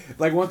remember,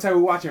 like, one time we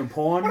were watching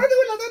porn. I'm not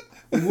doing nothing.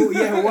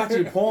 We're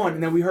watching porn,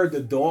 and then we heard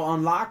the door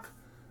unlock.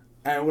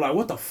 And we're like,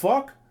 what the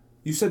fuck?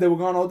 You said they were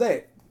gone all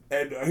day.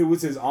 And it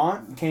was his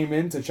aunt came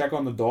in to check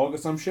on the dog or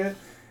some shit.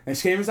 And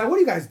she came and was like, what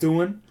are you guys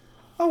doing?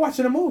 Oh,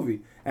 watching a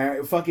movie. And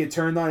it fucking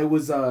turned on. It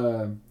was,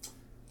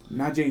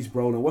 not James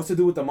Brolin. What's to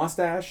do with the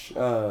mustache?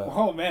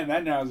 Oh, man,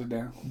 that narrows it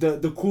down.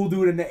 The cool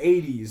dude in the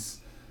 80s.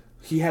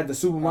 He had the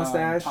super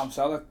mustache. Tom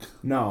Selleck.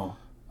 No.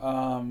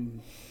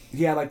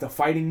 He had like the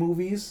fighting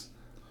movies.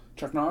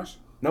 Chuck Norris.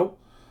 Nope.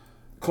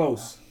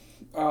 Close.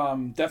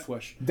 Death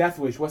Wish. Death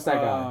Wish. What's that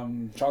guy?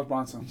 Charles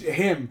Bronson.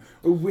 Him.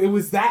 It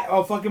was that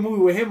fucking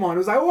movie with him on. It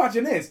was like, we're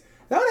watching this.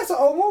 No, that's an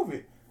old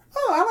movie.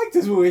 Oh, I like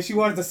this movie. She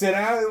wanted to sit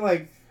down.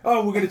 Like,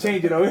 oh, we're gonna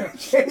change it. Oh, we're gonna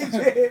change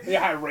it.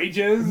 Yeah,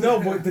 outrageous.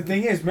 No, but the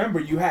thing is, remember,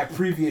 you had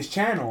previous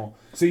channel,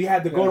 so you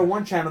had to go to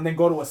one channel and then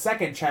go to a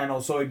second channel,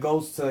 so it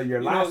goes to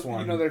your last one.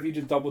 You know that if you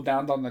just double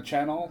down on the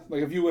channel,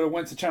 like if you would have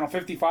went to channel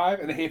 55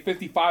 and then hit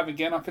 55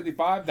 again on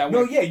 55, that would.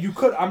 No, yeah, you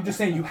could. I'm just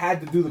saying you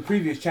had to do the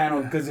previous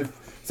channel because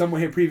if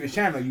someone hit previous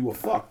channel, you were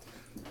fucked.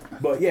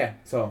 But yeah,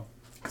 so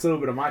it's a little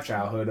bit of my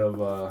childhood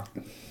of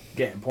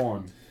getting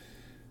porn.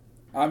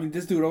 I mean,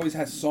 this dude always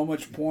has so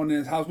much porn in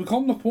his house. We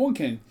call him the porn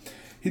king.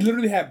 He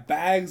literally had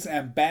bags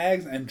and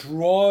bags and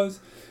drawers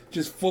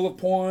just full of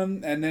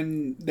porn, and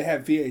then they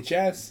had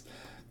VHS.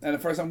 And the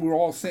first time we were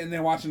all sitting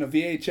there watching a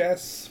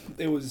VHS,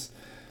 it was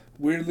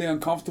weirdly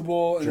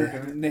uncomfortable.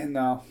 And then,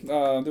 no,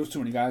 there was too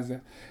many guys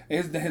there.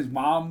 His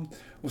mom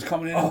was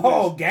coming in.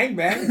 Oh,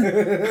 gangbang!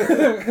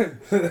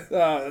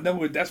 Then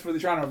we were desperately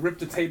trying to rip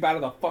the tape out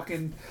of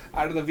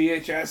the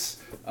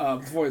VHS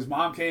before his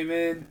mom came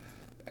in.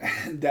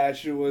 And that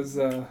shit was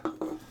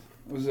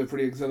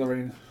pretty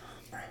exhilarating.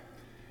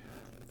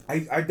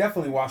 I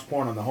definitely watched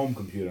porn on the home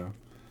computer.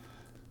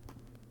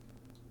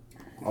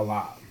 A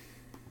lot.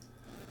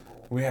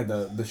 We had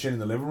the shit in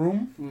the living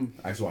room.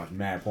 I used to watch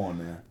mad porn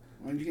there.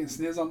 When you getting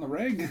sniz on the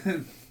reg?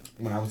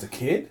 When I was a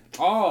kid?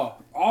 Oh,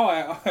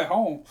 at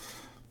home.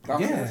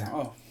 Yeah.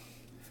 Oh.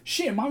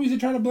 Shit, mom used to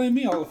try to blame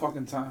me all the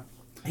fucking time.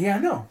 Yeah, I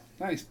know.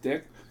 Nice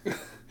dick.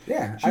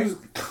 Yeah. I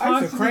used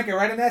to crank it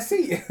right in that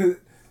seat.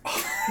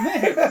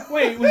 Man,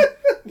 wait,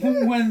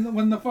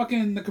 when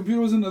the computer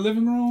was in the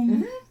living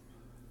room?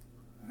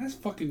 Mm-hmm. That's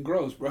fucking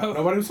gross, bro.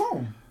 Nobody was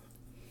home.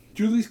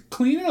 Julie's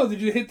clean it, or did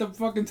you hit the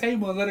fucking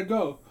table and let it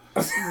go?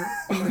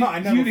 No, I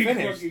never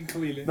finished. Fucking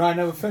clean it. No, I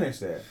never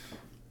finished it.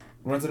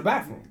 Run to the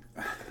bathroom.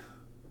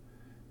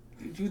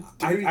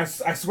 I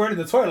swear to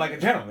the toilet like a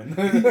gentleman.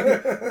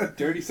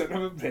 Dirty son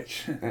of a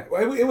bitch.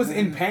 It was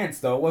in pants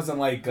though. It wasn't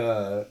like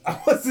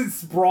I wasn't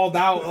sprawled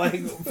out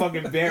like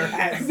fucking bare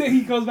ass. And then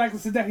he goes back to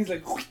sit down. He's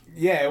like,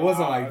 yeah, it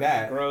wasn't like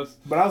that. Gross.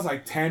 But I was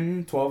like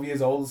 10, 12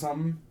 years old or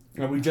something,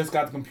 and we just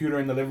got the computer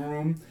in the living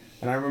room.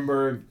 And I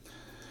remember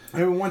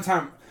one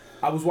time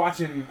I was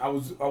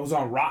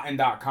on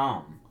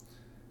Rotten.com,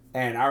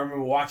 and I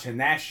remember watching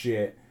that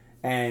shit.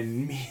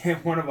 And me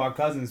and one of our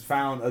cousins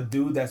found a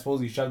dude that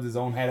supposedly shoved his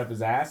own head up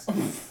his ass. And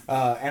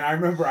I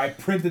remember I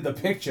printed the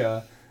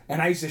picture,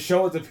 and I used to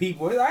show it to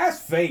people. That's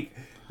fake.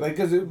 Like,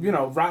 because,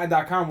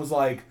 Rotten.com was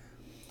like,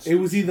 it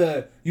was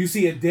either you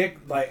see a dick,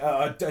 like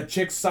a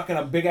chick sucking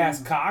a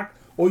big-ass cock,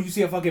 or you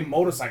see a fucking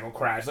motorcycle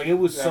crash. Like, it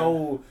was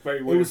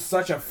very weird. It was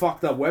such a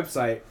fucked up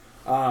website.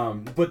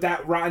 But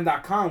that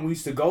Rotten.com, we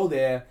used to go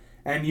there,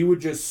 and you would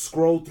just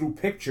scroll through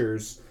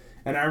pictures.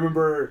 And I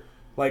remember...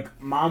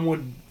 like, Mom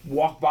would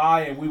walk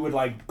by and we would,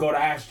 like, go to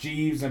Ask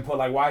Jeeves and put,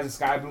 like, why is the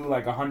sky blue,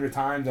 like, 100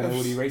 times and it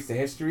would erase the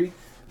history.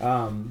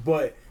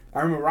 But I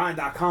remember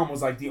Rotten.com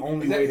was, like, the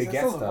only way to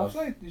get stuff.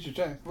 Website? You should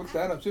check. Look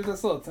that up. See if that's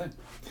still a thing.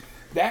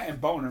 That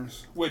and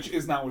Boners, which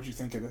is not what you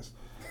think it is.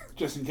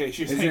 Just in case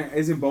you think.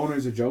 Isn't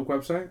Boners a joke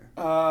website?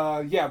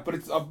 Yeah, but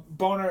it's a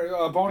Boner.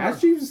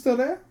 Ask Jeeves is still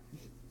there?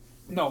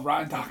 No,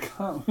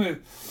 Rotten.com.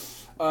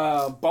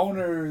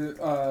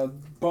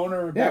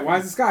 Boner. Yeah, why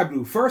is the sky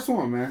blue? First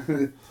one,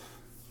 man.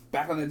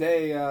 Back in the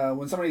day,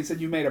 when somebody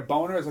said you made a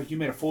boner, it's like you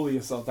made a fool of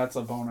yourself. That's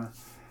a boner.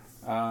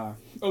 At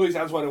least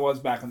that's what it was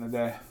back in the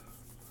day.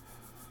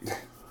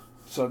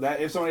 So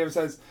that if somebody ever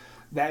says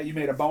that you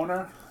made a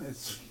boner,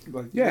 it's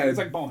like it's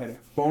like boneheaded.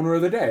 Boner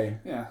of the day.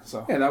 Yeah.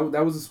 So yeah,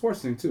 that was a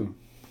sports thing too.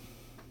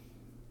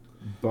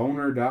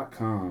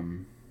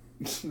 Boner.com.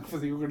 I feel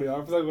like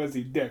we're gonna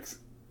see dicks.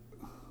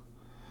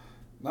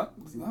 Not.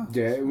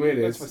 Yeah, it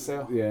is. That's for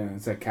sale. Yeah,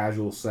 it's like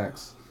casual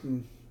sex.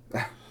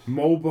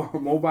 Mobile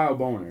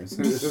boners.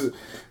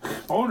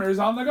 Boners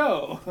on the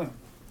go.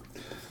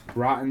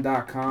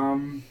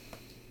 Rotten.com.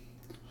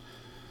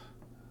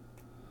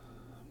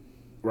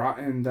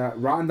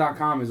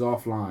 Rotten.com is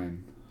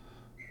offline.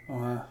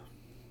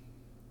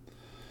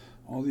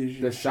 All these.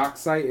 The shock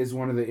site is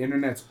one of the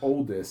internet's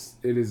oldest.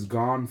 It is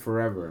gone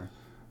forever.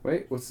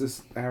 Wait, what's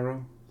this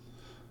arrow?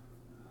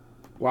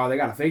 Wow, they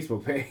got a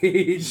Facebook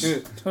page. They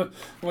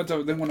went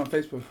on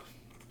Facebook.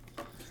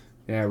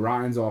 Yeah,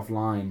 Rotten's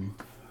offline.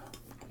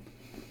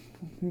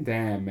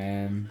 Damn,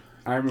 man.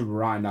 I remember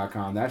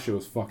Rotten.com. That shit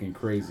was fucking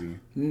crazy.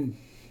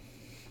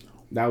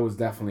 That was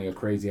definitely a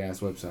crazy ass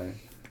website.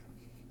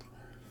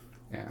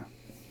 Yeah.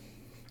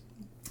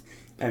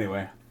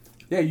 Anyway.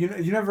 Yeah,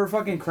 you never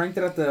fucking cranked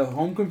it at the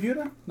home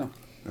computer? No.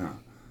 No.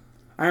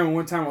 I remember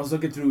one time I was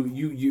looking through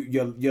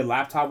your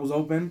laptop was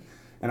open,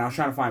 and I was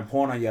trying to find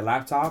porn on your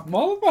laptop.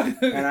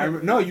 Motherfucker.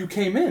 And no, you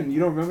came in. You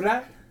don't remember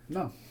that?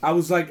 No. I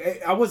was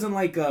like, I wasn't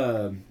like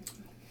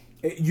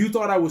you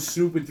thought I was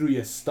snooping through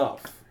your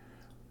stuff,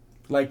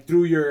 like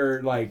through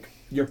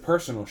your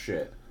personal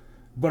shit,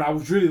 but I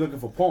was really looking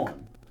for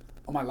porn.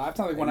 On my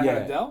laptop, like when I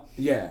had a Dell?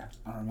 Yeah.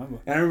 I don't remember.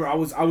 And I remember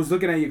I was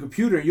looking at your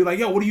computer, and you're like,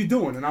 yo, what are you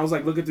doing? And I was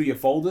like looking through your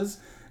folders,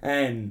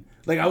 and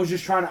like I was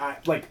just trying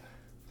to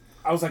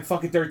I was like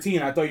fucking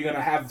 13. I thought you were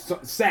gonna have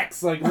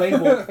sex like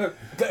labeled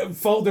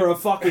folder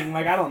of fucking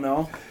like I don't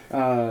know.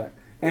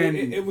 And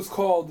it was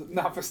called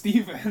Not for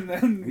Steven.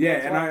 And yeah,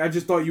 and I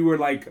just thought you were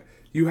like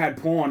you had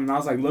porn, and I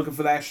was like looking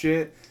for that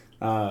shit.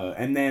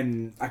 And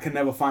then I could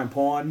never find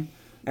porn,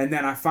 and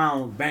then I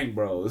found Bang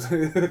Bros.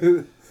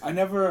 I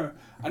never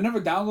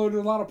downloaded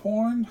a lot of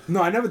porn.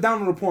 No, I never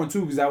downloaded porn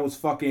too because that was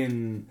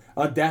fucking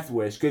a death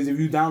wish. Because if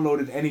you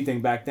downloaded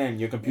anything back then,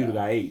 your computer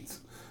got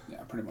AIDS.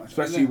 Yeah, pretty much.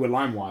 Especially with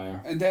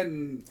LimeWire. And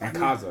then and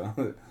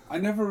Kazaa. I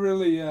never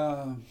really.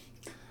 There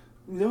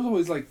was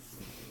always like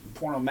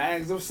porno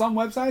mags. There was some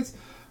websites,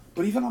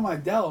 but even on my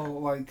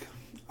Dell, like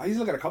I used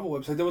to look at a couple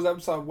websites. There was a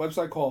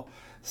website called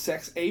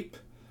Sex Ape.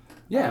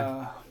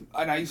 Yeah.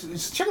 And I used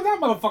to check that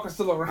motherfucker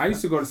still around. I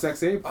used to go to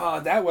Sex Ape.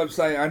 That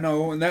website I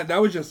know, and that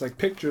was just like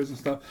pictures and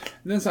stuff.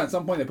 And then at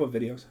some point they put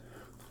videos.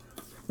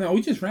 No,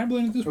 we just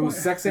rambling at this point. It was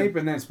Sex Ape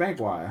and then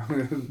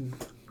Spankwire.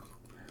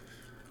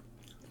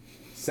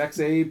 Sex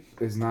Ape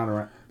is not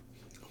a.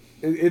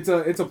 It's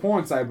a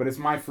porn site, but it's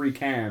my free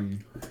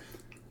cam.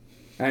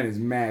 And it's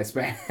mad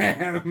spam.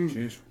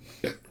 Jeez.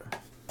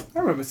 I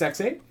remember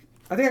Sex Ape.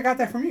 I think I got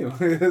that from you.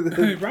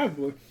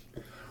 Probably.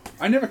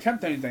 I never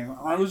kept anything.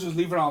 I was just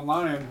leaving it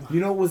online. You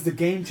know what was the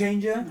game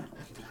changer?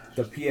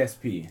 The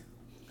PSP.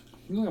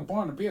 You looking at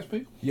porn on the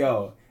PSP?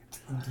 Yo,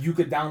 you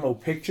could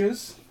download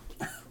pictures.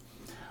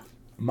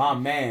 My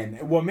man.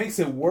 What makes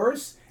it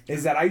worse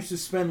is that I used to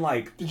spend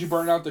like... Did you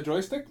burn out the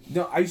joystick?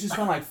 No, I used to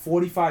spend like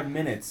 45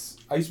 minutes.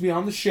 I used to be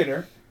on the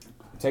shitter,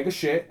 take a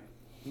shit,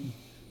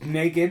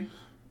 naked,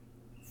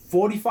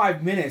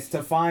 45 minutes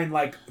to find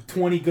like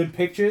 20 good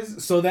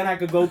pictures, so then I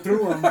could go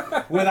through them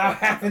without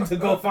having to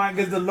go find,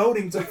 because the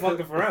loading took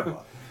fucking forever.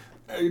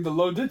 Hey, the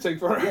load did take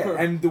forever.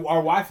 Yeah, and our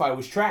Wi-Fi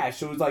was trash,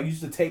 so it was like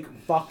used to take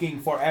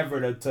fucking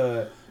forever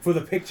for the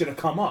picture to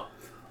come up.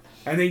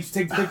 And then you used to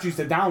take the pictures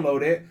to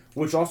download it,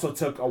 which also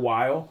took a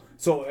while.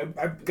 So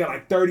I got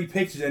like 30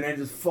 pictures and then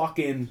just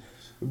fucking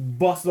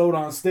bust load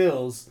on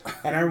stills.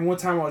 And I remember one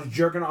time I was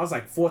jerking, I was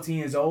like 14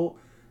 years old,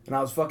 and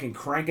I was fucking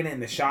cranking it in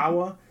the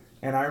shower.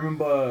 And I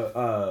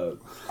remember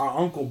our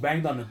uncle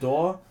banged on the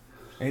door,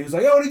 and he was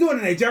like, yo, what are you doing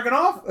today, jerking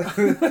off?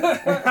 And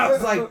I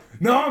was like,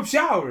 no, I'm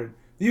showering.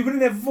 You've been in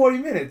there for 40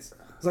 minutes.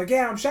 I was like,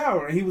 yeah, I'm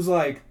showering. And he was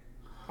like,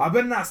 I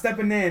better not step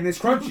in there and it's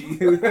crunchy.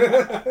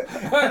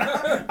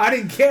 I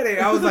didn't get it.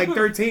 I was like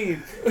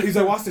 13. He's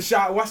like, watch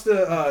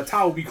the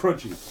towel be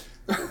crunchy.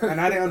 And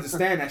I didn't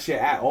understand that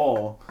shit at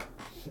all.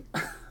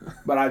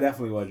 But I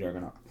definitely was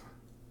jerking off.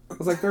 I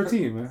was like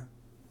 13, man.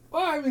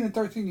 Well, I mean, at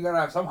 13, you gotta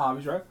have some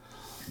hobbies, right?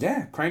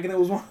 Yeah, cranking it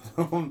was one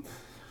of them.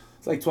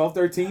 It's like 12,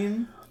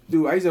 13.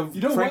 Dude, I used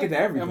to crank it to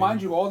everything. And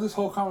mind you, all this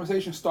whole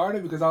conversation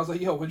started because I was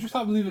like, yo, would you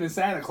stop believing in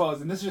Santa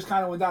Claus? And this just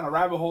kind of went down a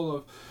rabbit hole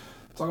of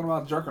talking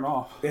about jerking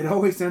off. It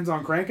always ends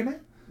on cranking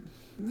it?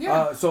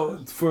 Yeah. So,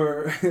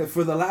 for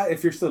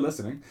if you're still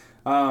listening,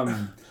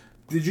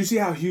 did you see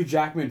how Hugh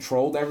Jackman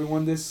trolled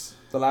everyone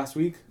the last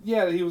week?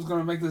 Yeah, he was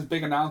going to make this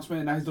big announcement,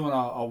 and now he's doing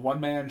a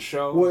one-man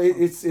show. Well,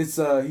 it's he's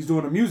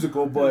doing a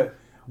musical, but...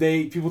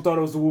 People thought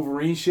it was the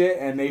Wolverine shit,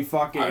 and they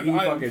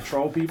fucking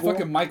troll people.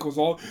 Fucking Michael's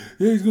all,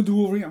 yeah, he's gonna do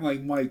Wolverine. I'm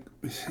like, Mike,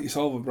 it's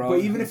over, bro. But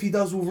even if he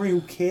does Wolverine,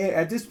 who cares?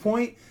 At this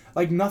point,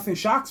 like, nothing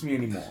shocks me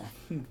anymore.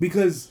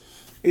 Because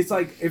it's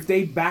like, if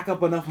they back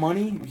up enough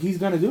money, he's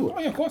gonna do it. Oh,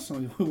 yeah, of course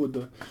we would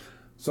do it.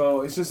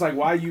 So it's just like,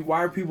 why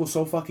are people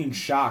so fucking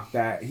shocked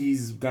that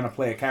he's gonna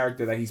play a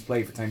character that he's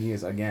played for 10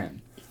 years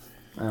again?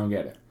 I don't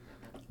get it.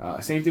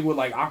 Same thing with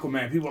like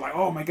Aquaman. People are like,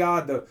 oh my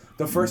god,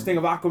 the first thing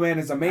of Aquaman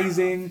is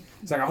amazing.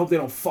 It's like, I hope they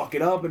don't fuck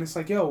it up. And it's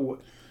like, yo,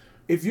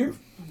 if you're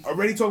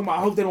already talking about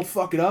I hope they don't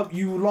fuck it up,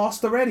 you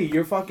lost already.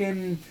 You're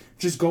fucking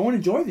just go and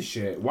enjoy the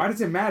shit. Why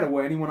does it matter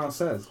what anyone else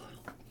says?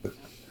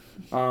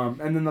 And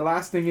then the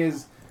last thing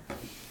is,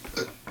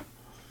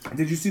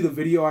 did you see the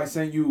video I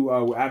sent you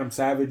with Adam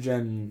Savage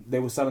and they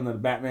were selling the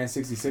Batman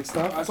 66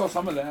 stuff? I saw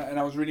some of that, and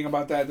I was reading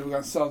about that. They were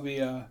gonna sell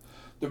the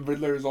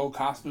Riddler's old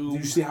costume.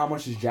 Did you see how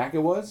much his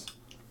jacket was?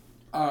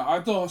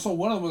 I saw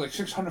one of them was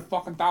like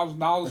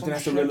 $600,000.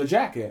 That's the Riddler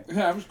jacket.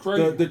 Yeah, it was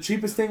crazy. The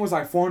cheapest thing was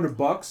like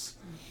 $400,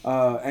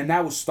 and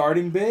that was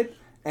starting bid.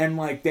 And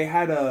like they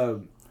had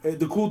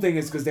the cool thing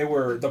is because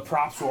the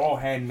props were all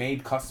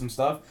handmade, custom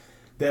stuff.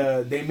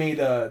 They made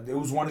it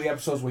was one of the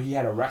episodes where he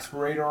had a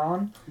respirator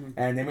on,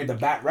 and they made the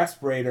bat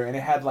respirator, and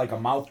it had like a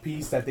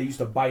mouthpiece that they used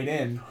to bite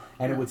in,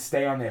 and it would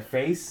stay on their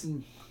face.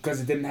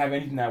 Because it didn't have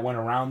anything that went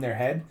around their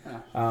head.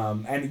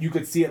 And you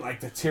could see it like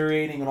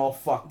deteriorating and all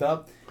fucked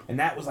up. And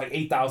that was like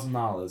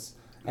 $8,000.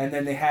 And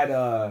then they had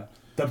the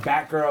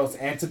Batgirl's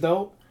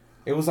antidote,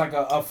 It was like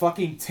a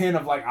fucking tin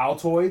of like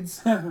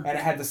Altoids, and it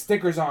had the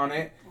stickers on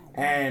it,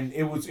 and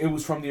it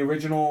was from the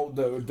original,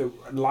 the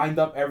lined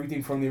up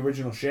everything from the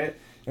original shit.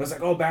 It was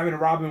like, oh, Batman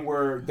and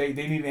Robin they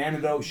need an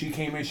antidote. She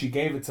came in, she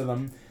gave it to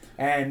them,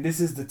 and this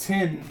is the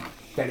tin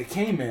that it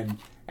came in.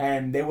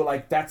 And they were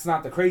like, that's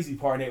not the crazy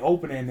part. And they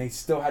opened it and they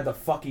still had the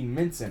fucking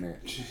mints in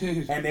it.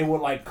 Jeez. And they were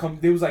like,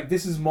 they was like,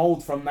 this is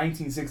mold from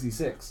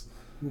 1966.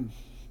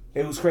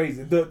 It was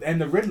crazy. And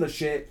the Riddler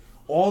shit,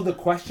 all the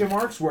question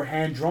marks were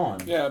hand drawn.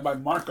 Yeah, by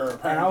marker.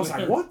 Apparently. And I was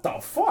like, what the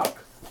fuck?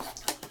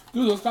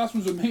 Dude, those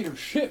costumes are made of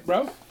shit,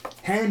 bro.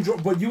 Hand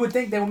drawn, but you would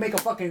think they would make a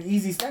fucking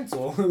easy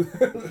stencil.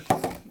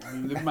 I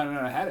mean, they might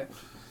not have had it.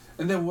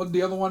 And then what?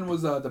 The other one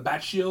was the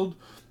Bat Shield.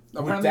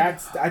 Apparently,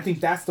 I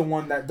think that's the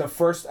one that the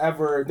first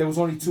ever. There was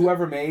only 2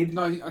 ever made.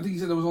 No, I think he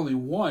said there was only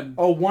one.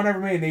 Oh, one ever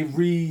made. And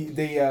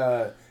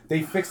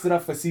they fixed it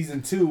up for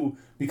season 2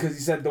 because he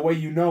said the way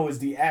you know is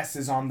the S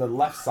is on the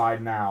left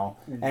side now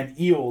and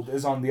Eeld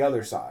is on the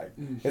other side.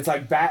 It's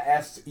like Bat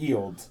S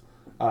Eeld,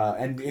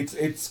 and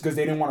it's because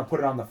they didn't want to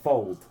put it on the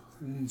fold,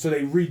 so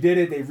they redid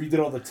it. They redid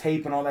all the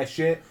tape and all that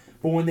shit.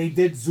 But when they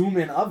did zoom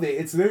in of it,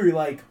 it's literally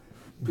like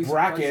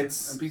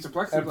brackets and piece of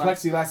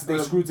plexiglass that they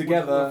screwed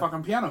together. With a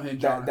fucking piano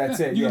hinge on it.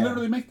 That's it. You yeah. can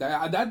literally make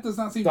that. That does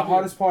not seem The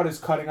hardest part is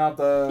cutting out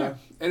the Yeah,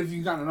 and if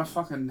you got enough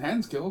fucking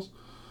hand skills,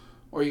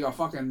 or you got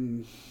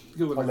fucking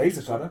good with a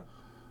laser cutter.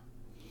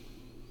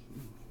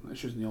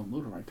 That's just the old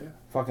looter right there.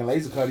 Fucking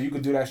laser cutter. You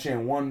could do that shit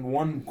in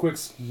one quick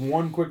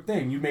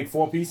thing. You make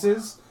 4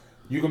 pieces.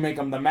 You can make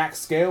them the max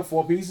scale,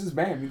 4 pieces.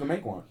 Bam, you can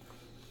make one.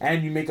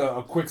 And you make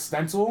a quick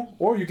stencil,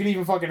 or you can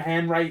even fucking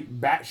handwrite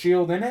Bat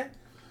Shield in it.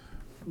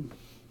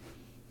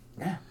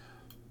 Yeah,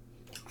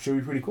 should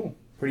be pretty cool.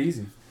 Pretty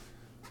easy.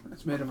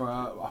 It's made of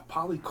a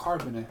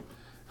polycarbonate.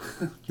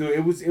 Dude,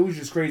 it was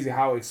just crazy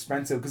how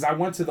expensive. Because I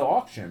went to the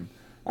auction.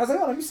 I was like,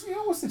 oh, let me see.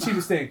 What's the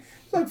cheapest thing?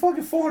 It's like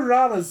fucking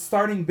 $400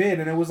 starting bid,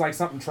 and it was like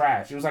something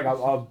trash. It was like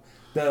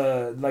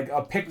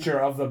a picture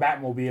of the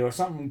Batmobile or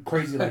something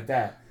crazy like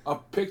that. A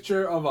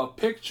picture of a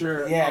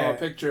picture Yeah. of a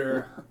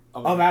picture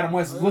Of Adam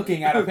West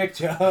looking at a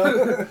picture.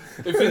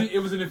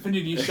 It was an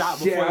Infinity shot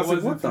before Yeah, I it was like,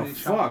 was what the Infinity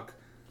shot.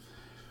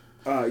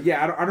 fuck?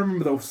 Yeah, I don't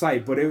remember the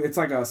site, but it's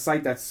like a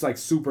site that's like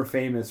super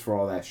famous for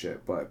all that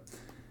shit. But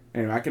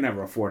anyway, I can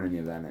never afford any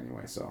of that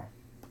anyway, so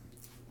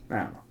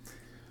I don't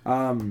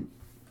know.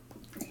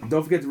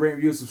 Don't forget to rate,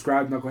 review,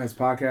 subscribe to Knuckleheads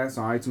Podcast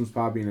on iTunes,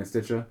 Podbean, and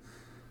Stitcher.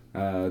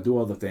 Do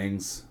all the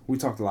things. We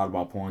talked a lot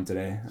about porn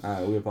today.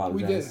 We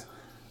apologize. We did.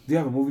 Do you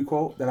have a movie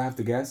quote that I have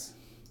to guess?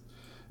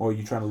 Or are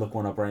you trying to look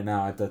one up right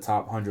now at the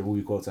top 100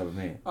 movie quotes ever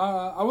made?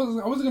 I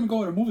wasn't gonna go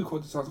with a movie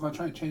quote this time. I was gonna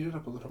try and change it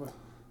up a little bit.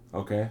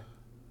 Okay.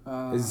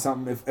 Is it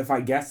something, if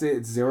I guess it,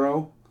 it's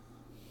 0?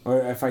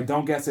 Or if I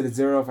don't guess it, it's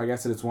 0. If I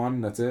guess it, it's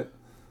 1. That's it?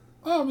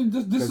 Oh, I mean,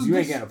 this is you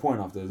ain't getting a point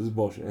off this. This is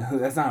bullshit.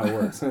 That's not how it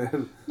works.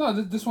 No,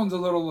 this one's a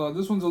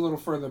little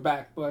further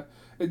back, but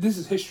this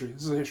is history.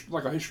 This is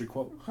like a history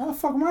quote. How the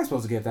fuck am I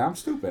supposed to get that? I'm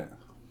stupid.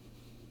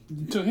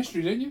 You took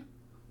history, didn't you?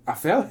 I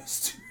failed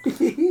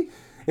history.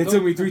 It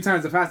took me 3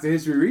 times to pass the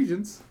history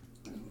regions.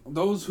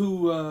 Those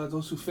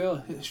who fail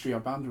history are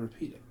bound to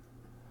repeat it.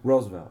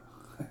 Roosevelt.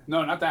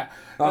 No, not that.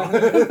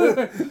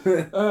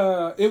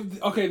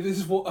 Okay, this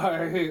is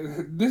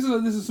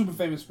a super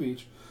famous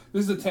speech.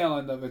 This is the tail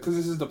end of it because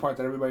this is the part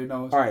that everybody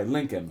knows. All right,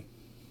 Lincoln.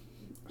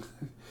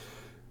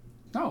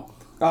 No.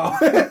 Oh,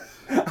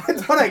 I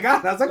thought I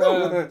got it. I was like,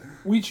 oh.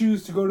 We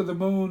choose to go to the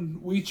moon.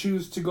 We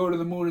choose to go to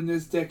the moon in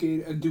this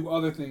decade and do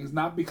other things,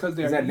 not because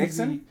they are that easy.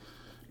 Nixon?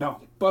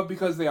 No, but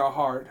because they are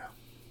hard.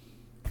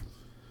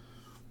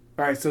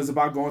 All right, so it's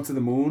about going to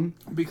the moon.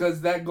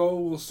 Because that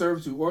goal will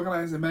serve to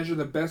organize and measure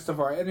the best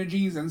of our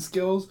energies and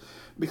skills.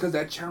 Because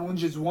that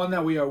challenge is one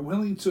that we are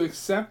willing to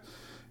accept,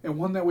 and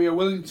one that we are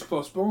willing to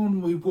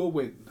postpone. We will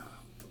win.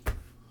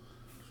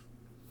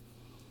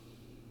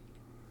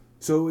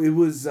 So it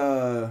was.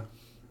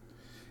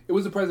 It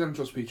was a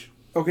presidential speech.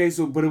 Okay,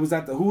 so but it was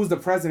who was the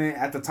president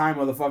at the time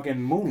of the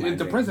fucking moon landing?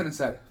 The president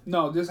said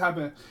no. This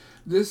happened.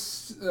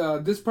 This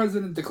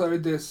president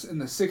declared this in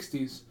the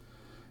 60s.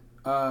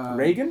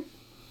 Reagan?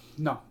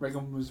 No,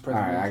 Reagan was All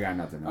president. right, I got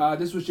nothing.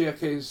 This was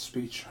JFK's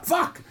speech.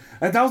 Fuck!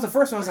 That was the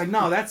first one. I was like,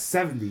 no, that's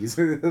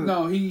 70s.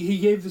 No, he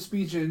gave the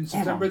speech in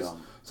Damn,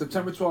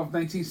 September 12th,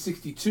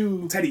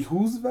 1962. Teddy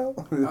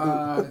Roosevelt?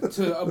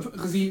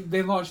 Because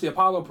they launched the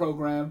Apollo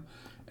program,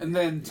 and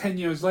then 10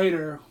 years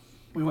later,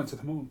 we went to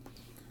the moon.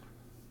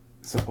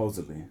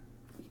 Supposedly.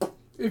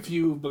 If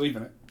you believe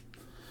in it.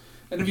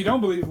 And if you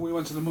don't believe we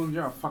went to the moon,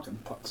 you're a fucking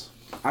putz.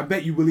 I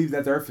bet you believe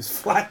that the Earth is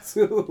flat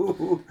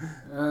too.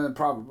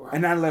 Probably.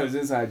 And 9/11 is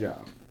inside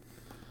job.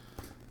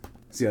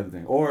 That's the other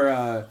thing.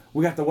 Or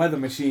we got the weather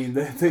machine.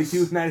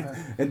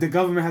 The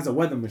government has a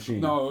weather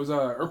machine. No, it was an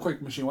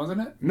earthquake machine,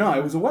 wasn't it? No,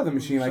 it was a weather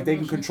machine. Like they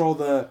can control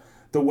the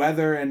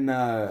weather and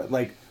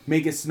like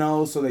make it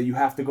snow so that you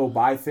have to go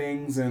buy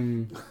things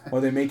or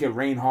they make it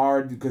rain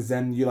hard because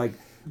then you like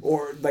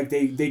or like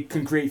they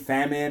can create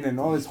famine and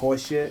all this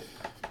horse shit.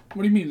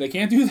 What do you mean? They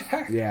can't do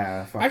that?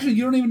 Yeah. Actually,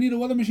 you don't even need a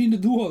weather machine to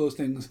do all those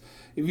things.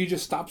 If you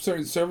just stop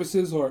certain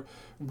services or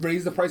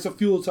raise the price of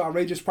fuel to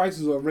outrageous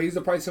prices or raise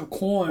the price of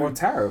corn. Or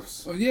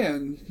tariffs. Yeah,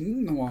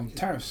 well,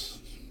 tariffs.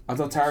 I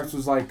thought tariffs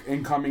was like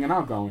incoming and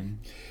outgoing.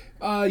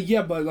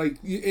 Yeah, but like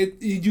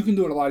you can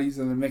do it a lot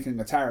easier than making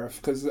a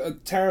tariff because a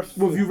tariff.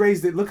 Well, if you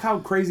raised it, look how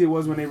crazy it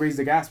was when they raised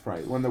the gas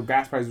price. When the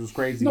gas price was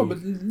crazy. No, but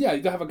yeah,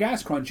 you can have a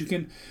gas crunch. You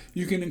can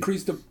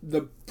increase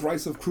the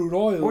price of crude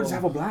oil. Or just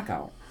have a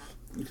blackout.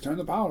 You can turn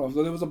the power off.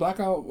 There was a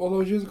blackout all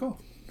those years ago.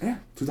 Yeah,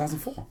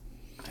 2004.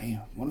 Damn,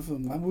 what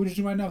would you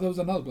do right now if there was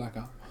another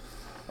blackout?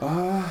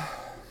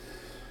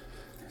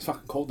 It's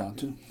fucking cold down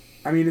too.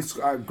 I mean, it's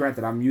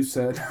granted I'm used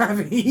to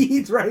having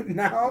heat right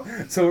now,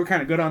 so we're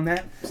kind of good on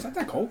that. It's not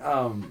that cold.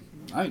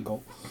 I ain't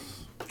cold.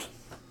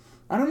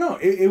 I don't know.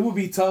 It would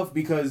be tough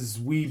because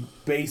we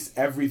base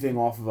everything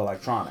off of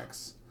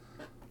electronics.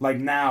 Like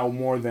now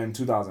more than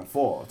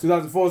 2004.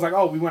 2004 is like,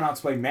 oh, we went out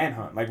to play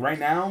Manhunt. Like right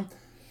now,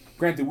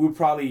 granted, we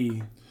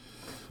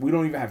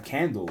don't even have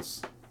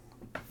candles.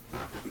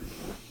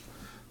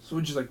 So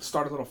we just like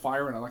start a little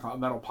fire in like a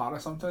metal pot or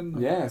something?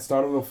 Yeah,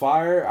 start a little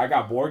fire. I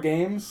got board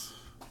games.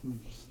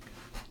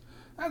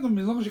 I mean,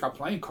 as long as you got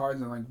playing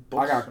cards and like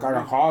books. I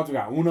got cards. We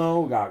got Uno.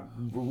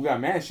 We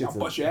got mad shit. I'll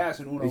bust your ass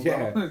in Uno.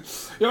 Yeah. Bro. You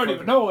don't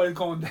even know what's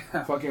going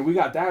down. Fucking, we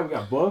got that. We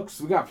got books.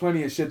 We got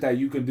plenty of shit that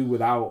you can do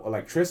without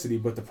electricity.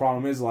 But the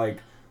problem is like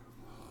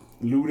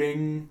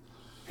looting.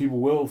 People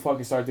will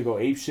fucking start to go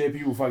ape shit.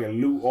 People fucking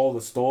loot all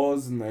the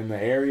stores in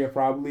the area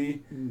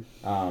probably.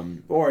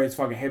 Or it's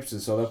fucking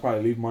hipsters, so they'll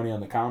probably leave money on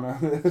the counter.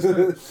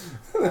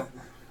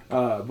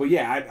 But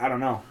yeah, I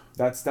don't know.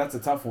 That's a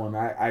tough one.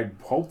 I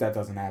hope that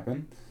doesn't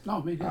happen. No,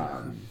 me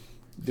neither.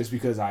 Just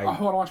because I want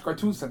to watch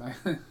cartoons tonight.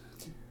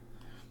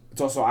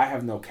 It's also I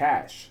have no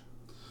cash.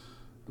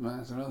 Man,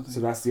 that's another thing. So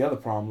that's the other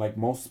problem. Like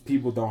most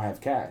people don't have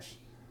cash.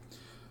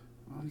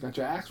 You got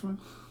your axe, man?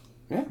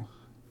 Yeah.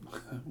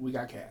 We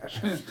got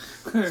cash.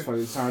 It's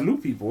funny, it's trying to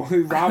loot people.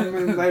 Rob them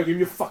and like, give me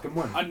your fucking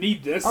money. I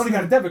need this. I only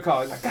got a debit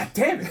card. Like, God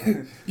damn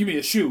it. Give me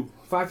a shoe.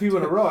 5 people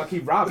in a row, I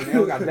keep robbing. They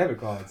all got debit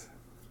cards.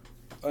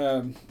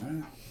 Well.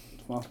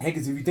 Hey,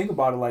 because if you think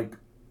about it, like,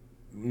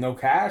 no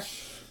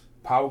cash,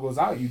 power goes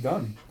out, you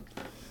done.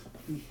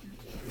 You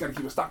gotta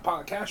keep a stockpile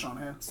of cash on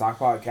hand.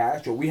 Stockpile of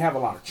cash. Or we have a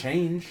lot of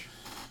change.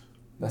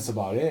 That's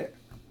about it.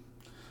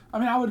 I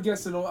mean, I would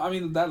guess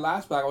that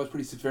last blackout was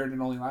pretty severe and it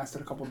only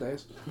lasted a couple of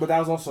days. But that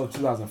was also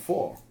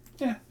 2004.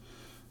 Yeah.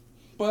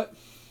 But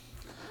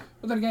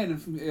then again,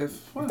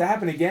 if that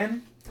happened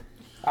again,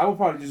 I would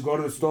probably just go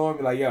to the store and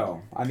be like,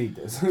 yo, I need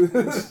this.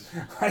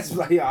 I just be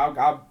like,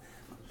 yo,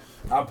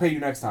 I'll pay you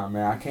next time,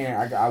 man. I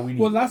can't. We need.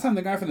 Well, last time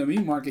the guy from the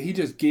meat market, he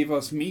just gave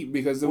us meat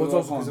because it was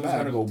also because it was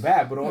gonna go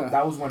bad. But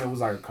that was when it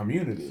was like a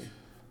community.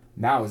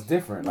 Now it's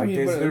different. Like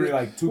there's literally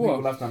like 2 people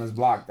left on this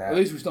block. That at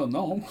least we still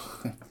know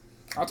him.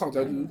 I'll talk to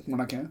that dude when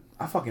I can.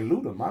 I fucking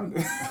loot him.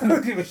 I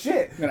don't give a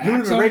shit. Loot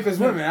him and rape his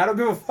women. I don't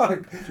give a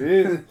fuck.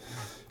 Shit.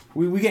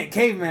 we getting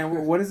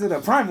caveman. What is it? A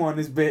primal on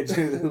this bitch.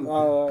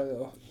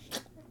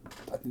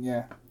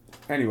 Yeah.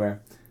 Anyway,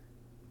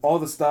 all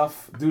the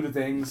stuff, do the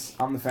things.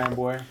 I'm the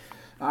fanboy.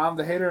 I'm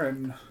the hater,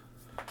 and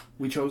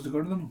we chose to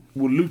go to the moon.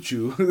 We'll loot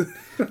you.